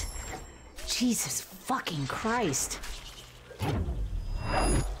it. Jesus fucking Christ.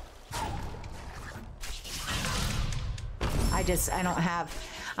 I don't have,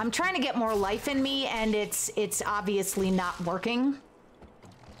 I'm trying to get more life in me and it's obviously not working.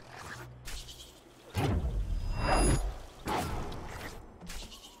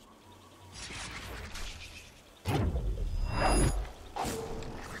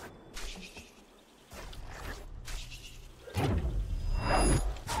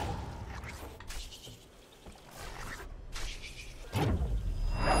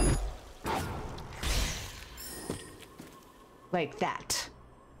 Like that.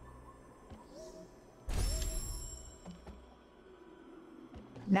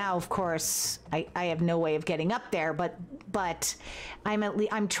 Now, of course, I have no way of getting up there, but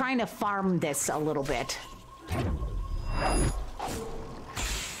I'm trying to farm this a little bit.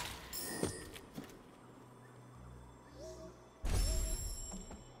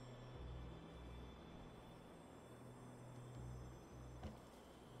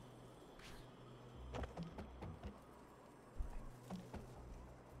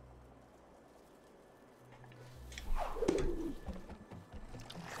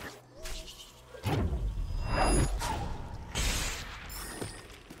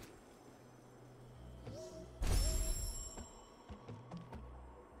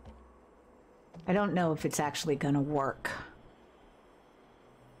 I don't know if it's actually gonna work.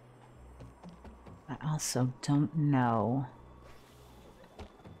 I also don't know.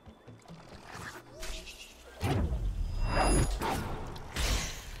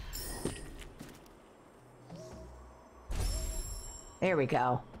 There we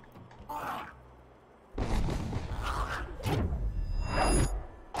go.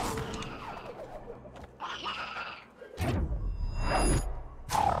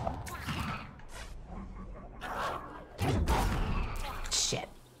 Shit.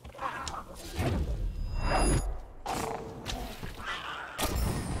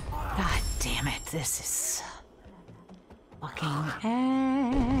 God damn it, this is fucking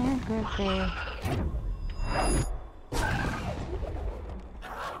aggravating.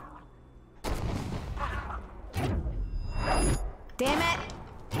 Damn it!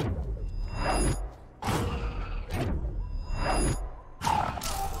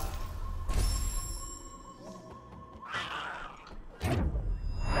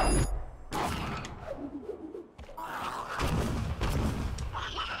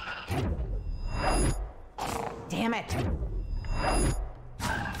 Damn it!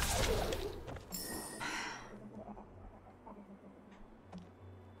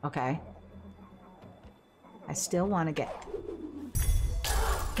 Okay. I still want to get...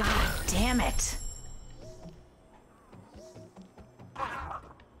 God damn it!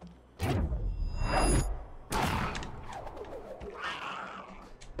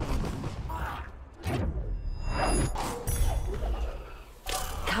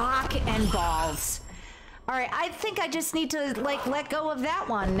 Cock and balls. Alright, I think I just need to, like, let go of that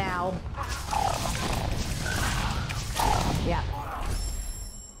one now. Yeah.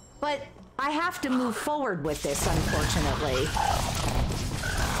 But I have to move forward with this, unfortunately.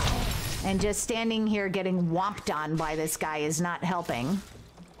 And just standing here getting whomped on by this guy is not helping.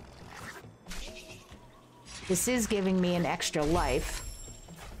 This is giving me an extra life.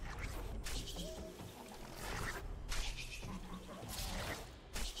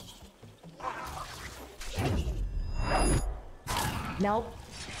 Nope.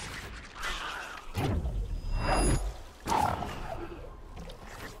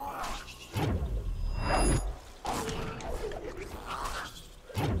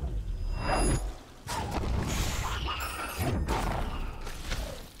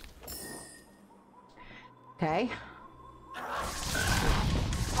 Okay.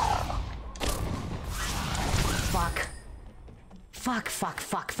 Fuck. Fuck, fuck,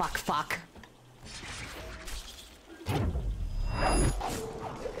 fuck, fuck, fuck.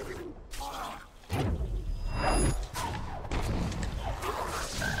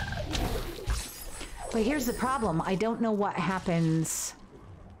 But here's the problem. I don't know what happens.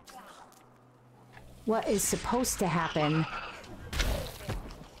 What is supposed to happen.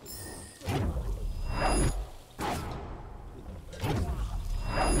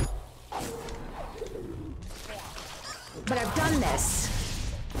 But I've done this.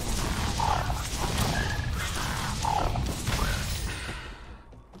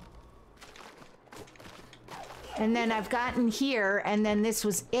 And then I've gotten here, and then this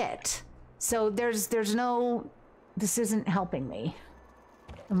was it. So there's no... This isn't helping me.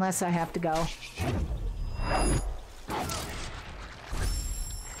 Unless I have to go.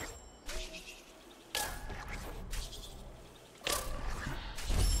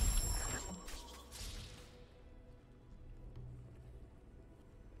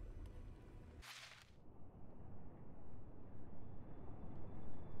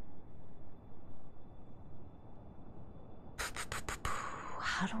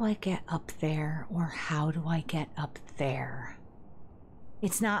 How do I get up there, or how do I get up there?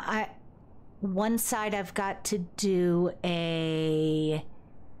 It's not, one side I've got to do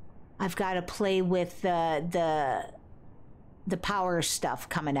I've got to play with the power stuff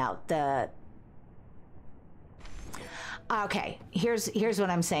coming out, okay, here's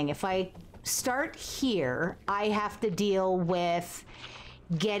what I'm saying. If I start here, I have to deal with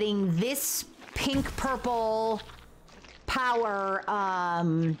getting this pink purple power,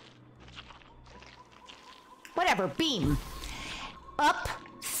 whatever, beam up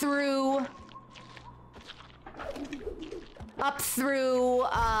through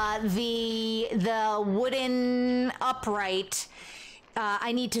the wooden upright.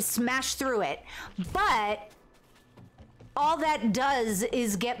 I need to smash through it, but all that does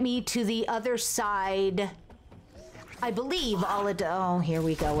is get me to the other side. I believe all it, oh, here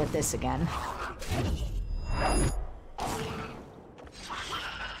we go with this again.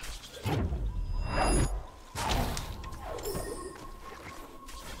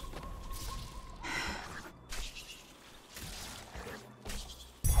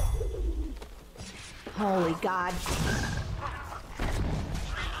 Holy God.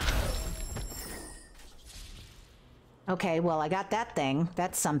 Okay, well, I got that thing.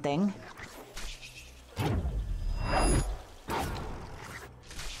 That's something.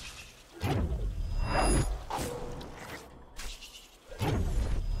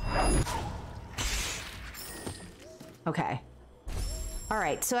 Okay. All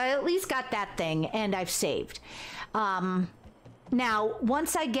right, so I at least got that thing, and I've saved. Now,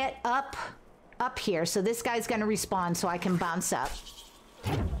 once I get up here, so this guy's gonna respawn so I can bounce up.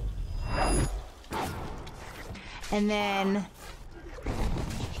 And then...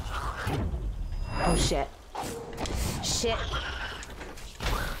 Oh, shit. Shit.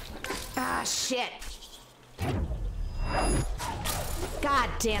 Ah, shit. God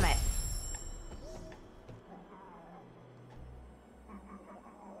damn it.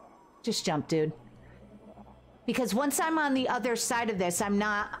 Just jump, dude. Because once I'm on the other side of this, I'm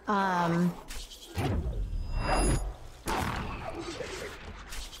not,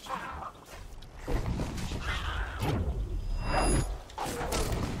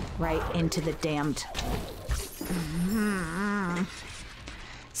 right into the damned...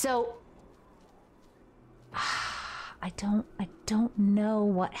 So... I don't know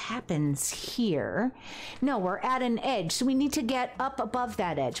what happens here. No, we're at an edge, so we need to get up above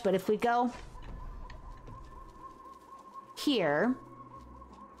that edge. But if we go here,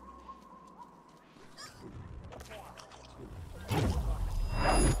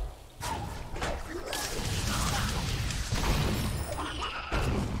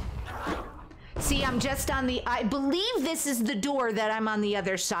 see, I'm just on the, I believe this is the door that I'm on the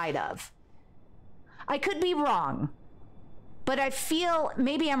other side of. I could be wrong. But I feel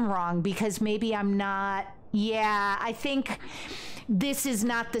maybe I'm wrong because maybe I'm not. Yeah, I think this is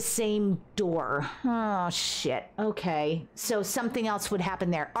not the same door. Oh, shit. Okay. So something else would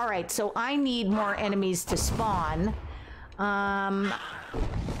happen there. All right. So I need more enemies to spawn.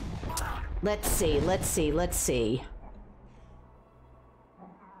 Let's see. Let's see. Let's see.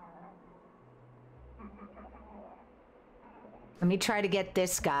 Let me try to get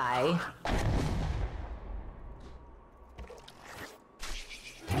this guy.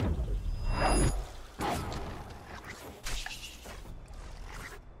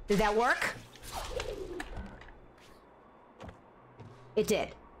 Did that work? It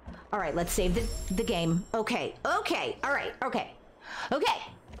did. All right, let's save the game. Okay, all right, okay.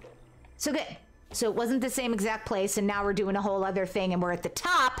 So good. So it wasn't the same exact place, and now we're doing a whole other thing, and we're at the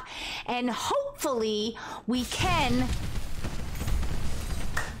top, and hopefully we can...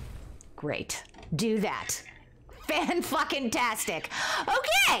 Great. Do that. Fan-fucking-tastic.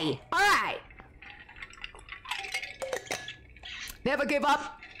 Okay, all right. Never give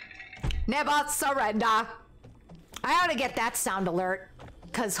up. Never surrender. I ought to get that sound alert,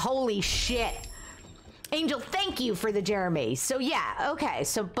 because holy shit. Angel, thank you for the Jeremy. So yeah, okay,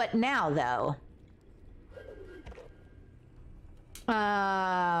 so, but now though.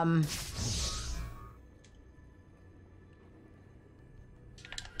 I'm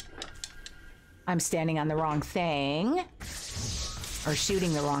standing on the wrong thing. Or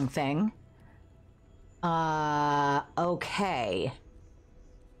shooting the wrong thing. Okay.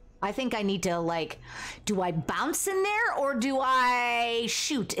 I think I need to, like, do I bounce in there or do I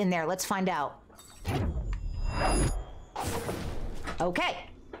shoot in there? Let's find out. Okay.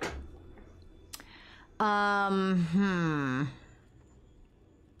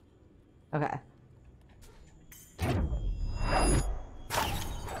 Okay.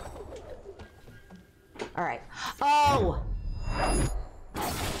 All right. Oh!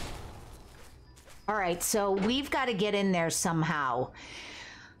 All right, so we've got to get in there somehow.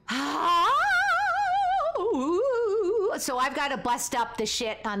 So I've got to bust up the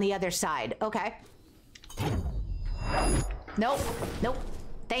shit on the other side. Okay. Nope. Nope.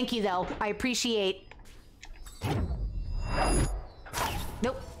 Thank you, though. I appreciate.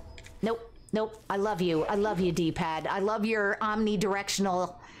 Nope. Nope. Nope. I love you. I love you, D-pad. I love your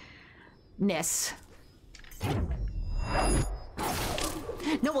omnidirectionalness.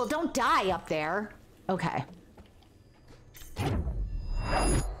 No, well, don't die up there. Okay.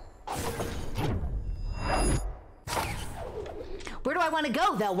 Where do I want to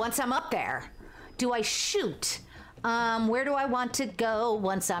go, though, once I'm up there? Do I shoot? Where do I want to go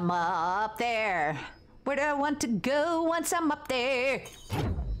once I'm up there? Where do I want to go once I'm up there?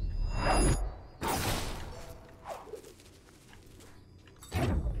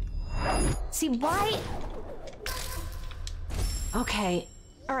 See, why? Okay.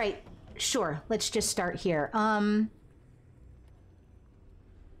 All right. Sure. Let's just start here. All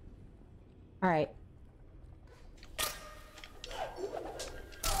right.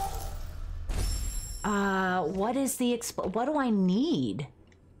 What is the what do I need?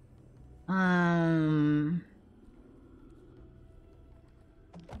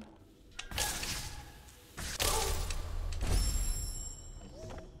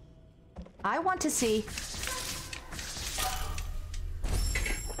 I want to see.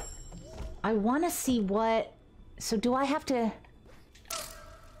 I want to see what. So do I have to?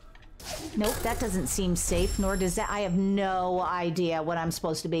 Nope, that doesn't seem safe, nor does that. I have no idea what I'm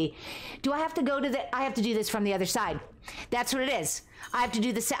supposed to be. Do I have to go to the... I have to do this from the other side. That's what it is. I have to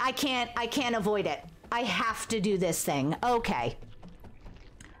do this. I can't avoid it. I have to do this thing. Okay.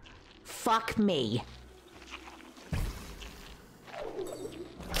 Fuck me.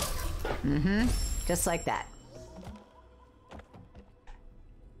 Mm-hmm. Just like that.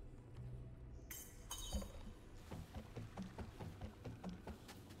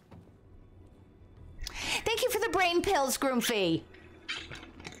 Thank you for the brain pills, Groomfee.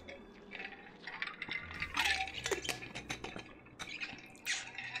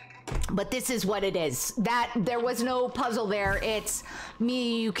 But this is what it is. That there was no puzzle there. It's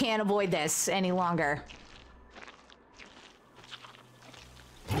me, you can't avoid this any longer.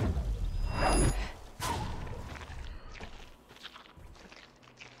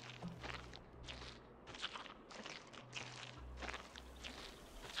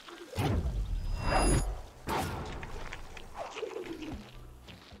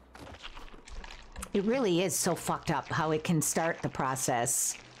 It really is so fucked up how it can start the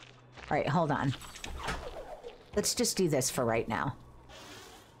process. All right, hold on. Let's just do this for right now.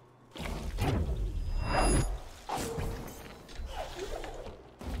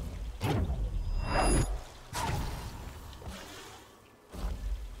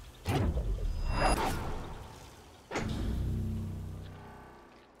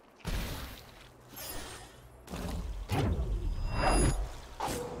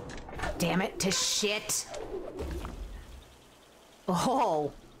 Damn it to shit.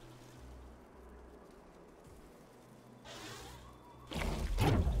 Oh.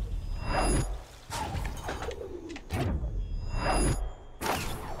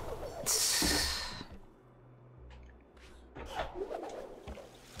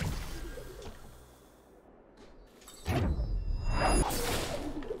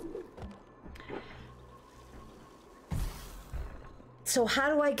 So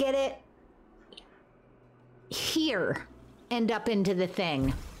how do I get it here and up into the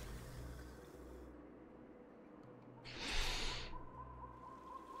thing?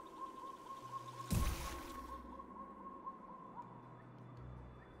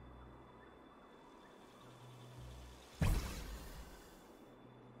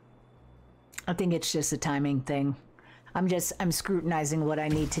 I think it's just a timing thing. I'm scrutinizing what I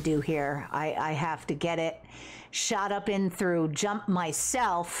need to do here. I have to get it shot up in through jump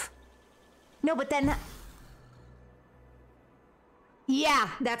myself. No, but then... Yeah,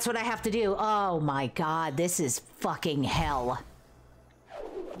 that's what I have to do. Oh my god, this is fucking hell.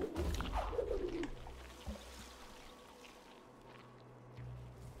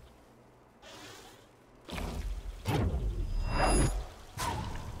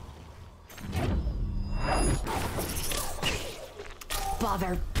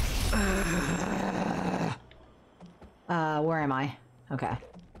 Bother. Where am I? Okay.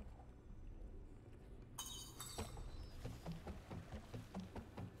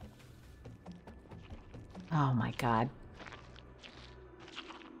 Oh my god.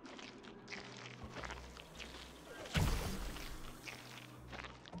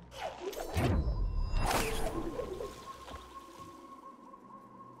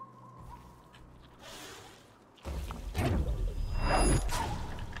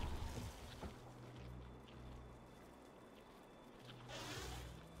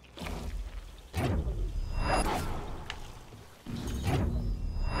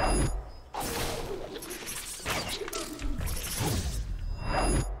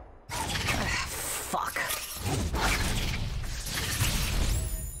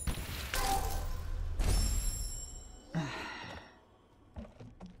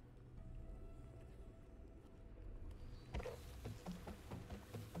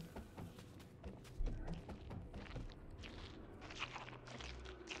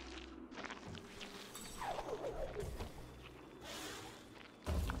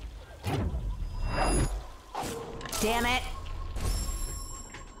 Damn it.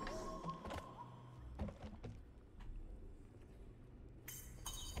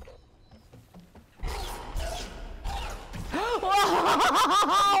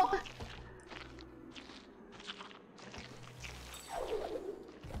 Whoa!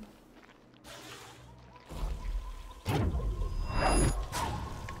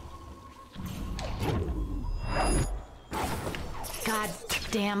 God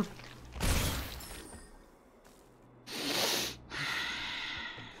damn.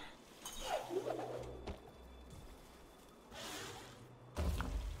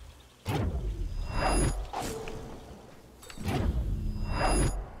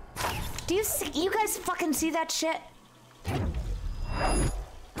 You guys fucking see that shit?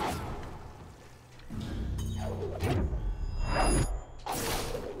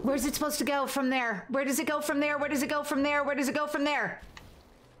 Where's it supposed to go from there? Where does it go from there? Where does it go from there? Where does it go from there?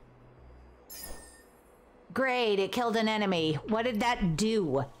 Great, it killed an enemy. What did that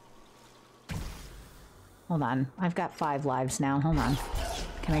do? Hold on, I've got 5 lives now. Hold on.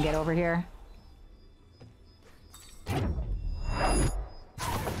 Can I get over here?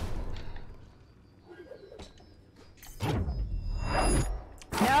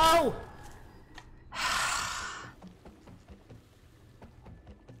 No!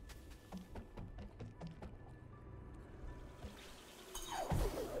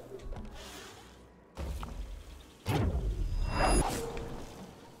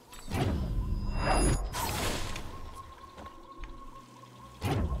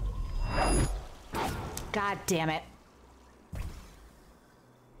 God damn it.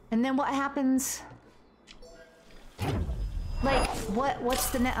 And then what happens? Like,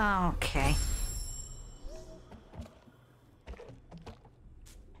 what's the oh, okay.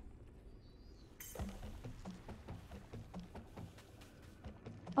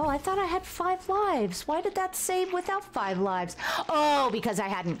 Oh, I thought I had 5 lives. Why did that save without 5 lives? Oh, because I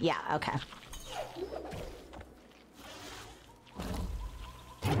hadn't, yeah, okay.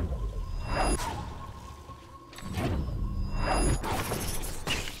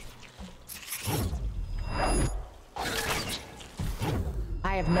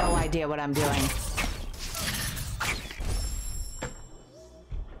 I have no idea what I'm doing.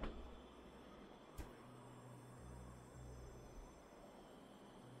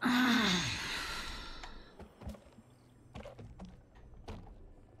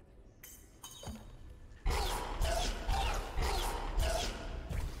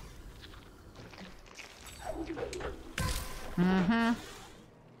 Mm-hmm.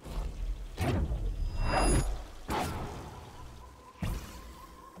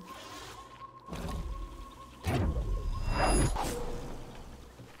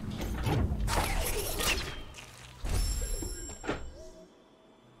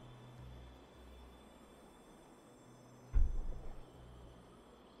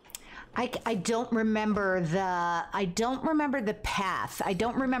 I don't remember the path. I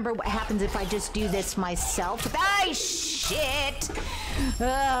don't remember what happens if I just do this myself. Ah, shit!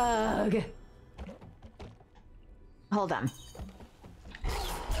 Ugh. Hold on.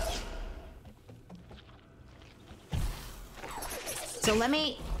 So let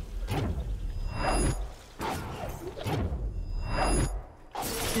me...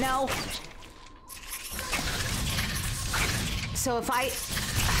 No. So if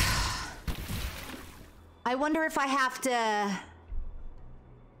I wonder if I have to...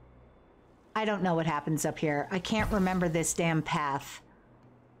 I don't know what happens up here. I can't remember this damn path.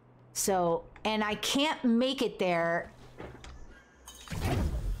 So, and I can't make it there.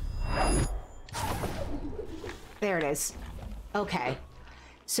 There it is. Okay.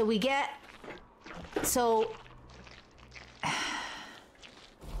 So we get... So...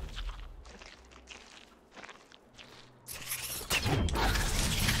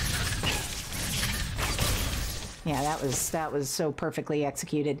 Yeah, that was so perfectly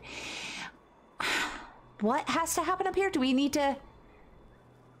executed. What has to happen up here? Do we need to...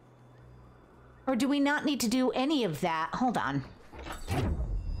 Or do we not need to do any of that? Hold on.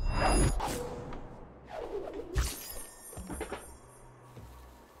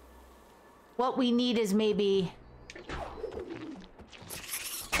 What we need is maybe...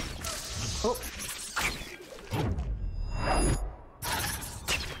 Oh.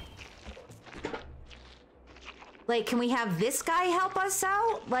 Like, can we have this guy help us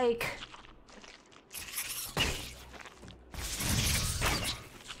out? Like...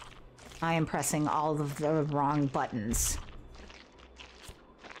 I am pressing all of the wrong buttons.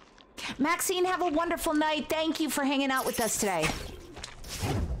 Maxine, have a wonderful night. Thank you for hanging out with us today.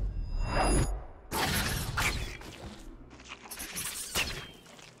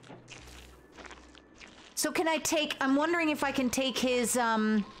 So can I take... I'm wondering if I can take his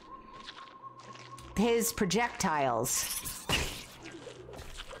projectiles.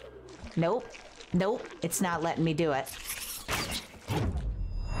 Nope. Nope. It's not letting me do it.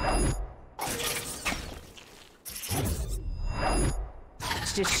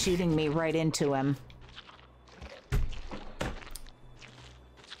 It's just shooting me right into him.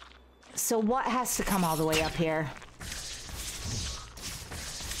 So what has to come all the way up here?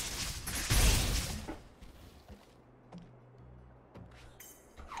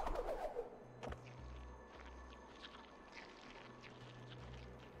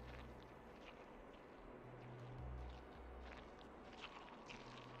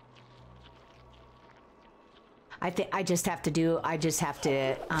 I just have to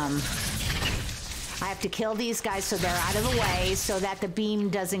kill these guys so they're out of the way so that the beam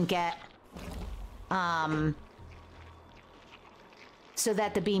doesn't get,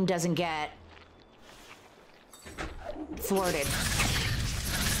 thwarted.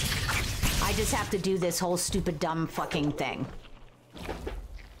 I just have to do this whole stupid dumb fucking thing.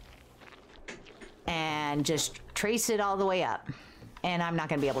 And just trace it all the way up. And I'm not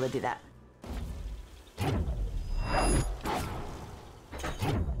gonna be able to do that.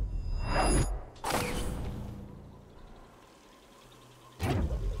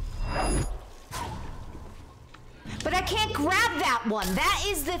 But I can't grab that one. That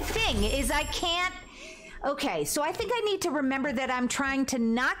is the thing, is I can't... Okay, so I think I need to remember that I'm trying to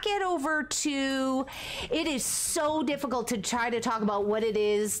not get over to... It is so difficult to try to talk about what it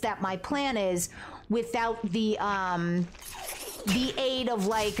is that my plan is without the aid of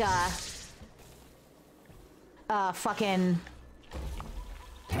like fucking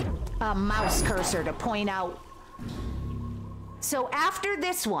mouse cursor to point out. So after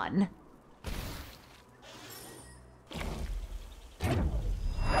this one...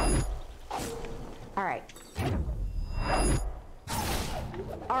 All right.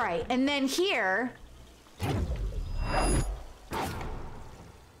 All right, and then here...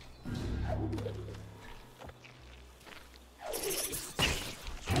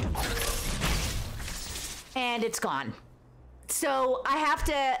 And it's gone. So I have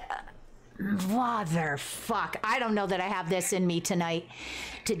to... Motherfuck. I don't know that I have this in me tonight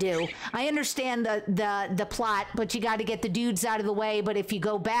to do. I understand the plot, but you got to get the dudes out of the way. But if you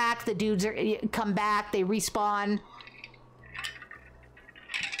go back, the dudes come back, they respawn.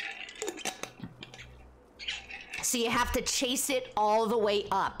 So you have to chase it all the way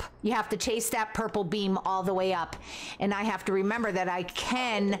up. You have to chase that purple beam all the way up. And I have to remember that I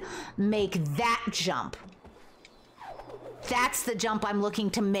can make that jump. That's the jump I'm looking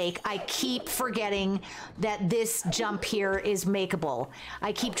to make. I keep forgetting that this jump here is makeable.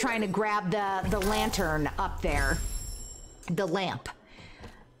 I keep trying to grab the lantern up there. The lamp.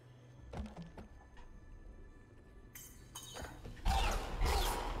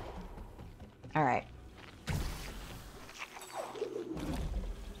 All right.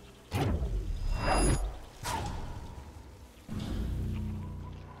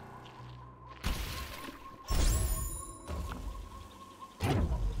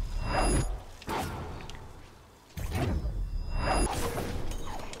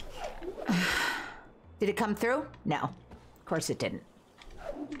 Did it come through? No. Of course it didn't.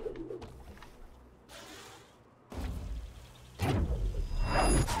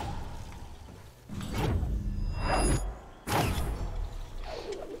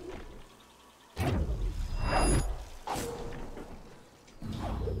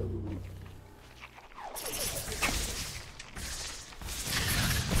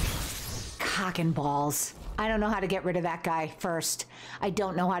 Cock and balls. I don't know how to get rid of that guy first. I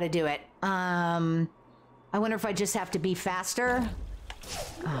don't know how to do it. I wonder if I just have to be faster.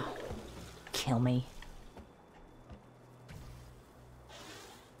 Oh, kill me.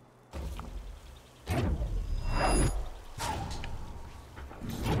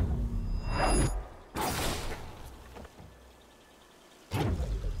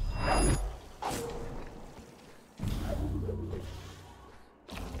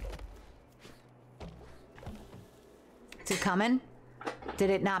 Is it coming? Did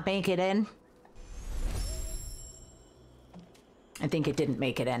it not make it in? I think it didn't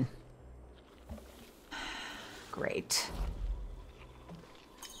make it in. Great.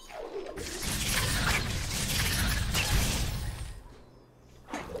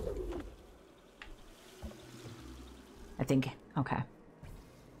 I think, okay.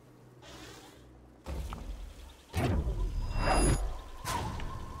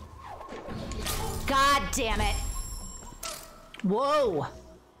 God damn it. Whoa.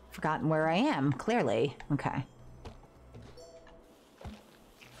 Forgotten where I am, clearly. Okay.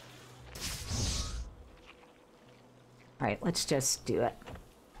 All right, let's just do it.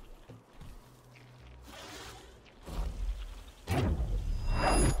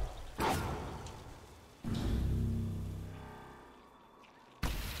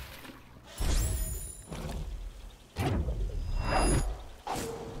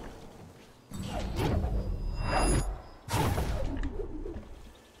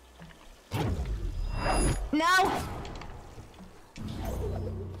 No!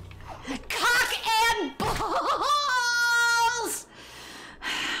 Cock and balls!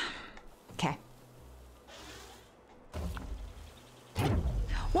 Okay.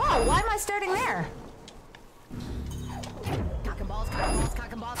 Whoa, why am I starting there? Cock and balls, cock and balls,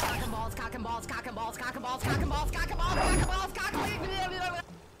 cock and balls, cock and balls, cock and balls, cock and balls, cock and balls, cock and balls, cock and balls, cock and balls, cock and balls.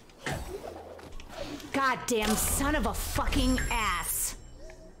 Goddamn son of a fucking ass.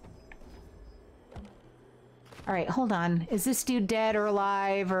 All right, hold on. Is this dude dead or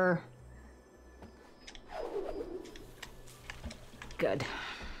alive or... Good.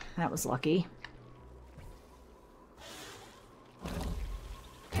 That was lucky.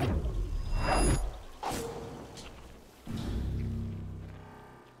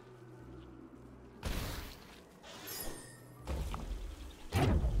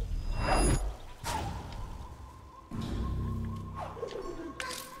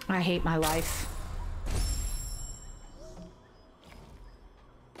 I hate my life.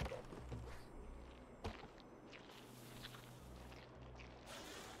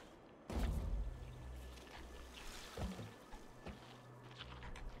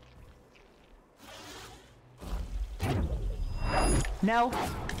 No.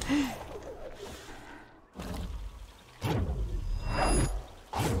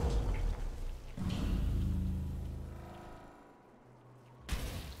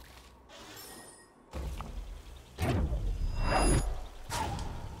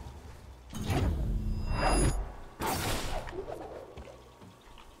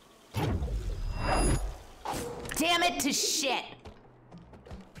 Damn it to shit.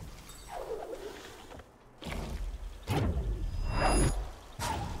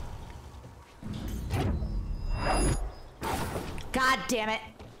 God damn it.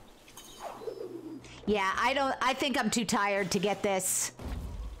 Yeah, I think I'm too tired to get this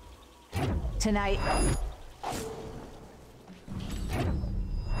tonight.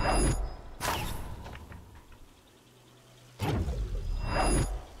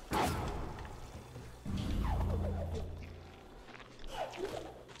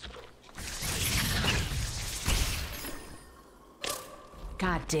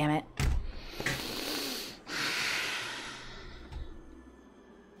 God damn it.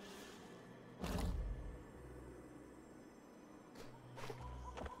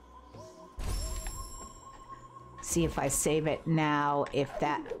 See if I save it now, if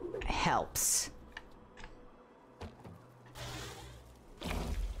that helps.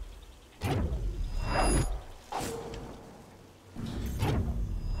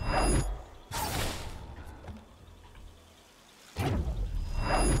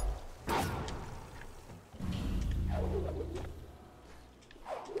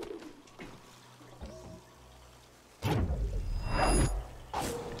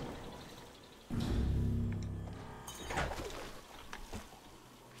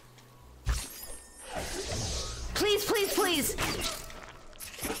 please.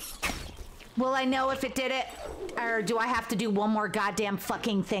 Will I know if it did it? Or do I have to do one more goddamn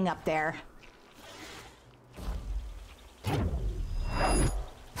fucking thing up there?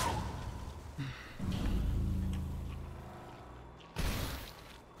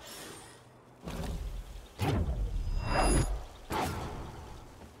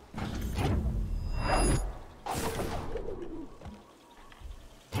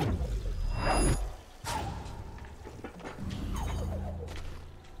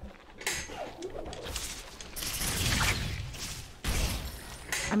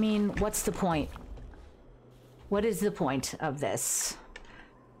 I mean, what's the point? What is the point of this?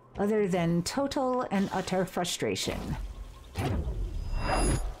 Other than total and utter frustration.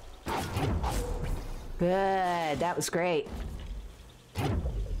 Good, that was great.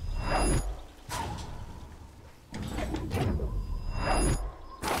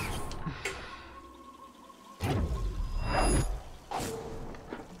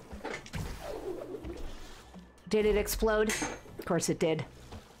 Did it explode? Of course it did.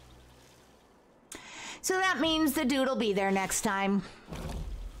 So that means the dude will be there next time.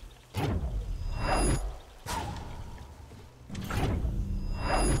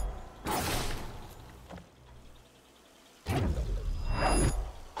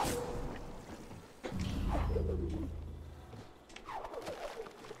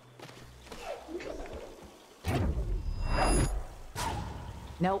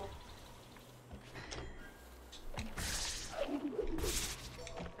 Nope.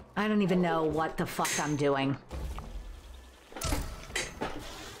 I don't even know what the fuck I'm doing.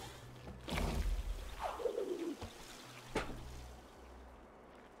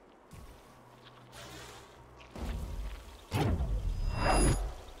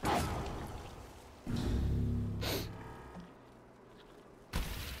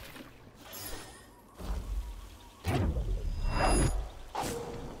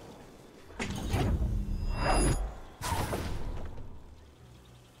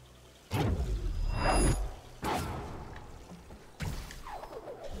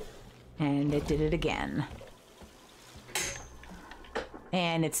 And it did it again.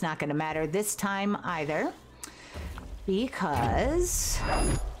 And it's not going to matter this time either, because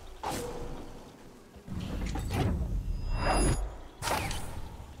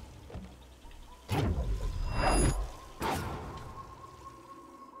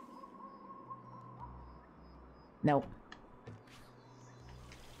nope.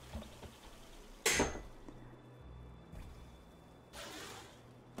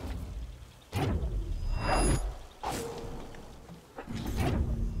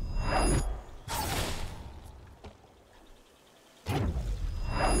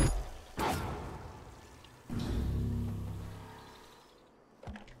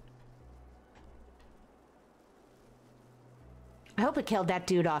 I hope it killed that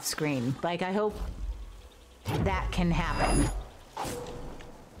dude off screen. Like, I hope that can happen.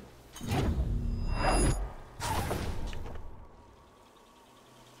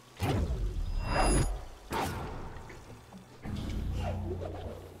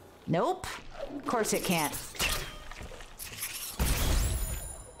 Nope. Of course it can't.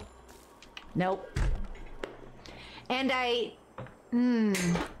 Nope. And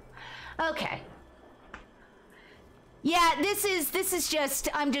okay. Yeah, this is just,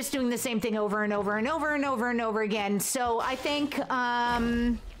 I'm just doing the same thing over and over and over and over and over again. So I think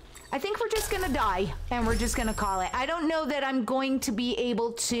we're just gonna die and we're just gonna call it. I don't know that I'm going to be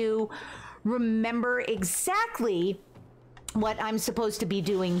able to remember exactly what I'm supposed to be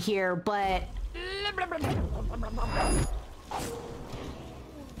doing here, but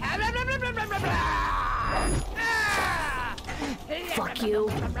fuck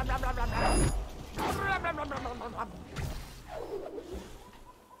you.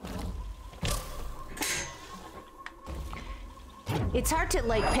 It's hard to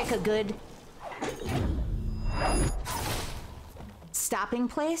like pick a good stopping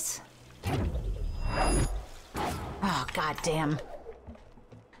place. Oh, goddamn.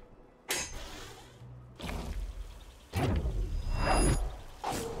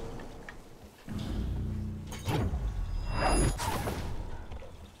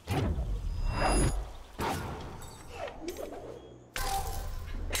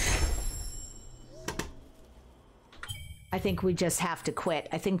 I think we just have to quit.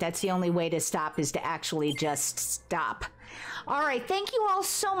 I think that's the only way to stop, is to actually just stop. All right, thank you all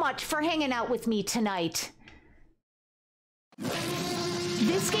so much for hanging out with me tonight.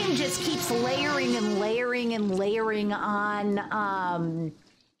 This game just keeps layering and layering and layering on,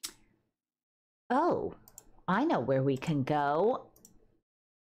 oh, I know where we can go.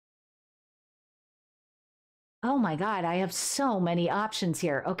 Oh my God, I have so many options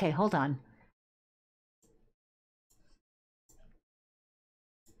here. Okay, hold on.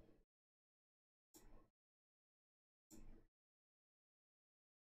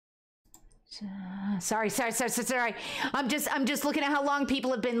 Sorry. I'm just looking at how long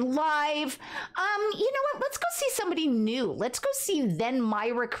people have been live. You know what? Let's go see somebody new. Let's go see Then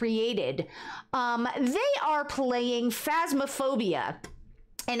Myra Created. They are playing Phasmophobia.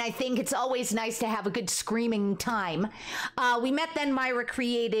 And I think it's always nice to have a good screaming time. We met Then Myra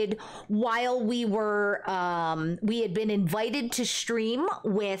Created while we had been invited to stream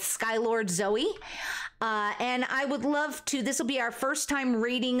with Skylord Zoe. And I would love to, this will be our first time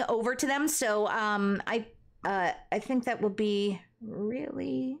raiding over to them. So I think that would be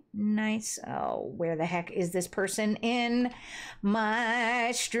really nice. Oh, where the heck is this person in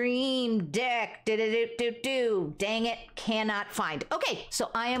my stream deck? Dang it, cannot find. Okay,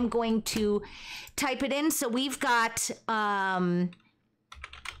 so I am going to type it in. So we've got a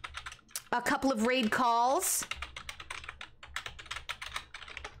couple of raid calls.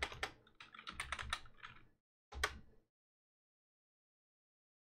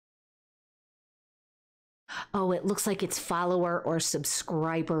 Oh, it looks like it's follower or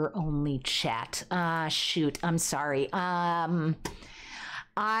subscriber only chat. Shoot, I'm sorry. That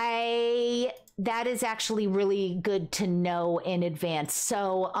is actually really good to know in advance.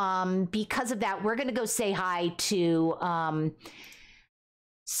 So, because of that, we're going to go say hi to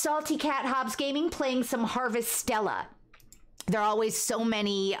Salty Cat Hobbs Gaming playing some Harvestella. There are always so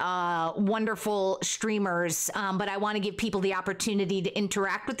many wonderful streamers, but I want to give people the opportunity to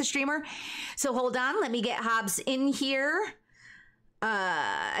interact with the streamer. So hold on, let me get Hobbs in here.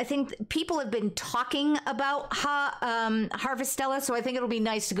 I think people have been talking about Harvestella, so I think it'll be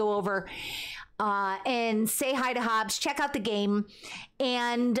nice to go over and say hi to Hobbs, check out the game,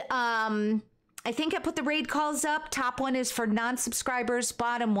 and I think I put the raid calls up. Top one is for non-subscribers.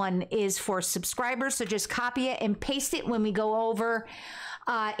 Bottom one is for subscribers. So just copy it and paste it when we go over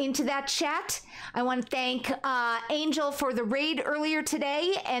into that chat. I want to thank Angel for the raid earlier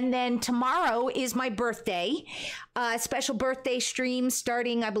today. And then tomorrow is my birthday. Special birthday stream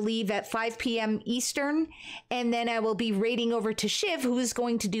starting, I believe, at 5 p.m. Eastern. And then I will be raiding over to Shiv, who is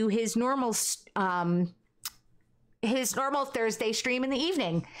going to do his normal Thursday stream in the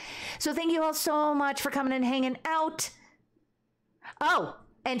evening. So thank you all so much for coming and hanging out. Oh,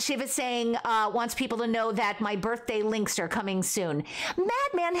 and Shiv is saying, wants people to know that my birthday links are coming soon.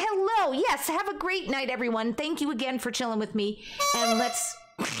 Madman, hello. Yes, have a great night, everyone. Thank you again for chilling with me. And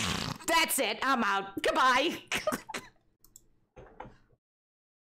that's it. I'm out. Goodbye.